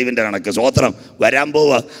 പെൻ ഡ്രൈവിൻ്റെ കണക്ക്. സ്വോത്രം. വരാൻ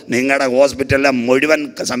പോവുക. നിങ്ങളുടെ ഹോസ്പിറ്റലിലെ മുഴുവൻ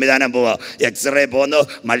സംവിധാനം പോവുക. എക്സ്റേ പോകുന്നു,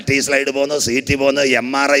 മൾട്ടി സ്ലൈഡ് പോകുന്നു, CT പോകുന്നു,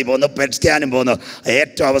 MRI പോകുന്നു, പെറ്റ് സ്കാനും പോകുന്നു.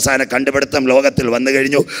 ഏറ്റവും അവസാന കണ്ടുപിടുത്തം ലോകത്തിൽ വന്നു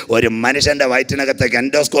കഴിഞ്ഞു. ഒരു മനുഷ്യൻ്റെ വയറ്റിനകത്തേക്ക്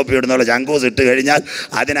എൻഡോസ്കോപ്പി ഇടുന്നുള്ള ശങ്കൂസ് ഇട്ട് കഴിഞ്ഞാൽ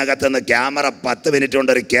അതിനകത്തുനിന്ന് ക്യാമറ 10 മിനിറ്റ്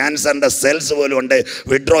കൊണ്ട് ഒരു ക്യാൻസറിൻ്റെ സെൽസ് പോലും ഉണ്ട്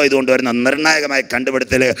വിഡ്രോ ചെയ്തുകൊണ്ട് വരുന്ന നിർണായകമായ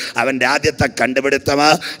കണ്ടുപിടുത്തൽ. അവൻ്റെ ആദ്യത്തെ കണ്ടുപിടുത്തമാ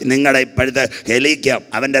നിങ്ങളുടെ ഇപ്പോഴത്തെ ഹെലിക്കാം.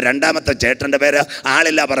 അവൻ്റെ രണ്ടാമത്തെ ചേട്ടൻ്റെ പേര്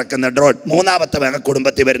ആളില്ല പറക്കുന്ന ഡ്രോൺ. മൂന്നാമത്തെ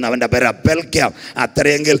കുടുംബത്തിൽ വരുന്ന അവൻ്റെ പേര് പെൽക്യാം.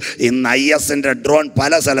 അത്രയെങ്കിൽ ഇന്ന് IS-ൻ്റെ ഡ്രോൺ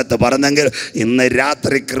പല സ്ഥലത്ത് പറഞ്ഞെങ്കിൽ ഇന്ന്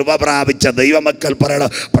രാത്രി കൃപ പ്രാപിച്ച ദൈവമക്കൾ പറയണ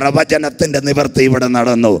പ്രവചനത്തിൻ്റെ നിവർത്തി ഇവിടെ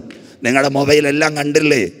നടന്നു. നിങ്ങളുടെ മൊബൈലെല്ലാം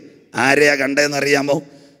കണ്ടില്ലേ? ആരെയാ കണ്ടതെന്നറിയാമോ?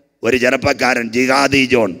 ഒരു ചെറുപ്പക്കാരൻ ജിഹാദി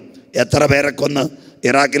ജോൺ എത്ര പേരെ കൊന്ന്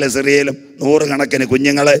ഇറാഖിലെ സിറിയയിലും 100 കണക്കിന്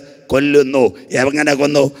കുഞ്ഞുങ്ങളെ കൊല്ലുന്നു. എങ്ങനെ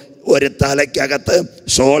കൊന്നു? ഒരു തലയ്ക്കകത്ത്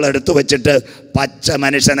ഷോൾ എടുത്തു വെച്ചിട്ട് പച്ച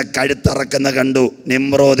മനുഷ്യനെ കഴുത്തറക്കുന്ന കണ്ടു.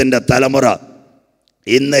 നിമ്രോദിൻ്റെ തലമുറ.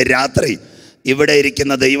 ഇന്ന് രാത്രി ഇവിടെ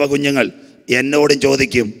ഇരിക്കുന്ന ദൈവ കുഞ്ഞുങ്ങൾ എന്നോടും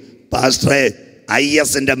ചോദിക്കും, പാസ്റ്ററെ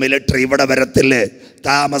IS-ൻ്റെ മിലിറ്ററി ഇവിടെ വരത്തില്ലേ?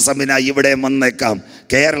 താമസം വിന ഇവിടെ വന്നേക്കാം.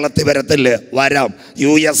 കേരളത്തിൽ വരത്തില്ലേ? വരാം.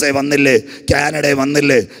 USA വന്നില്ലേ? കാനഡ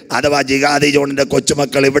വന്നില്ലേ? അഥവാ ജിഹാദി ജോണിൻ്റെ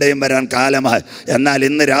കൊച്ചുമക്കൾ ഇവിടെയും വരാൻ കാലമായി. എന്നാൽ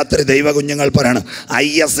ഇന്ന് രാത്രി ദൈവ കുഞ്ഞുങ്ങൾ പറയണം,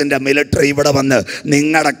 IS-ൻ്റെ മിലിറ്ററി ഇവിടെ വന്ന്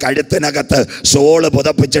നിങ്ങളുടെ കഴുത്തിനകത്ത് ഷോള്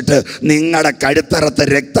പുതപ്പിച്ചിട്ട് നിങ്ങളുടെ കഴുത്തറത്ത്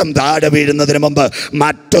രക്തം താഴെ വീഴുന്നതിന് മുമ്പ്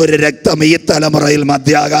മറ്റൊരു രക്തം ഈ തലമുറയിൽ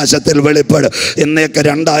മധ്യാകാശത്തിൽ വെളിപ്പെടും. ഇന്നേക്ക്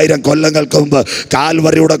 2000 കൊല്ലങ്ങൾക്ക് മുമ്പ്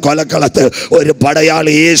കാൽവരിയുടെ കൊലക്കളത്ത് ഒരു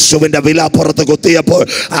പടയാളി യേശുവിൻ്റെ വിലാപ്പുറത്ത് കുത്തിയപ്പോൾ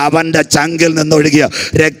അവൻ്റെ ചങ്കിൽ നിന്നൊഴുകിയ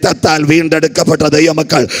രക്തത്താൽ വീണ്ടെടുക്കപ്പെട്ട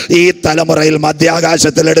ദൈവമക്കൾ ഈ തലമുറയിൽ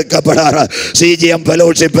മധ്യാകാശത്തിൽ എടുക്കപ്പെടാറ്. CGM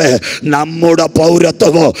ഫെലോഷിപ്പ് നമ്മുടെ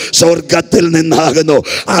പൗരത്വമോ സ്വർഗത്തിൽ നിന്നാകുന്നു.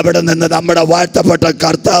 അവിടെ നിന്ന് നമ്മുടെ വാഴ്ത്തപ്പെട്ട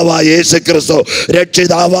കർത്താവായ യേശു ക്രിസ്തു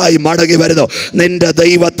രക്ഷിതാവായി മടങ്ങി വരുന്നു. നിന്റെ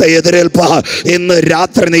ദൈവത്തെ എതിരേൽപ്പാൻ ഇന്ന്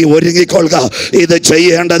രാത്രി നീ ഒരുങ്ങിക്കൊള്ളുക. ഇത്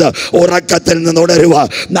ചെയ്യേണ്ടത് ഉറക്കത്തിൽ നിന്ന് ഉണരുക.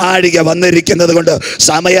 നാഴിക വന്നിരിക്കുന്നത് കൊണ്ട്,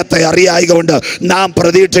 സമയത്തെ അറിയായ കൊണ്ട്, നാം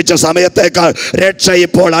പ്രതീക്ഷിച്ച സമയത്തേക്കാൾ രക്ഷ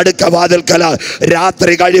ഇപ്പോൾ അടുക്ക വാതിൽക്കല.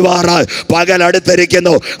 രാത്രി കഴിവാറായി, പകൽ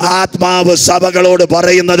അടുത്തിരിക്കുന്നു. ആത്മാവ് സഭകളോട്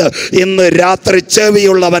പറയുന്നത് ഇന്ന് രാത്രി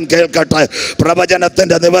ചെവിയുള്ളവൻ കേൾക്കട്ടെ.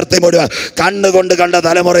 പ്രവചനത്തിന്റെ നിവർത്തി മുഴുവൻ കണ്ണുകൊണ്ട് കണ്ട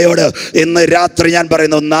തലമുറയോട് ഇന്ന് രാത്രി ഞാൻ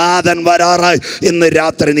പറയുന്നു, നാഥൻ വരാറായി. ഇന്ന്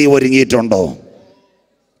രാത്രി നീ ഒരുങ്ങിയിട്ടുണ്ടോ?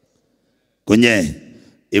 കുഞ്ഞെ,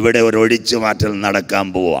 ഇവിടെ ഒരു ഒഴിച്ചു മാറ്റൽ നടക്കാൻ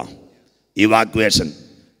പോവാ. ഇവാക്വേഷൻ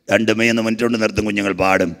 2-3 മിനിറ്റ് കൊണ്ട് നിർത്തും. കുഞ്ഞുങ്ങൾ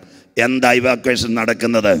പാടും. എന്താ ഇവാക്വേഷൻ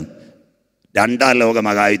നടക്കുന്നത്? 2ാം ലോക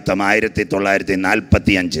മഹായുദ്ധം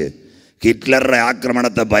 1945 ഹിറ്റ്ലറുടെ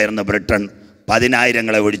ആക്രമണത്തെ ഭയന്ന് ബ്രിട്ടൻ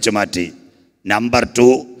 10,000-ങ്ങളെ ഒഴിച്ചു മാറ്റി. നമ്പർ 2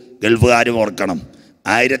 ഗൾഫുകാരും ഓർക്കണം,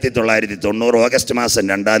 1990 ഓഗസ്റ്റ് മാസം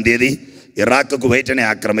 2-ാം തീയതി ഇറാഖ് കുവൈറ്റിനെ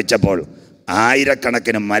ആക്രമിച്ചപ്പോൾ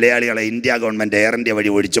ആയിരക്കണക്കിന് മലയാളികളെ ഇന്ത്യ ഗവൺമെൻറ് എയർ ഇന്ത്യ വഴി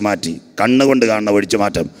ഒഴിച്ചു മാറ്റി. കണ്ണുകൊണ്ട് കാണുന്ന ഒഴിച്ചു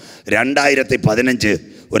മാറ്റം. 2015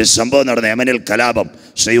 ഒരു സംഭവം നടന്ന യമനിൽ കലാപം.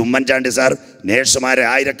 ശ്രീ ഉമ്മൻചാണ്ടി സാർ നേഴ്സുമാരെ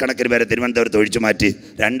ആയിരക്കണക്കിന് പേരെ തിരുവനന്തപുരത്ത് ഒഴിച്ചു മാറ്റി.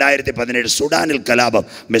 2017 സുഡാനിൽ കലാപം.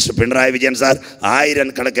 മിസ്റ്റർ പിണറായി വിജയൻ സാർ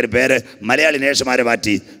 1000 കണക്കിന് പേര് മലയാളി നേഴ്സുമാരെ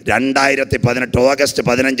മാറ്റി. 2018 ഓഗസ്റ്റ്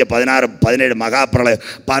 15, 16, 17 മഹാപ്രളയം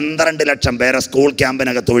 12 ലക്ഷം പേരെ സ്കൂൾ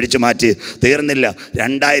ക്യാമ്പിനകത്ത് ഒഴിച്ചു മാറ്റി. തീർന്നില്ല.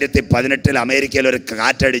 2018 അമേരിക്കയിൽ ഒരു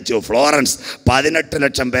കാറ്റടിച്ചു, ഫ്ലോറൻസ്. 18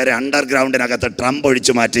 ലക്ഷം പേരെ അണ്ടർഗ്രൗണ്ടിനകത്ത് ട്രംപ്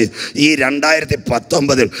ഒഴിച്ചു മാറ്റി. ഈ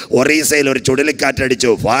 2019 ഒറീസയിൽ ഒരു ചുഴലിക്കാറ്റടിച്ചു,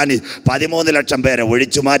 ഫാനി. 13 ലക്ഷം പേരെ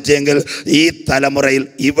ഒഴിച്ചു മാറ്റിയെങ്കിൽ ഈ തലമുറയിൽ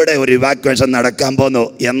ഇവിടെ ഒരു ഇവാക്വേഷൻ നടക്കാൻ പോകുന്നു.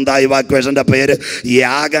 എന്താ ഇവാക്വേഷൻ്റെ പേര്?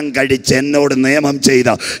 യാഗം കഴിച്ച് എന്നോട് നിയമം ചെയ്ത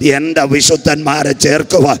എൻ്റെ വിശുദ്ധന്മാരെ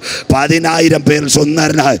ചേർക്കുവാൻ 10,000 പേർ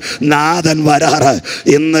സുന്ദരനായി നാഥൻ വരാറ്.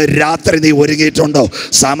 ഇന്ന് രാത്രി നീ ഒരുങ്ങിയിട്ടുണ്ടോ?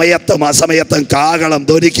 സമയത്തും അസമയത്തും കാഹളം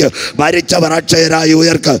ധ്വനിക്ക്, മരിച്ചവർ അക്ഷയരായി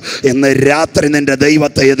ഉയർക്ക്. ഇന്ന് രാത്രി നിന്റെ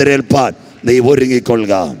ദൈവത്തെ എതിരേൽപ്പാൻ നീ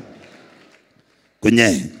ഒരുങ്ങിക്കൊള്ളുക.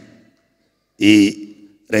 കുഞ്ഞെ, ഈ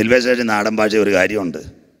റെയിൽവേ സ്റ്റേഷൻ നാടൻ ഭാഷ ഒരു കാര്യമുണ്ട്.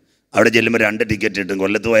 അവിടെ ചെല്ലുമ്പോൾ 2 ടിക്കറ്റ് കിട്ടും.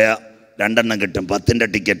 കൊല്ലത്ത് പോയാൽ 2 എണ്ണം കിട്ടും. 10ൻ്റെ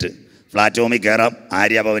ടിക്കറ്റ്. പ്ലാറ്റ്ഫോമിൽ കയറാം,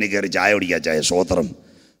 ആര്യാഭവനിൽ കയറി ചായ കുടിക്കാം, ചായ സ്വോത്രം.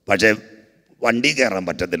 പക്ഷേ വണ്ടി കയറാൻ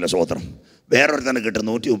പറ്റത്തില്ല, സ്വോത്രം. വേറൊരുത്തന്നെ കിട്ടും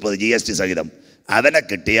 130 GST സഹിതം. അവനെ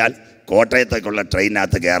കിട്ടിയാൽ കോട്ടയത്തേക്കുള്ള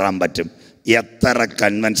ട്രെയിനകത്ത് കയറാൻ പറ്റും. എത്ര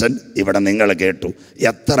കൺവെൻഷൻ ഇവിടെ നിങ്ങൾ കേട്ടു,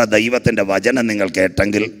 എത്ര ദൈവത്തിൻ്റെ വചനം നിങ്ങൾ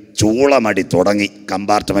കേട്ടെങ്കിൽ ചൂളമടി തുടങ്ങി.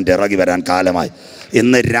 കമ്പാർട്ട്മെൻറ്റ് ഇറങ്ങി വരാൻ കാലമായി.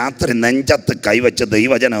 ഇന്ന് രാത്രി നെഞ്ചത്ത് കൈവച്ച്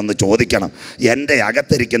ദൈവജനം ഒന്ന് ചോദിക്കണം, എൻ്റെ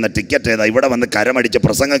അകത്തിരിക്കുന്ന ടിക്കറ്റ് ഏതാ? ഇവിടെ വന്ന് കരമടിച്ച്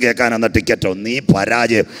പ്രസംഗം കേൾക്കാനെന്ന ടിക്കറ്റോ? നീ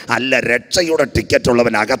പരാജയം. അല്ല, രക്ഷയുടെ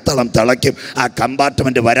ടിക്കറ്റുള്ളവൻ അകത്തളം തിളയ്ക്കും. ആ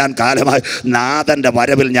കമ്പാർട്ട്മെൻറ്റ് വരാൻ കാലമായി. നാഥൻ്റെ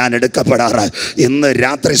വരവിൽ ഞാൻ എടുക്കപ്പെടാറായി. ഇന്ന്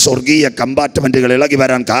രാത്രി സ്വർഗീയ കമ്പാർട്ട്മെൻറ്റുകൾ ഇളകി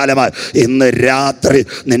വരാൻ കാലമായി. ഇന്ന് രാത്രി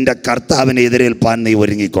നിൻ്റെ കർത്താവിനെ എതിരേൽപ്പാൻ നീ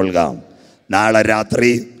ഒരുങ്ങിക്കൊള്ളുക. നാളെ രാത്രി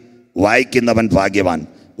വായിക്കുന്നവൻ ഭാഗ്യവാൻ,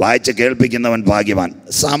 വായിച്ച് കേൾപ്പിക്കുന്നവൻ ഭാഗ്യവാൻ.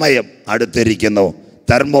 സമയം അടുത്തിരിക്കുന്നു.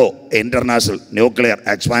 Thermo international nuclear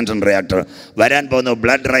expansion reactor വരാൻ പോകുന്നു.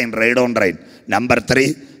 Blood rain, റെയ്ഡോൺ rain. Number 3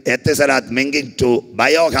 Etisalat മിങ്കിങ് to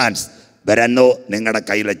ബയോഹാൻസ് വരുന്നു. നിങ്ങളുടെ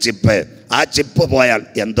കയ്യിലെ ചിപ്പ്, ആ ചിപ്പ് പോയാൽ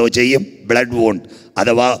എന്തോ ചെയ്യും? ബ്ലഡ് വൂണ്ട്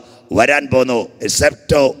അഥവാ വരാൻ പോകുന്നു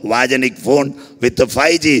zepto വാജനിക് phone with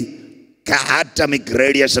 5G atomic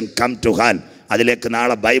radiation come to hand. അതിലേക്ക്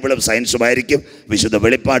നാളെ ബൈബിളും സയൻസുമായിരിക്കും, വിശുദ്ധ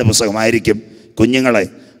വെളിപ്പാട് പുസ്തകമായിരിക്കും. കുഞ്ഞുങ്ങളെ,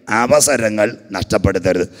 അവസരങ്ങൾ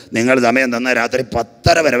നഷ്ടപ്പെടുത്തരുത്. നിങ്ങൾ സമയം തന്ന രാത്രി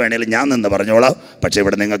 10:30 വരെ വേണേലും ഞാൻ നിന്ന് പറഞ്ഞോളാം. പക്ഷേ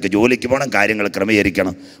ഇവിടെ നിങ്ങൾക്ക് ജോലിക്ക് പോകണം, കാര്യങ്ങൾ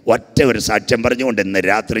ക്രമീകരിക്കണം. ഒറ്റ ഒരു സാക്ഷ്യം പറഞ്ഞുകൊണ്ട് ഇന്ന്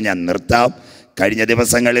രാത്രി ഞാൻ നിർത്താം. കഴിഞ്ഞ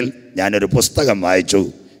ദിവസങ്ങളിൽ ഞാനൊരു പുസ്തകം വായിച്ചു.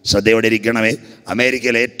 ശ്രദ്ധയോടെ ഇരിക്കണമേ.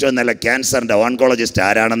 അമേരിക്കയിലെ ഏറ്റവും നല്ല ക്യാൻസറിൻ്റെ ഓൺകോളജിസ്റ്റ്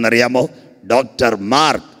ആരാണെന്നറിയാമോ? Doctor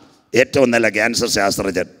mark. ഏറ്റവും നല്ല ക്യാൻസർ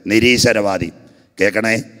ശാസ്ത്രജ്ഞൻ, നിരീശ്വരവാദി.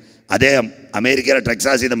 കേൾക്കണേ, അദ്ദേഹം അമേരിക്കയിലെ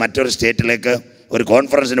ടെക്സാസിൽ നിന്ന് മറ്റൊരു സ്റ്റേറ്റിലേക്ക് ഒരു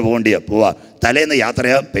കോൺഫറൻസിന് പോവാ. തലേന്ന്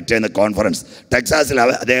യാത്രയാണ്, പിറ്റേന്ന് കോൺഫറൻസ്. ടെക്സാസിൽ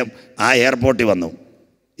അദ്ദേഹം ആ എയർപോർട്ടിൽ വന്നു.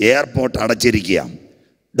 എയർപോർട്ട് അടച്ചിരിക്കുക.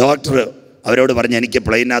 ഡോക്ടർ അവരോട് പറഞ്ഞു, എനിക്ക്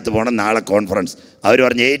പ്ലെയിനകത്ത് പോകണം, നാളെ കോൺഫറൻസ്. അവർ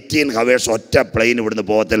പറഞ്ഞു 18 hours ഒറ്റ പ്ലെയിൻ ഇവിടുന്ന്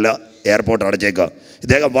പോകത്തില്ല, എയർപോർട്ട് അടച്ചേക്കുക.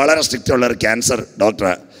 ഇദ്ദേഹം വളരെ സ്ട്രിക്റ്റ് ഉള്ളൊരു ക്യാൻസർ ഡോക്ടർ,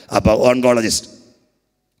 അപ്പോൾ ഓൺകോളജിസ്റ്റ്.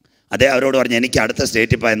 അദ്ദേഹം അവരോട് പറഞ്ഞു, എനിക്ക് അടുത്ത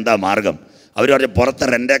സ്റ്റേറ്റിൽ ഇപ്പോൾ എന്താ മാർഗം? അവർ പറഞ്ഞു, പുറത്ത്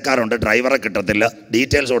റെൻ്റേ കാറുണ്ട്, ഡ്രൈവറെ കിട്ടത്തില്ല,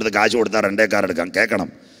 ഡീറ്റെയിൽസ് കൊടുത്ത് കാശ് കൊടുത്താൽ റെൻ്റേ കാർ എടുക്കാം. കേൾക്കണം.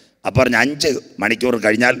 അപ്പോൾ പറഞ്ഞ് 5 മണിക്കൂർ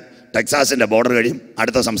കഴിഞ്ഞാൽ ടെക്സാസിൻ്റെ ബോർഡർ കഴിയും,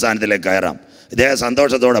 അടുത്ത സംസ്ഥാനത്തിലേക്ക് കയറാം. ഇദ്ദേഹം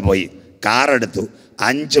സന്തോഷത്തോടെ പോയി, കാറെടുത്തു.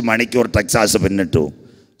 5 മണിക്കൂർ ടെക്സാസ് പിന്നിട്ടു.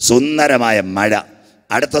 സുന്ദരമായ മഴ.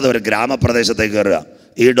 അടുത്തത് ഒരു ഗ്രാമപ്രദേശത്തേക്ക് കയറുക.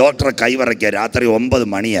 ഈ ഡോക്ടറെ കൈവറയ്ക്കുക. രാത്രി 9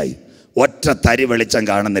 മണിയായി. ഒറ്റ തരി വെളിച്ചം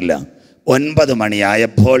കാണുന്നില്ല. 9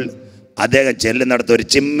 മണിയായപ്പോൾ അദ്ദേഹം ചെല്ലുന്നിടത്ത് ഒരു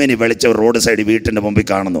ചിമ്മിനി വെളിച്ചം റോഡ് സൈഡ് വീട്ടിൻ്റെ മുമ്പിൽ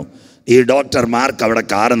കാണുന്നു. ഈ ഡോക്ടർ മാർക്ക് അവിടെ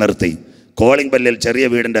കാറ് നിർത്തി. കോളിംഗ് ബെല്ലിൽ ചെറിയ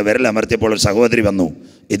വീടിൻ്റെ വിരലമർത്തിയപ്പോൾ ഒരു സഹോദരി വന്നു.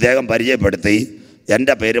 ഇദ്ദേഹം പരിചയപ്പെടുത്തി.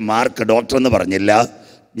 എൻ്റെ പേര് മാർക്ക്, ഡോക്ടർ എന്ന് പറഞ്ഞില്ല.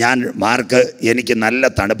 ഞാൻ മാർക്ക്, എനിക്ക് നല്ല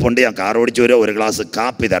തണുപ്പുണ്ട്, ഞാൻ കാർ ഓടിച്ചു വരുമോ, ഒരു ഗ്ലാസ്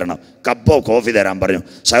കാപ്പി തരണം, കപ്പോ കോഫി തരാൻ പറഞ്ഞു.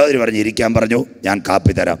 സഹോദരി പറഞ്ഞു ഇരിക്കാൻ പറഞ്ഞു, ഞാൻ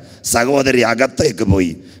കാപ്പി തരാം. സഹോദരി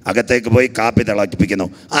അകത്തേക്ക് പോയി കാപ്പി തിളപ്പിക്കുന്നു.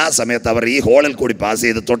 ആ സമയത്ത് അവർ ഈ ഹോളിൽ കൂടി പാസ്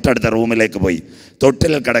ചെയ്ത് തൊട്ടടുത്ത റൂമിലേക്ക് പോയി.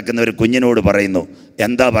 തൊട്ടിൽ കിടക്കുന്ന ഒരു കുഞ്ഞിനോട് പറയുന്നു.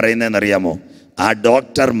 എന്താ പറയുന്നതെന്നറിയാമോ? ആ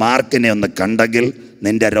ഡോക്ടർ മാർക്കിനെ ഒന്ന് കണ്ടെങ്കിൽ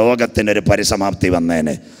നിൻ്റെ രോഗത്തിനൊരു പരിസമാപ്തി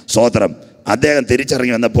വന്നേനെ. സ്വോത്രം. അദ്ദേഹം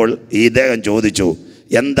തിരിച്ചറിഞ്ഞു വന്നപ്പോൾ ഇദ്ദേഹം ചോദിച്ചു,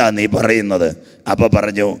 എന്താ നീ പറയുന്നത്? അപ്പോൾ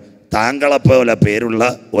പറഞ്ഞു, താങ്കളെപ്പോലെ പേരുള്ള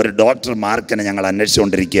ഒരു ഡോക്ടർ മാർക്കിനെ ഞങ്ങൾ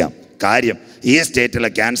അന്വേഷിച്ചുകൊണ്ടിരിക്കുക. കാര്യം, ഈ സ്റ്റേറ്റിലെ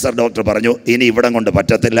ക്യാൻസർ ഡോക്ടർ പറഞ്ഞു ഇനി ഇവിടം കൊണ്ട്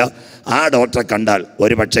പറ്റത്തില്ല. ആ ഡോക്ടറെ കണ്ടാൽ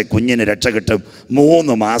ഒരു പക്ഷേ കുഞ്ഞിന് രക്ഷ കിട്ടും.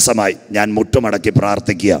 3 മാസമായി ഞാൻ മുട്ടുമടക്കി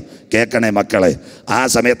പ്രാർത്ഥിക്കുക. കേൾക്കണേ മക്കളെ. ആ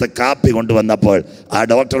സമയത്ത് കാപ്പി കൊണ്ടുവന്നപ്പോൾ ആ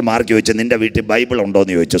ഡോക്ടർ മാർക്ക് ചോദിച്ചു, നിൻ്റെ വീട്ടിൽ ബൈബിൾ ഉണ്ടോ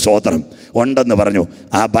എന്ന് ചോദിച്ചു. സ്വോത്രം. ഉണ്ടെന്ന് പറഞ്ഞു.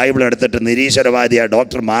 ആ ബൈബിൾ എടുത്തിട്ട് നിരീശ്വരവാദിയായ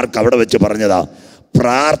ഡോക്ടർ മാർക്ക് അവിടെ വെച്ച് പറഞ്ഞതാ,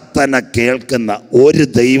 പ്രാർത്ഥന കേൾക്കുന്ന ഒരു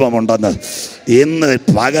ദൈവമുണ്ടെന്ന് ഇന്ന്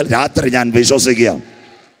രാത്രി ഞാൻ വിശ്വസിക്കുക.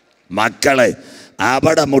 മക്കളെ,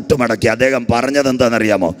 അവിടെ മുട്ടുമടക്കി അദ്ദേഹം പറഞ്ഞത്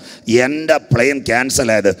എന്താണെന്നറിയാമോ? എൻ്റെ പ്ലെയിൻ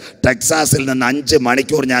ക്യാൻസലായത്, ടെക്സാസിൽ നിന്ന് 5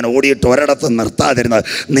 മണിക്കൂർ ഞാൻ ഓടിയിട്ട് ഒരിടത്ത് നിർത്താതിരുന്നത്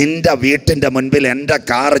നിൻ്റെ വീട്ടിൻ്റെ മുൻപിൽ എൻ്റെ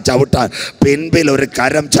കാറ് ചവിട്ടാൻ പിൻപിൽ ഒരു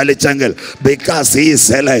കരം ചലിച്ചെങ്കിൽ ബിക്കോസ് ഈ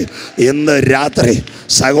സെല ഇന്ന് രാത്രി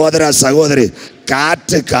സഹോദരി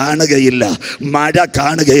കാറ്റ് കാണുകയില്ല, മഴ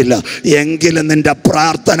കാണുകയില്ല, എങ്കിലും നിൻ്റെ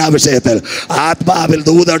പ്രാർത്ഥനാ വിഷയത്തിൽ ആത്മാവിൽ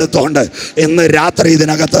ദൂതെടുത്തോണ്ട് ഇന്ന് രാത്രി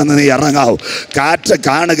ഇതിനകത്ത് നിന്ന് നീ ഇറങ്ങാവും. കാറ്റ്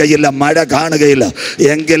കാണുകയില്ല, മഴ കാണുകയില്ല,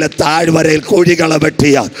 എങ്കിലും താഴ്വരയിൽ കുഴികളെ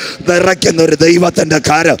വെട്ടിയാൽ നിറയ്ക്കുന്ന ഒരു ദൈവത്തിൻ്റെ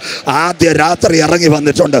കാര്യം ആദ്യ രാത്രി ഇറങ്ങി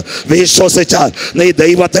വന്നിട്ടുണ്ട്. വിശ്വസിച്ചാൽ നീ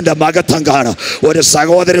ദൈവത്തിൻ്റെ മഹത്വം കാണും. ഒരു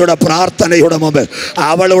സഹോദരിയുടെ പ്രാർത്ഥനയുടെ മുമ്പിൽ,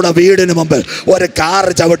 അവളുടെ വീടിന് മുമ്പിൽ ഒരു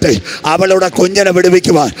കാറ് ചവിട്ടി അവളുടെ കുഞ്ഞിനെ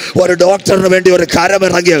വിടുവിക്കുവാൻ ഒരു ഡോക്ടറിന് വേണ്ടി ഒരു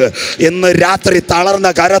കരമിറങ്ങിയത് ഇന്ന് രാത്രി തളർന്ന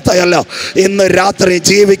കരത്തെയല്ല, ഇന്ന് രാത്രി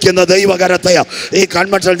ജീവിക്കുന്ന ദൈവകരത്തെയ ഈ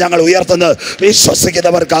കൺവെൻഷൻ ഞങ്ങൾ ഉയർത്തുന്നത്.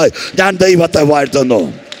 വിശ്വസിക്കുന്നവർക്കായി ഞാൻ ദൈവത്തെ വാഴ്ത്തുന്നു.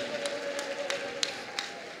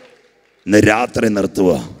 ഇന്ന് രാത്രി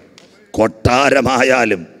നിർത്തുക.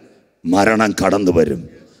 കൊട്ടാരമായാലും മരണം കടന്നു വരും,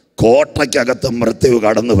 കോട്ടയ്ക്കകത്ത് മൃത്യു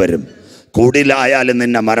കടന്നു വരും, കുടിലായാലും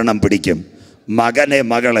നിന്നെ മരണം പിടിക്കും. മകനെ,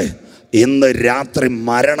 മകളെ, ഇന്ന് രാത്രി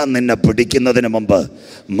മരണം നിന്നെ പിടിക്കുന്നതിന് മുമ്പ്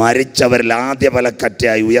മരിച്ചവരിൽ ആദ്യ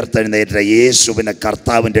ഫലക്കറ്റയായി ഉയർത്തെഴുന്നേറ്റ യേശുവിനെ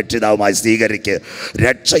കർത്താവും രക്ഷിതാവുമായി സ്വീകരിക്ക്.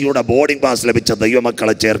 രക്ഷയുടെ ബോർഡിംഗ് പാസ് ലഭിച്ച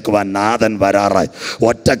ദൈവമക്കളെ ചേർക്കുവാൻ നാഥൻ വരാറായി.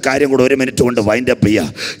 ഒറ്റ കാര്യം കൂടെ 1 മിനിറ്റ് കൊണ്ട് വൈൻഡപ്പ്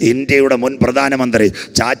ചെയ്യുക. ഇന്ത്യയുടെ മുൻ പ്രധാനമന്ത്രി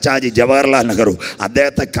ചാച്ചാജി ജവഹർലാൽ നെഹ്റു,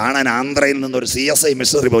 അദ്ദേഹത്തെ കാണാൻ ആന്ധ്രയിൽ നിന്നൊരു CSI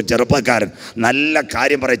മിഷണറി പോകും, ചെറുപ്പക്കാരൻ. നല്ല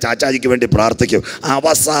കാര്യം പറയും, ചാച്ചാജിക്ക് വേണ്ടി പ്രാർത്ഥിക്കും.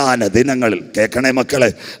 അവസാന ദിനങ്ങളിൽ, കേൾക്കണേ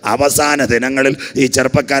മക്കളെ, അവസാന ദിനങ്ങളിൽ ഈ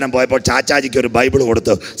ചെറുപ്പക്കാരൻ പോയപ്പോൾ ചാച്ചാജിക്ക് ഒരു ബൈബിൾ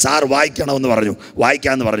കൊടുത്തു. സാർ വായിക്കണമെന്ന് പറഞ്ഞു.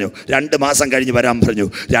 വായിക്കാമെന്ന് പറഞ്ഞു. 2 മാസം കഴിഞ്ഞ് വരാൻ പറഞ്ഞു.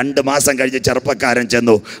 2 മാസം കഴിഞ്ഞ് ചെറുപ്പക്കാരൻ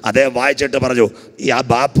ചെന്നു. അദ്ദേഹം വായിച്ചിട്ട് പറഞ്ഞു, ആ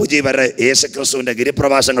ബാപ്പുജി വരെ യേശുക്രിസ്തുവിൻ്റെ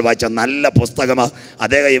ഗിരിപ്രഭാഷണങ്ങൾ വായിച്ച നല്ല പുസ്തകമാണ്.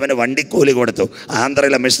 അദ്ദേഹം ഇവന് വണ്ടിക്കൂലി കൊടുത്തു,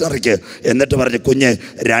 ആന്ധ്രയിലെ മിഷണറിക്ക്. എന്നിട്ട് പറഞ്ഞു, കുഞ്ഞ്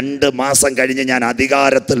 2 മാസം കഴിഞ്ഞ് ഞാൻ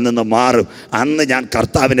അധികാരത്തിൽ നിന്ന് മാറും, അന്ന് ഞാൻ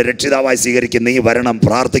കർത്താവിനെ രക്ഷിതാവായി സ്വീകരിക്കും, നീ വരണം,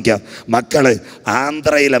 പ്രാർത്ഥിക്കാം. മക്കള്,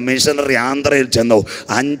 ആന്ധ്രയിലെ മിഷണറി ആന്ധ്രയിൽ ചെന്നു.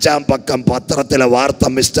 5-ാം പക്കം പത്രത്തിലെ വാർത്ത,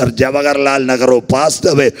 മിസ്റ്റർ ജവഹർലാൽ നെഹ്റു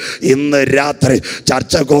പാസ്റ്റവേ. ഇന്ന് രാത്രി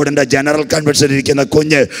ചർച്ചക്കോടിൻ്റെ ജനറൽ കൺവെൻഷൻ ഇരിക്കുന്ന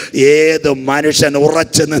കുഞ്ഞ്, ഏത് മനുഷ്യൻ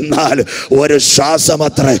ഉറച്ചു നിന്നാൽ ഒരു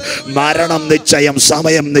ശ്വാസമത്രേ, മരണം നിശ്ചയം,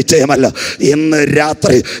 സമയം നിശ്ചയമല്ല. ഇന്ന്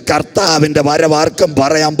രാത്രി കർത്താവിൻ്റെ വരവ് ആർക്കും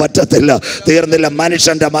പറയാൻ പറ്റത്തില്ല. തീർന്നില്ല,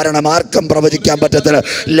 മനുഷ്യൻ്റെ മരണം ആർക്കും പ്രവചിക്കാൻ പറ്റത്തില്ല.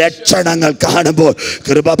 ലക്ഷണങ്ങൾ കാണുമ്പോൾ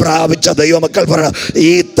കൃപ പ്രാപിച്ച ദൈവമക്കൾ പറ,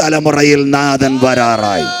 ഈ തലമുറയിൽ നാഥൻ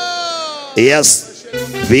വരാറായി. യെസ്,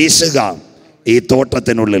 വീശുക ഈ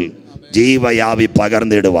തോട്ടത്തിനുള്ളിൽ ജീവയാവി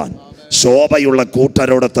പകർന്നിടുവാൻ. ശോഭയുള്ള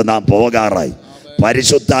കൂട്ടരോടൊത്ത് നാം പോകാറായി.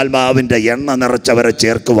 പരിശുദ്ധാത്മാവിൻ്റെ എണ്ണ നിറച്ചവരെ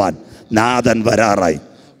ചേർക്കുവാൻ നാഥൻ വരാറായി.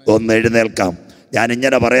 ഒന്ന് എഴുന്നേൽക്കാം. ഞാൻ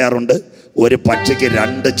ഇങ്ങനെ പറയാറുണ്ട്, ഒരു പക്ഷിക്ക്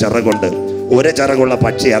 2 ചിറകുണ്ട്. ഒരു ചിറകുള്ള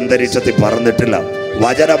പക്ഷി അന്തരീക്ഷത്തിൽ പറന്നിട്ടില്ല.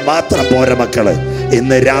 വചനം മാത്രം പോര മക്കള്.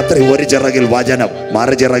 ഇന്ന് രാത്രി ഒരു ചിറകിൽ വചനം,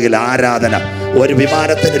 മറുചിറകിൽ ആരാധന. ഒരു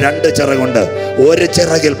വിമാനത്തിന് 2 ചിറകുണ്ട്. ഒരു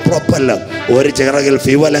ചിറകിൽ പ്രൊപ്പല്ലർ, ഒരു ചിറകിൽ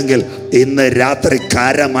ഫ്യുവലെങ്കിൽ ഇന്ന് രാത്രി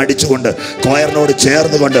കരമടിച്ചുകൊണ്ട്, കൊയറിനോട്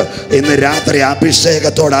ചേർന്നുകൊണ്ട്, ഇന്ന് രാത്രി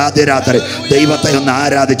അഭിഷേകത്തോട് ആദ്യ രാത്രി ദൈവത്തെ ഒന്ന്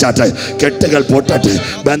ആരാധിച്ചാട്ടെ. കെട്ടുകൾ പൊട്ടട്ടെ,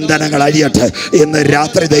 ബന്ധനങ്ങൾ അഴിയട്ടെ. ഇന്ന്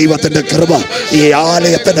രാത്രി ദൈവത്തിൻ്റെ കൃപ ഈ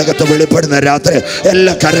ആലയത്തിനകത്ത് വെളിപ്പെടുന്ന രാത്രി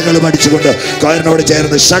എല്ലാ കരങ്ങളും അടിച്ചുകൊണ്ട് കൊയറിനോട്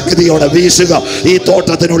ചേർന്ന് ശക്തിയോടെ വീശുക. ഈ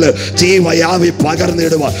തോട്ടത്തിനുള്ളിൽ ജീവയാവി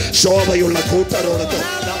പകർന്നിടുക. ശോഭയുള്ള കൂട്ടരോടൊത്ത്